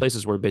 like these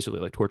places were basically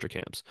like torture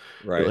camps,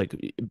 Right. like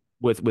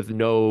with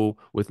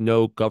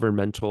no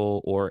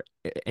governmental or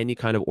any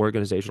kind of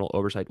organizational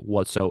oversight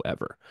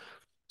whatsoever.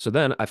 So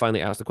then I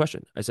finally asked the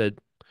question. I said,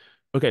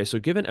 okay, so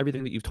given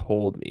everything that you've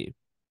told me,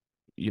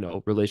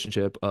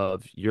 relationship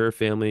of your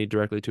family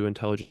directly to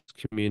intelligence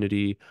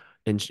community,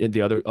 and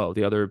the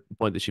other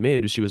point that she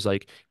made is she was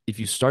like, if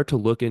you start to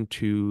look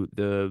into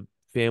the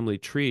family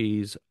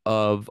trees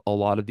of a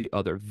lot of the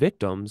other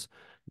victims,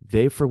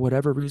 they, for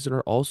whatever reason,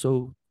 are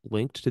also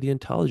linked to the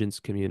intelligence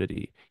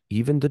community.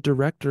 Even the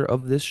director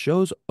of this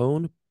show's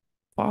own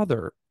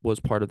father was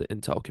part of the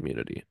intel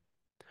community.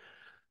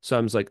 So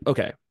I was like,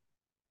 okay,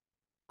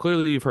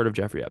 clearly you've heard of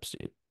Jeffrey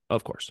Epstein,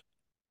 of course.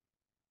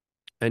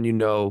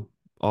 And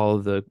all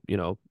of the,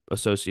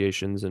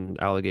 associations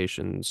and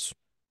allegations.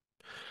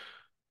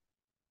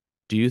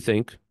 Do you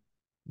think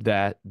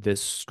that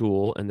this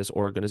school and this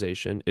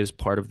organization is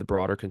part of the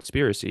broader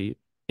conspiracy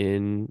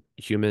in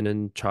human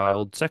and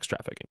child sex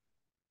trafficking?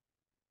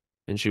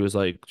 And she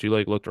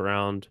like looked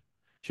around.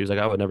 She was like,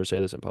 I would never say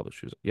this in public.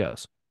 She was like,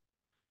 yes.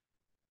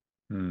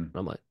 Mm. And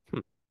I'm like, hmm.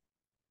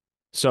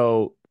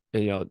 So,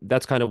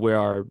 that's kind of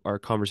where our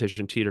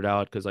conversation teetered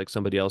out, because like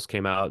somebody else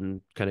came out and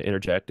kind of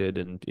interjected,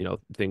 and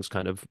things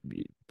kind of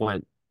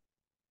went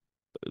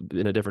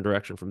in a different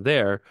direction from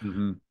there.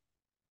 Mm-hmm.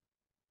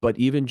 But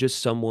even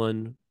just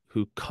someone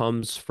who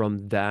comes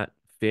from that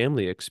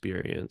family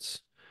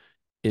experience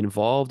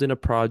involved in a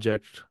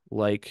project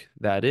like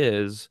that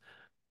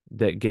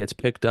gets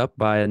picked up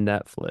by a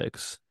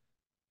Netflix,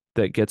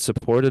 that gets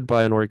supported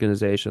by an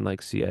organization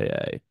like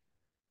CIA.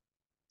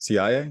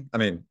 CIA? I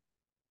mean,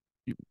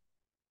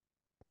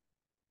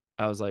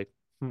 I was like,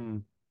 hmm.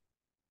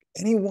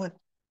 anyone.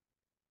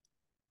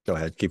 Go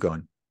ahead. Keep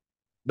going.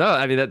 No,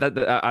 I mean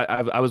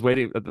that I was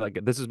waiting, like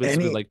this is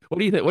basically Any. like, what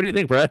do you think? What do you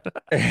think, Brett?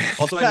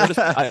 Also, I noticed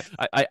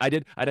I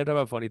did have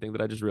a funny thing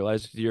that I just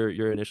realized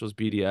your initials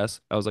BDS.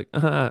 I was like,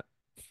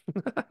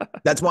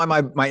 That's why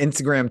my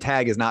Instagram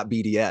tag is not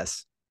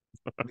BDS,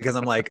 because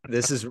I'm like,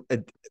 this is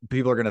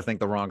people are gonna think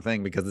the wrong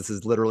thing because this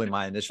is literally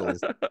my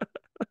initials.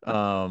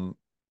 Um,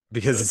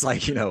 because it's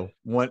like,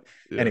 one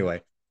yeah,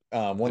 anyway,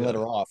 one yeah.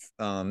 letter off.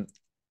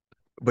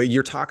 But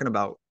you're talking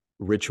about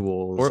Or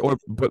rituals.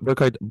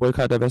 boycott,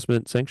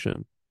 divestment,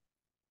 sanction.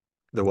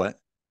 The what?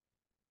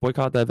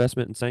 Boycott,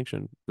 divestment, and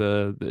sanction.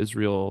 The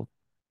Israel.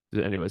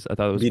 Anyways, I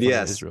thought it was funny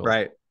that BDS, Israel.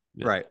 right?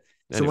 Yeah. Right.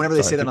 So Anyway, whenever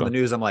they sorry. say that Keep on the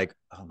going. news, I'm like,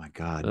 oh my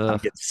God, I'm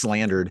Ugh, getting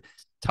slandered.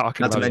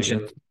 talking Not to about it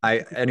again.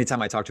 mention,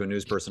 anytime I talk to a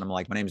news person, I'm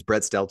like, my name's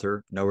Brett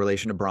Stelter, no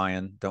relation to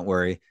Brian. Don't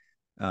worry.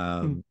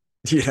 Um,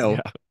 you know,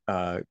 Yeah.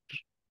 uh,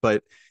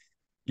 but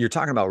you're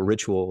talking about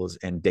rituals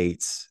and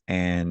dates,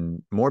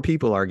 and more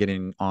people are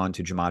getting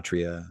onto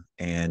gematria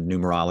and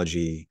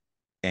numerology,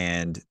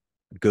 and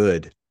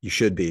good, you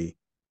should be,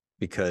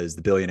 because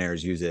the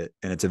billionaires use it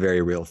and it's a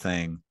very real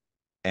thing.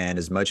 And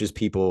as much as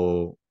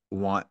people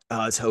want,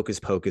 oh, it's hocus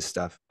pocus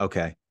stuff.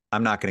 Okay.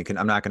 I'm not going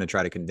to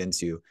try to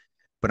convince you,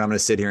 but I'm going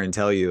to sit here and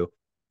tell you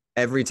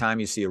every time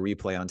you see a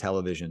replay on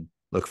television,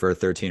 look for a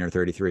 13 or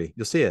 33.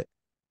 You'll see it.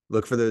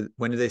 Look for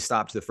when do they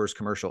stop to the first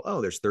commercial? Oh,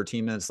 there's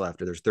 13 minutes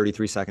left, or there's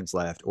 33 seconds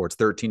left, or it's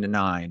 13 to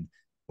 9,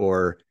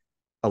 or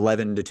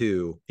 11 to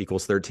 2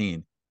 equals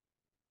 13.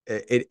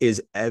 It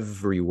is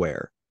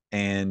everywhere.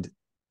 And,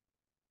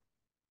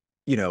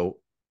 you know,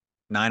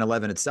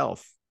 9/11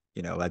 itself,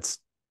 that's,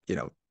 you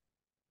know,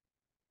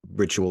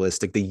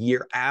 ritualistic. The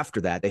year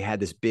after that, they had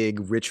this big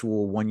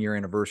ritual 1 year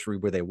anniversary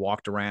where they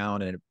walked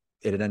around, and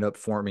it ended up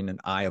forming an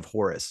Eye of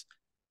Horus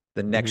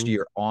the next Hmm.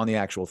 year on the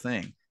actual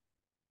thing.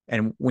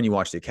 And when you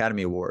watch the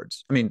Academy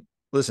Awards, I mean,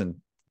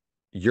 listen,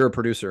 you're a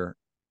producer.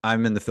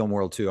 I'm in the film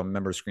world too. I'm a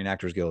member of Screen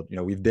Actors Guild.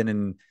 We've been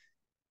in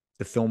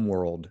the film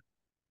world.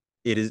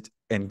 It is,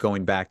 and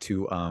going back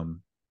to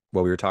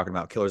what we were talking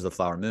about, Killers of the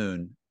Flower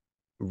Moon,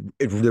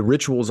 the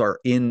rituals are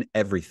in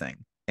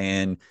everything.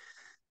 And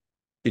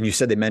you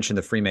said they mentioned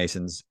the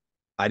Freemasons.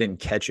 I didn't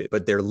catch it,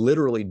 but they're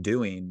literally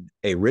doing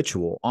a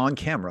ritual on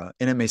camera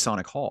in a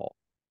Masonic hall,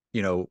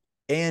 you know,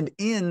 and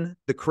in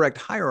the correct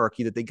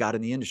hierarchy that they got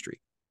in the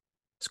industry.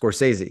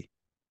 Scorsese,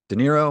 De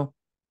Niro,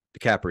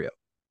 DiCaprio.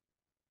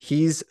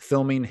 He's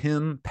filming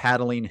him,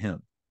 paddling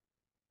him.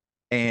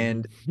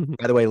 And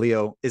by the way,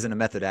 Leo isn't a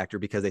method actor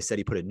because they said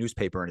he put a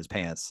newspaper in his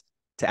pants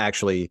to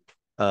actually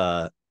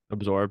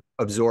Absorb.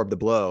 absorb the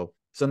blow.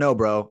 So no,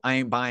 bro, I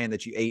ain't buying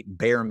that you ate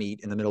bear meat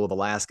in the middle of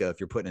Alaska if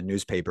you're putting a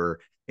newspaper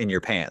in your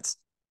pants.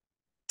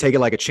 Take it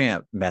like a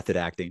champ, method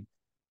acting.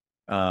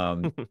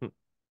 Um,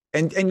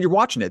 and you're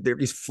watching it.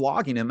 He's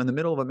flogging him in the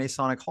middle of a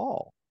Masonic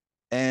hall,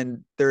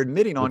 and they're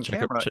admitting With on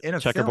camera in a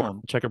checkerboard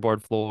film,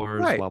 checkerboard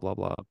floors, right? blah blah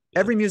blah. Yeah.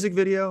 Every music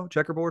video,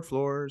 checkerboard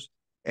floors,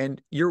 and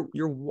you're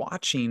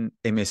watching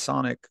a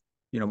Masonic.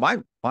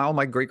 All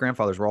my great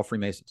grandfathers were all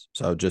Freemasons,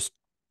 so just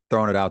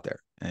throwing it out there.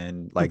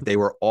 And like they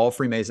were all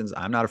Freemasons.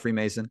 I'm not a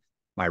Freemason.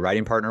 My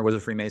writing partner was a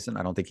Freemason.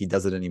 I don't think he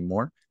does it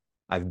anymore.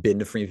 I've been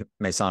to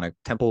Freemasonic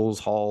temples,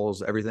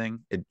 halls, everything.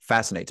 It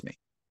fascinates me.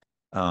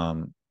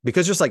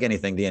 Because just like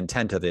anything, the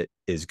intent of it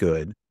is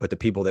good, but the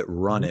people that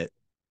run Mhm. it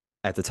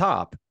at the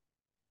top,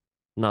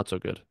 Not so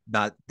good.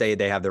 not they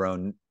have their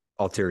own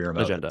ulterior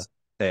Agenda. motives.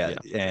 They, Yeah.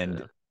 and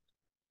Yeah.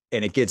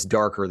 and it gets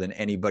darker than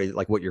anybody,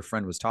 like what your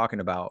friend was talking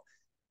about.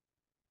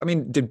 I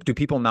mean, do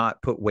people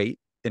not put weight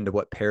into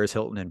what Paris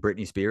Hilton and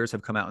Britney Spears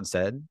have come out and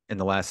said in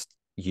the last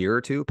year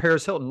or two?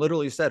 Paris Hilton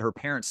literally said her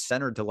parents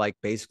sent her to like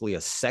basically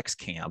a sex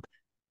camp,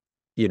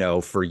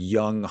 for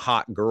young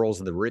hot girls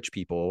and the rich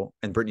people.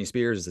 And Britney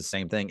Spears is the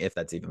same thing, if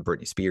that's even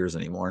Britney Spears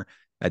anymore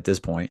at this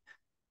point.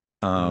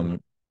 Mhm.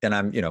 And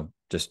I'm,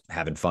 just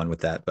having fun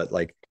with that. But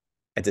like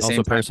at the Also,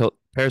 same time,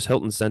 Paris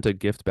Hilton sent a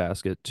gift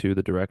basket to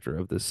the director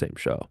of this same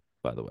show,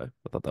 by the way.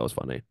 I thought that was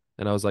funny.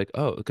 And I was like,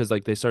 oh, because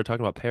like they started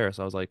talking about Paris.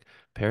 I was like,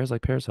 Paris,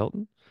 like Paris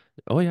Hilton?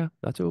 Oh yeah,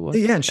 that's who it was.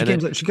 yeah, and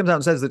And then she comes out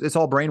and says that it's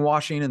all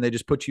brainwashing and they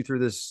just put you through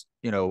this,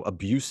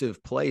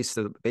 abusive place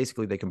so that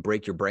basically they can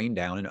break your brain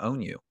down and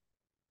own you.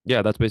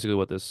 yeah, that's basically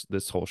what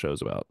this whole show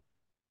is about.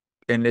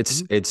 And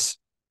it's Mhm. it's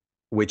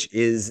which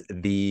is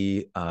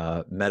the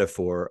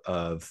metaphor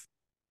of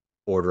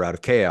order out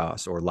of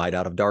chaos or light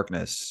out of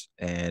darkness.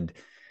 And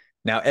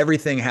now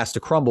everything has to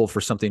crumble for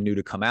something new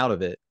to come out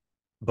of it.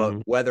 But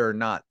Mhm. whether or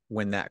not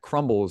when that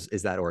crumbles,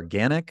 is that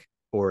organic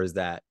or is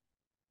that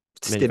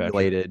Manufactured.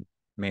 stimulated,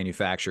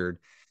 manufactured?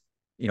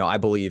 I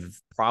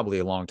believe probably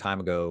a long time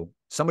ago,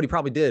 somebody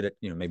probably did,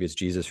 maybe it's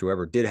Jesus,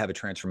 whoever did have a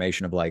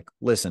transformation of like,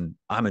 listen,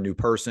 I'm a new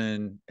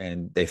person.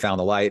 And they found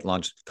the light,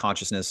 launched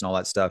consciousness and all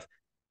that stuff.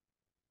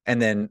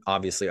 And then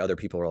obviously other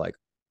people are like,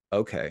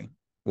 okay,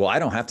 well, I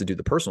don't have to do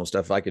the personal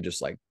stuff. I could just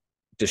like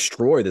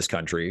destroy this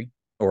country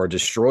or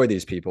destroy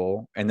these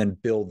people and then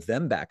build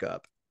them back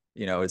up.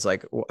 It's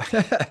like,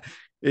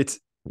 it's,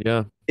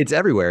 Yeah. it's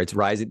everywhere. It's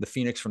rising the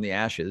phoenix from the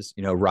ashes,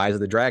 rise of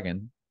the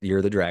dragon, year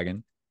of the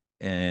dragon.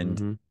 And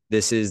Hmm.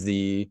 this is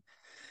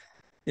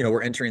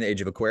we're entering the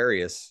age of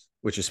Aquarius,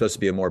 which is supposed to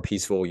be a more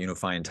peaceful,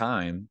 unifying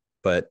time,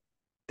 but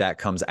that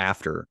comes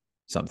after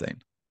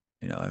something.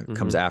 It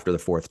comes Hmm. after the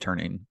fourth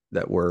turning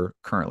that we're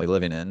currently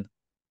living in.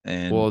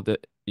 And Well,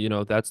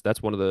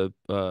 that's one of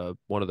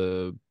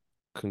the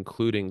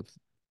concluding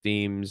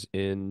themes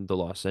in the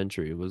Lost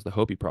Century was the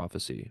Hopi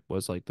prophecy,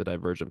 was like the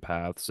divergent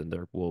paths, and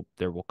there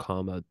will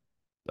come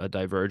a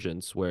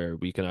divergence where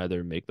we can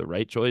either make the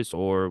right choice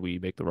or we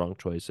make the wrong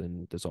choice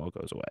and this all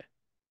goes away.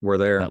 we're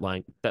there.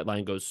 That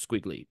line goes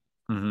squiggly,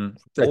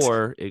 It's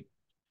or it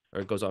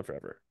goes on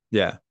forever.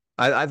 Yeah,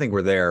 I think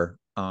we're there.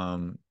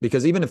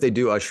 Because even if they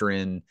do usher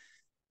in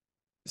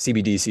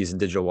CBDCs and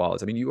digital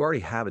wallets, I mean, you already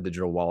have a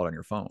digital wallet on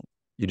your phone.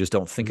 You just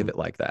don't think of Hmm. it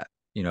like that.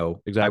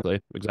 Exactly, You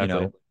exactly.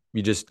 know,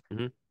 you just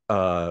Hmm.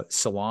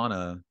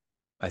 Solana,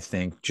 I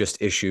think, just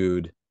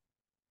issued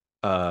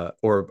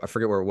or I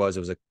forget where it was.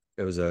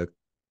 It was a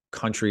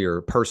country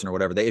or person or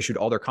whatever. They issued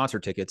all their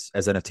concert tickets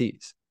as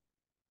NFTs.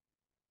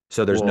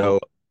 So there's Well,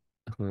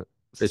 no.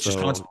 It's just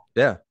so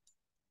yeah.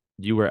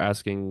 you were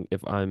asking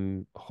if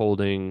I'm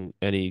holding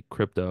any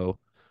crypto.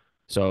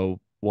 So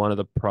one of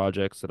the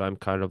projects that I'm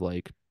kind of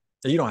like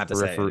You don't have to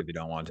say it refer if you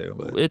don't want to,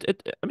 but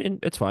it I mean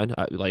it's fine.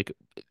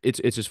 It's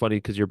just funny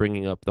because you're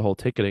bringing up the whole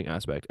ticketing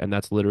aspect, and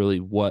that's literally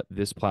what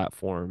this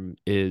platform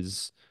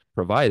is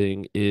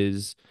providing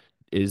is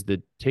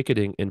the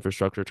ticketing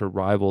infrastructure to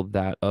rival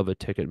that of a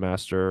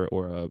Ticketmaster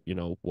or a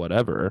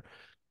whatever.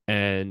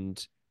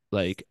 And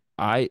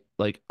I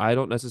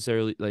don't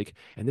necessarily like,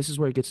 and this is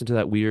where it gets into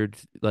that weird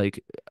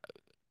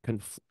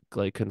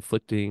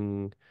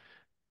conflicting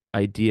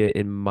idea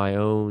in my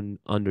own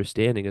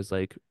understanding is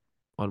like,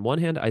 on one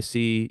hand, I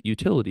see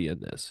utility in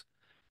this,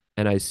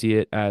 and I see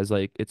it as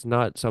like it's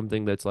not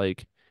something that's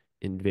like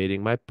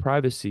invading my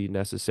privacy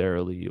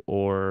necessarily,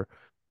 or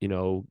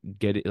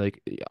getting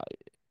like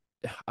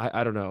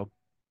I don't know,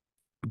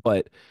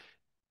 but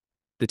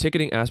the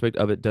ticketing aspect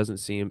of it doesn't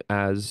seem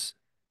as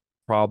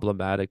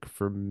problematic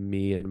for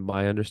me and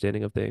my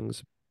understanding of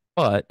things.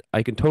 But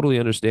I can totally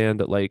understand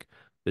that like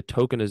the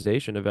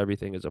tokenization of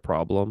everything is a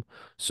problem.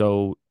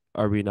 So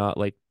are we not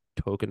like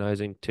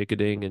tokenizing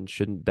ticketing, and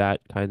shouldn't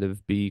that kind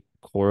of be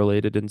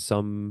correlated in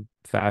some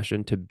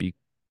fashion to be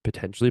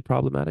potentially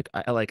problematic?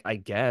 I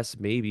guess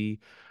maybe,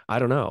 I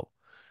don't know.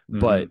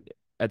 But Hmm.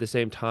 at the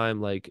same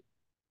time, like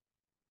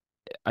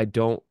I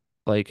don't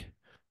like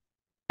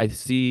I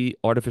see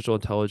artificial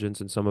intelligence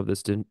and some of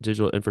this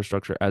digital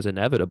infrastructure as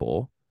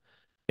inevitable.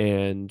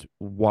 And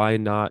why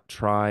not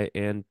try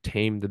and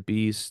tame the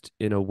beast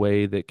in a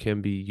way that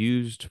can be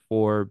used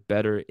for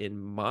better in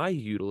my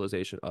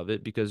utilization of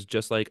it? Because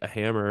just like a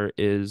hammer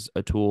is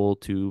a tool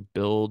to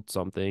build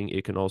something,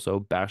 it can also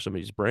bash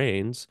somebody's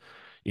brains,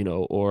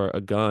 or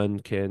a gun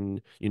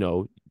can,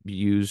 be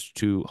used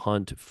to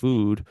hunt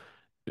food,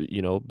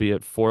 be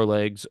it four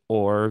legs,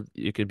 or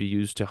it could be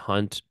used to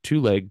hunt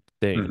two-leg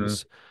Hmm.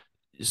 things.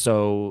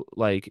 So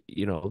like,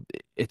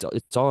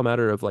 it's all a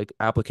matter of like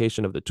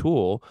application of the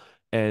tool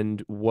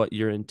and what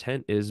your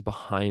intent is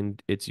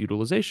behind its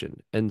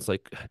utilization. And it's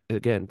like,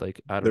 again, like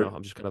I don't There, know,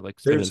 I'm just kind of like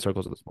spinning in there's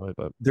circles at this point.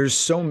 But there's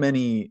so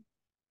many,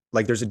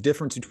 like there's a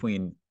difference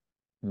between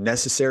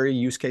necessary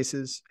use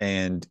cases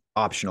and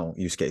optional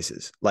use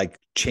cases, like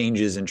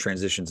changes and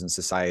transitions in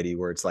society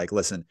where it's like,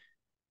 listen,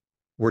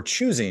 we're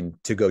choosing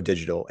to go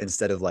digital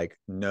instead of like,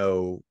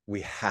 no,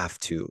 we have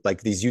to.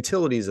 Like these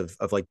utilities of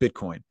like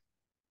Bitcoin,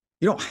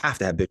 you don't have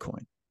to have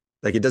Bitcoin.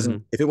 Like it doesn't,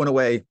 mhm, if it went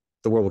away,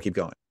 the world will keep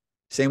going.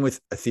 Same with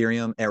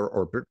Ethereum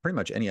or pretty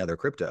much any other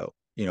crypto.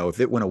 If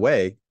it went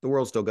away, the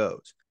world still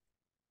goes.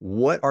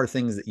 What are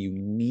things that you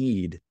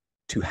need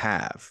to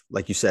have?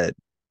 Like you said,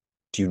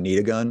 do you need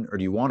a gun or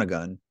do you want a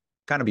gun?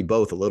 Kind of be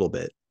both a little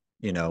bit,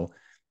 you know.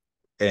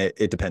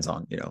 It depends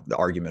on, the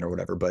argument or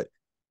whatever, but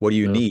what do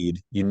you no,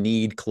 need? You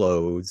need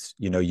clothes,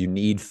 you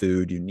need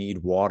food, you need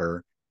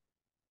water.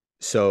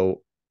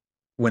 So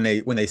when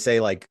they say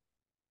like,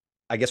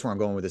 I guess where I'm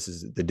going with this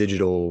is the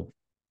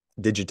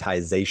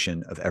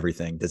digitization of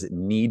everything. Does it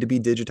need to be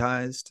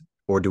digitized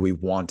or do we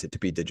want it to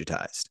be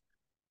digitized?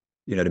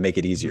 To make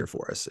it mhm, easier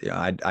for us.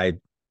 I I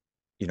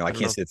don't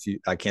can't know. see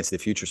I can't see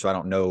the future, so I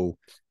don't know.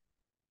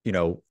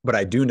 But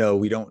I do know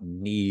we don't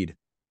need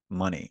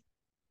money.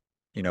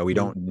 We Mhm.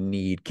 don't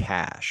need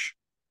cash,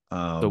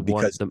 The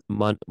because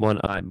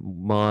one eye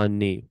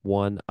money,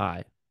 one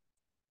eye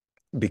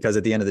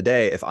at the end of the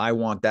day, if I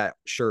want that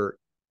shirt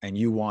and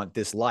you want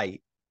this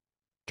light,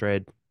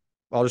 trade.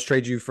 I'll just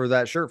trade you for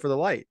that shirt for the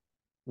light.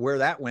 Where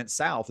that went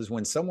south is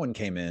when someone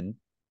came in,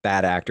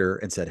 bad actor,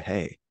 and said,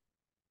 "Hey,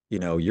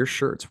 your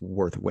shirt's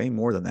worth way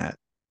more than that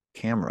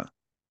camera.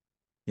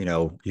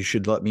 You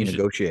should let me You should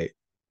negotiate.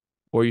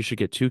 Or you should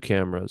get two You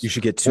cameras,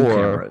 should get two or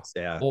cameras."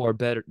 Yeah.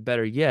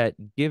 better yet,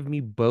 give me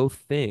both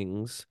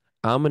things.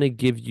 I'm gonna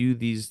give you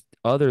these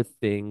other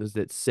things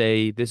that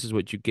say this is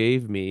what you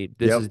gave me.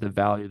 This is Yep. the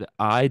value that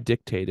I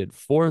dictated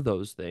for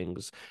those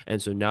things.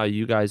 And so now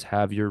you guys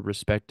have your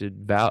respective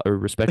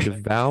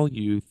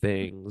value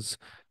things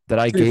that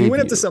I Dude, if you gave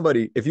went up to you.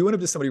 somebody, if you went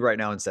up to somebody right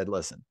now and said,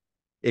 "Listen,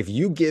 if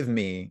you give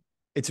me,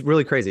 it's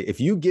really crazy. If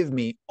you give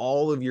me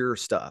all of your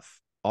stuff,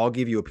 I'll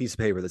give you a piece of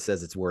paper that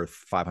says it's worth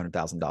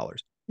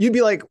 $500,000." You'd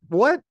be like,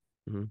 "What,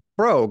 Mhm.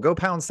 bro? Go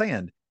pound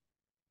sand."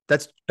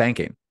 That's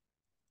banking.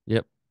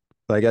 Yep.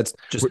 Like that's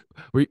just Were,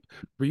 were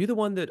were you the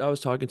one that I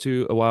was talking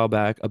to a while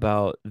back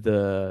about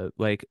the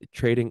like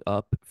trading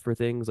up for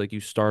things? Like you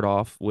start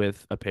off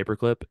with a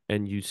paperclip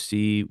and you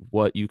see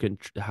what you can,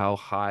 how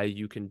high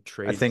you can I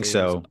trade think things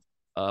so.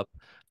 up.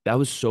 That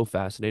was so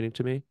fascinating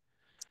to me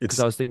because It's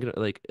I was thinking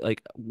like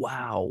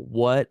wow,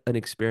 what an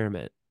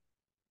experiment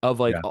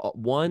of like yeah.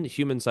 one,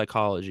 human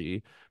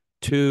psychology,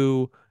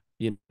 two,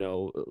 you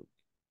know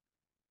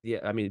yeah,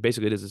 I mean,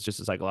 basically, it is. It's just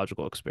a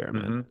psychological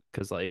experiment. Hmm.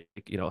 Because, like,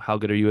 how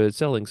good are you at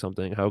selling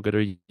something? How good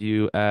are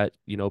you at,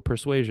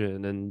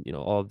 persuasion and,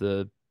 all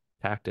the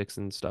tactics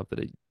and stuff that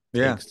it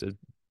Yeah. takes to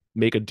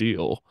make a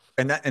deal?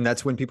 And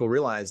that's when people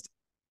realized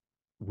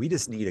we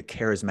just need a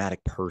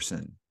charismatic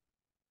person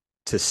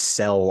to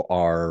sell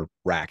our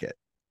racket.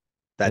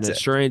 And That's it it.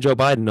 sure ain't Joe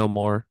Biden no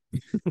more.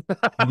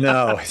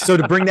 No. So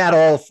to bring that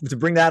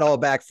all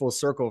back full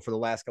circle for the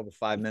last couple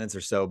 5 minutes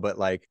or so, but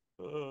like,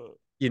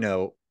 you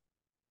know,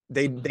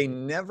 they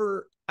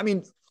never, I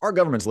mean, our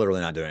government's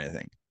literally not doing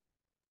anything.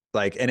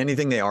 Like, and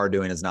anything they are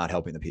doing is not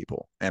helping the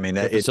people. I mean,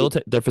 They're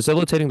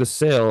facilitating the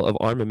sale of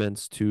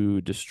armaments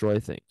to destroy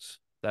things.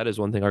 That is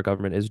one thing our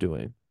government is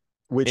doing.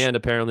 which And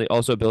apparently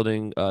also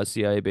building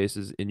CIA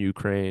bases in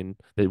Ukraine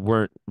that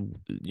weren't,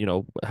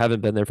 haven't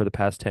been there for the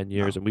past 10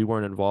 years, no, and we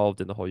weren't involved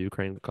in the whole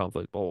Ukraine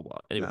conflict, blah, blah, blah.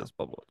 no. Anyways,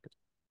 blah, blah,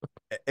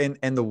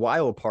 And the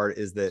wild part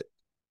is that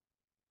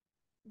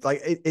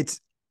like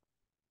it's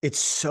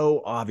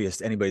so obvious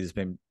to anybody that's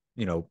been,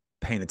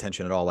 paying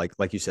attention at all.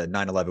 Like you said,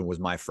 9/11 was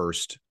my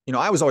first,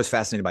 I was always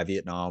fascinated by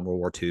Vietnam, World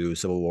War II,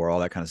 Civil War, all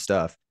that kind of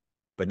stuff.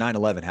 But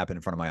 9/11 happened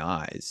in front of my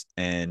eyes.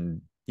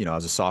 And, I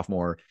was a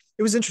sophomore.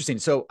 It was interesting.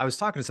 So I was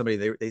talking to somebody,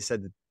 they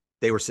said that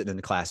they were sitting in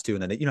the class too.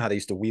 And then, how they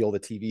used to wheel the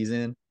TVs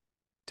in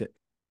to,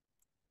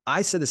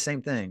 I said the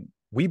same thing.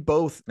 We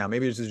both, now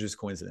maybe this is just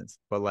coincidence,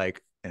 but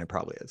like, and it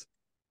probably is.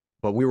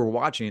 But we were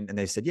watching and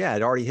they said, yeah,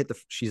 it already hit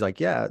she's like,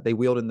 yeah, they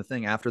wheeled in the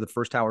thing after the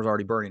first tower was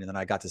already burning. And then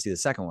I got to see the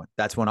second one.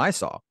 That's when I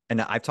saw.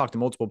 And I've talked to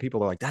multiple people.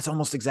 They're like, that's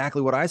almost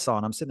exactly what I saw.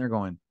 And I'm sitting there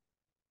going,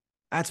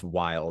 that's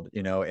wild,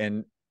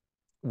 and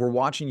we're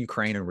watching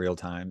Ukraine in real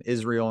time,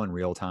 Israel in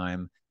real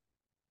time.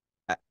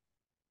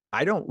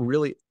 I don't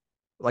really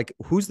like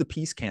who's the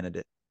peace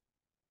candidate.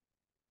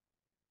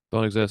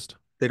 Don't exist.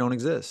 They don't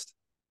exist.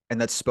 And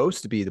that's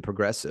supposed to be the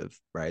progressive,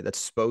 right? That's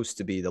supposed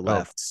to be the Oh,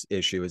 left's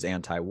issue is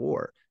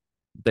anti-war.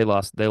 they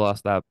lost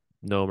that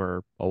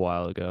Nomer a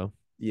while ago.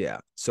 Yeah.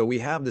 So we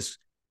have this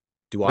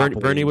Bernie,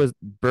 Bernie duopoly. was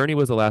Bernie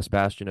was the last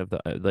bastion of the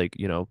like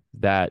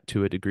that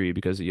to a degree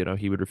because he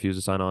would refuse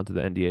to sign on to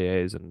the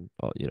NDAAs and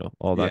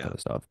all that Yeah. kind of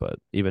stuff. But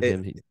even It,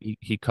 him,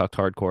 he cucked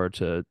hardcore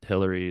to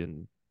Hillary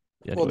and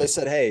well, they anyways.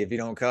 said, hey, if you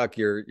don't cuck,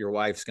 your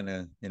wife's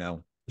gonna,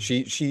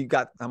 she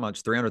got how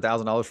much?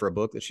 $300,000 for a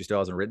book that she still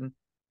hasn't written.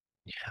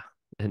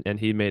 Yeah, and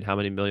he made how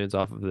many millions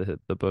off of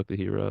the book that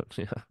he wrote?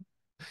 Yeah,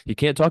 he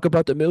can't talk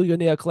about the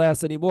millionaire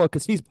class anymore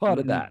because he's part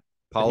of Mm-mm. that.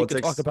 But he can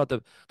talk Politics,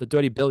 about the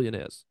dirty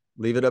billionaires.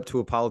 leave it up to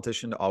a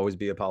politician to always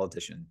be a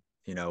politician.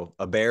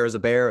 A bear is a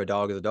bear, a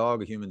dog is a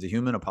dog, a human's a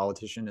human, a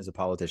politician is a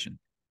politician.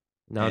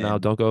 Now,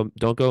 And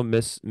don't go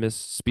miss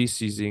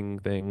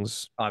speciesing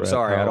things, I'm Brett.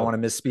 sorry, I don't How want to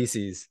miss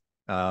species.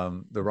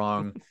 The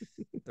wrong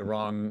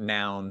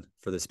noun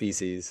for the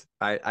species.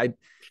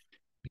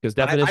 because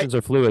I definitions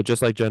are fluid,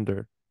 just like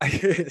gender.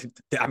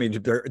 I mean,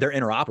 they're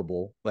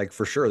interoperable, like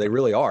for sure. They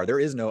really are. There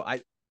is no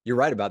I You're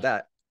right about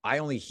that. I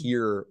only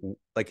hear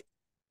like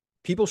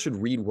people should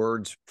read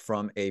words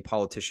from a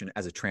politician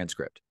as a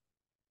transcript.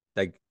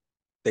 Like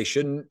they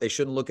shouldn't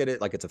look at it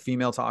like it's a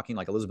female talking,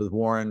 like Elizabeth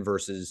Warren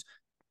versus,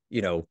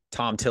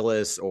 Tom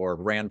Tillis or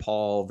Rand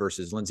Paul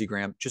versus Lindsey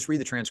Graham. Just read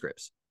the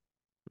transcripts.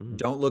 Mhm.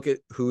 Don't look at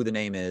who the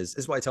name is.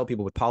 This is why I tell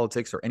people with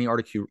politics or any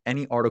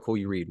article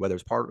you read, whether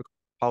it's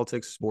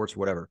politics, sports,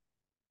 whatever,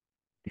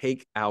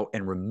 take out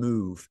and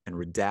remove and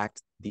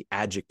redact the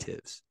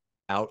adjectives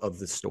out of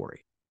the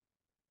story.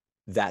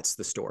 That's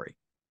the story.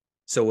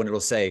 So when it'll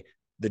say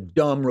the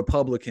dumb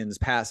Republicans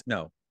passed,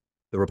 no,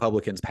 the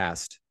Republicans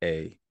passed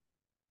a.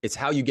 It's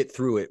how you get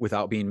through it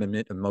without being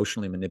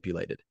emotionally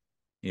manipulated.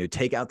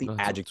 Take out the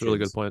That's a really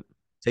good adjectives, point.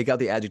 take out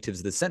the adjectives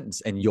of the sentence,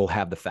 and you'll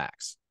have the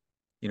facts.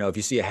 If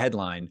you see a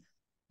headline,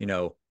 you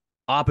know,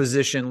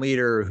 opposition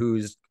leader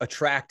who's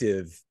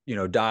attractive,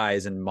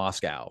 dies in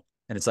Moscow,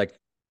 and it's like,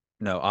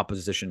 no,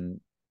 opposition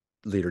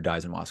leader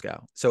dies in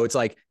Moscow. So it's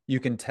like you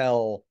can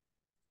tell.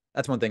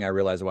 That's one thing I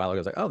realized a while ago. I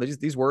was like, oh,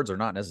 these words are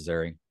not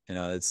necessary.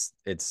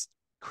 It's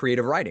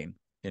creative writing.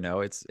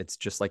 It's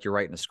just like you're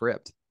writing a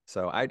script.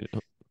 So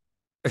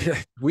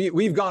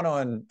we've gone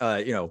on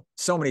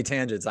so many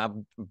tangents.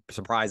 I'm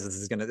surprised this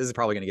is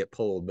probably gonna get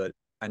pulled, but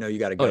I know you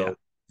got to Oh yeah, go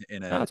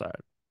in a that's all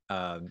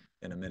right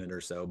in a minute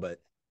or so, but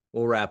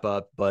we'll wrap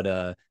up.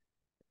 But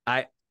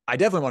I I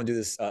definitely want to do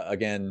this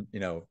again, for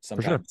sure.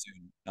 sometime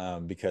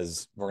soon,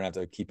 because we're gonna have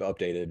to keep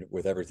updated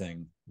with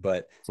everything.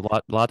 But It's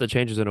a lot that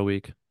changes in a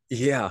week.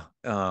 yeah,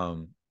 Not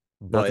to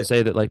but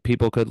say that like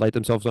people could light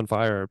themselves on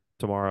fire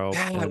tomorrow,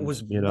 that and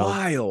was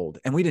wild,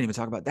 and we didn't even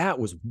talk about that.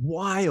 Was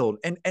wild,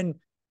 and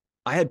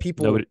I had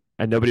people.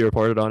 nobody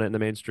reported on it in the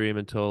mainstream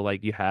until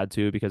like you had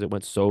to because it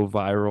went so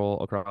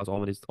viral across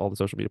all the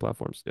social media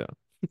platforms. Yeah.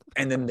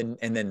 And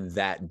then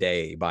that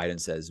day, Biden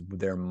says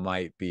there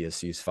might be a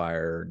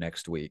ceasefire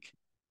next week.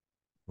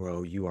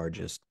 Bro, you are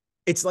just.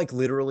 It's like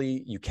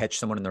literally you catch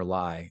someone in their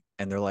lie,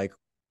 and they're like,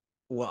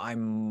 "Well, I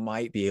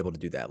might be able to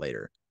do that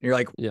later." And you're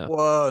like, Yeah.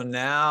 "Whoa!"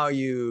 Now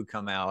you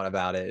come out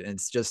about it, and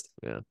it's just.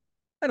 Yeah.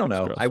 I don't It's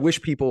know. I gross.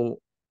 wish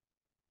people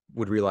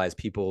would realize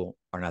people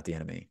are not the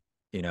enemy.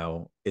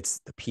 It's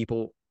the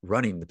people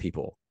running the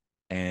people,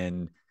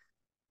 and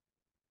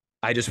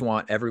I just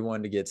want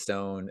everyone to get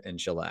stoned and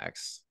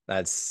chillax.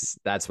 That's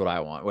what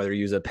I want. Whether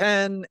you use a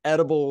pen,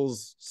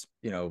 edibles,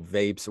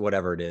 vapes,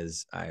 whatever it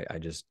is. I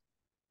just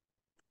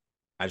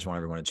want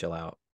everyone to chill out.